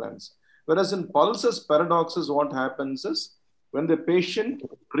alternans. Whereas in pulses paradoxes, what happens is when the patient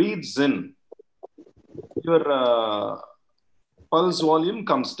breathes in, your pulse volume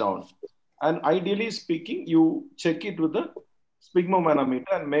comes down. And ideally speaking, you check it with the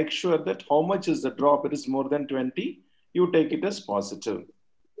sphygmomanometer and make sure that how much is the drop. It is more than 20. You take it as positive.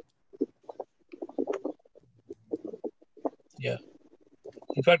 Yeah.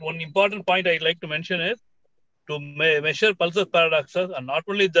 In fact, one important point I'd like to mention is to measure pulses paradoxes, and not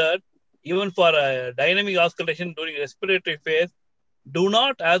only that, even for dynamic auscultation during respiratory phase, do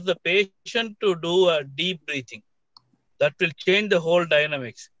not ask the patient to do a deep breathing. That will change the whole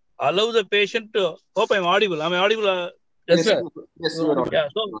dynamics. Allow the patient to, hope I'm audible. Am I audible? Yes, sir. Yes, you are audible. Yeah,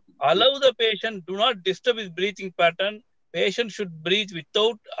 so allow the patient, do not disturb his breathing pattern. patient should breathe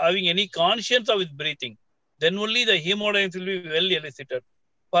without having any conscience of his breathing. Then only the hemodynamics will be well elicited.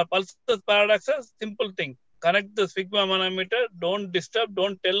 For pulses paradoxes, simple thing. Connect the sphygma manometer, don't disturb,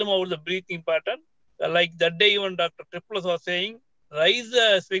 don't tell him about the breathing pattern. Like that day, even Dr. Triplus was saying, raise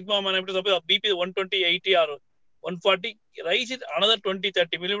the sphygma manometer, suppose BP 120, 80 or 140, raise it another 20,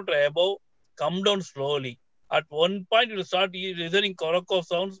 30 millimeter above, come down slowly. At one point, you will start listening Korokov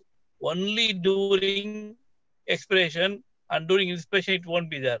sounds only during expiration, and during inspiration, it won't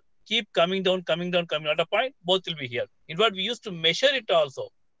be there. Keep coming down, coming down, coming down. At a point, both will be here. In fact, we used to measure it also.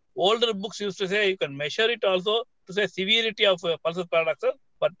 Older books used to say you can measure it also to say severity of pulses paradoxes,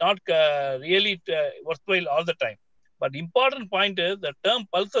 but not really worthwhile all the time. But important point is the term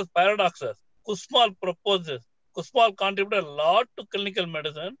pulses paradoxes. Kussmaul proposes. Kussmaul contributed a lot to clinical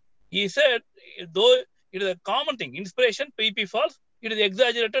medicine. He said, though it is a common thing, inspiration, PP falls, it is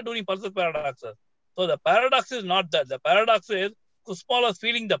exaggerated during pulses paradoxes. So the paradox is not that. The paradox is Kussmaul was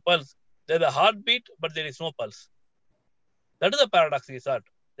feeling the pulse. There is a heartbeat, but there is no pulse. That is the paradox he thought.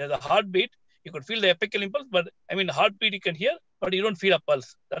 There's a heartbeat, you could feel the apical impulse, but I mean, heartbeat you can hear, but you don't feel a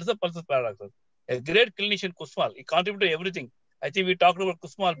pulse. That is the pulses paradox. A great clinician, Kussmaul, he contributed to everything. I think we talked about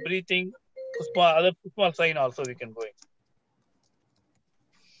Kussmaul breathing, other Kussmaul sign also we can go in.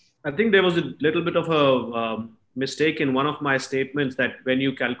 I think there was a little bit of a mistake in one of my statements that when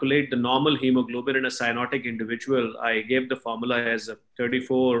you calculate the normal hemoglobin in a cyanotic individual, I gave the formula as a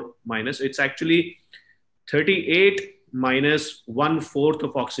 34 minus. It's actually 38 minus 1/4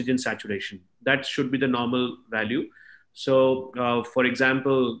 of oxygen saturation. That should be the normal value. So, for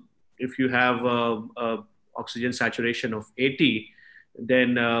example, if you have oxygen saturation of 80,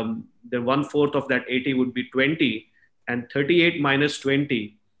 then the 1/4 of that 80 would be 20, and 38 minus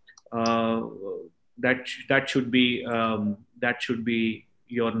 20. That should be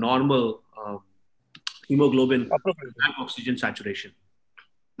your normal hemoglobin and oxygen saturation.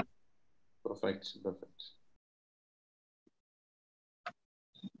 Perfect.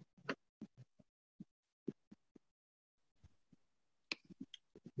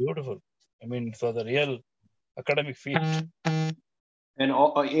 Beautiful. I mean, for the real academic field.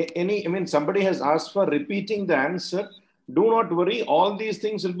 And somebody has asked for repeating the answer. Do not worry. All these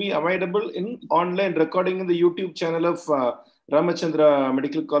things will be available in online recording in the YouTube channel of Ramachandra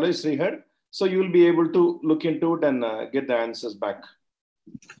Medical College, SRIHER. So you will be able to look into it and get the answers back.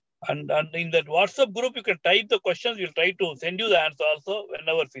 And in that WhatsApp group, you can type the questions. We'll try to send you the answer also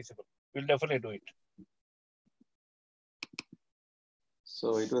whenever feasible. We'll definitely do it.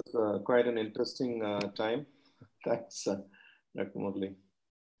 So it was quite an interesting time. Thanks, Dr. Murli.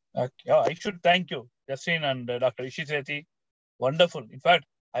 I should thank you, Justin and Dr. Rishi Sethi. Wonderful. In fact,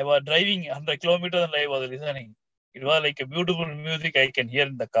 I was driving 100 kilometers and I was listening. It was like a beautiful music I can hear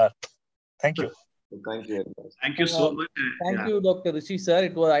in the car. Thank you. Thank you. Thank you so much. Thank you, Dr. Rishi, sir.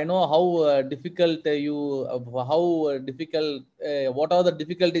 It was. I know how difficult what are the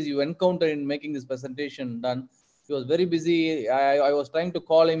difficulties you encountered in making this presentation done. He was very busy. I was trying to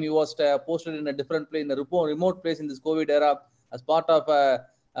call him. He was posted in a different place, in a remote place in this COVID era, as part of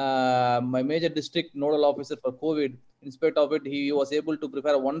my major district nodal officer for COVID. In spite of it, he was able to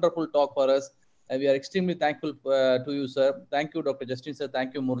prepare a wonderful talk for us. We are extremely thankful to you, sir. Thank you, Dr. Justin, sir.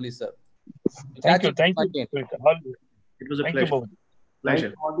 Thank you, Murli, sir. Thank you. Thank you. It was a pleasure. Thank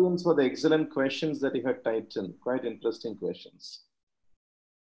you, audience, for the excellent questions that you had typed in. Quite interesting questions.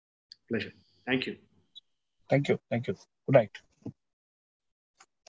 Pleasure. Thank you. Thank you. Thank you. Good night.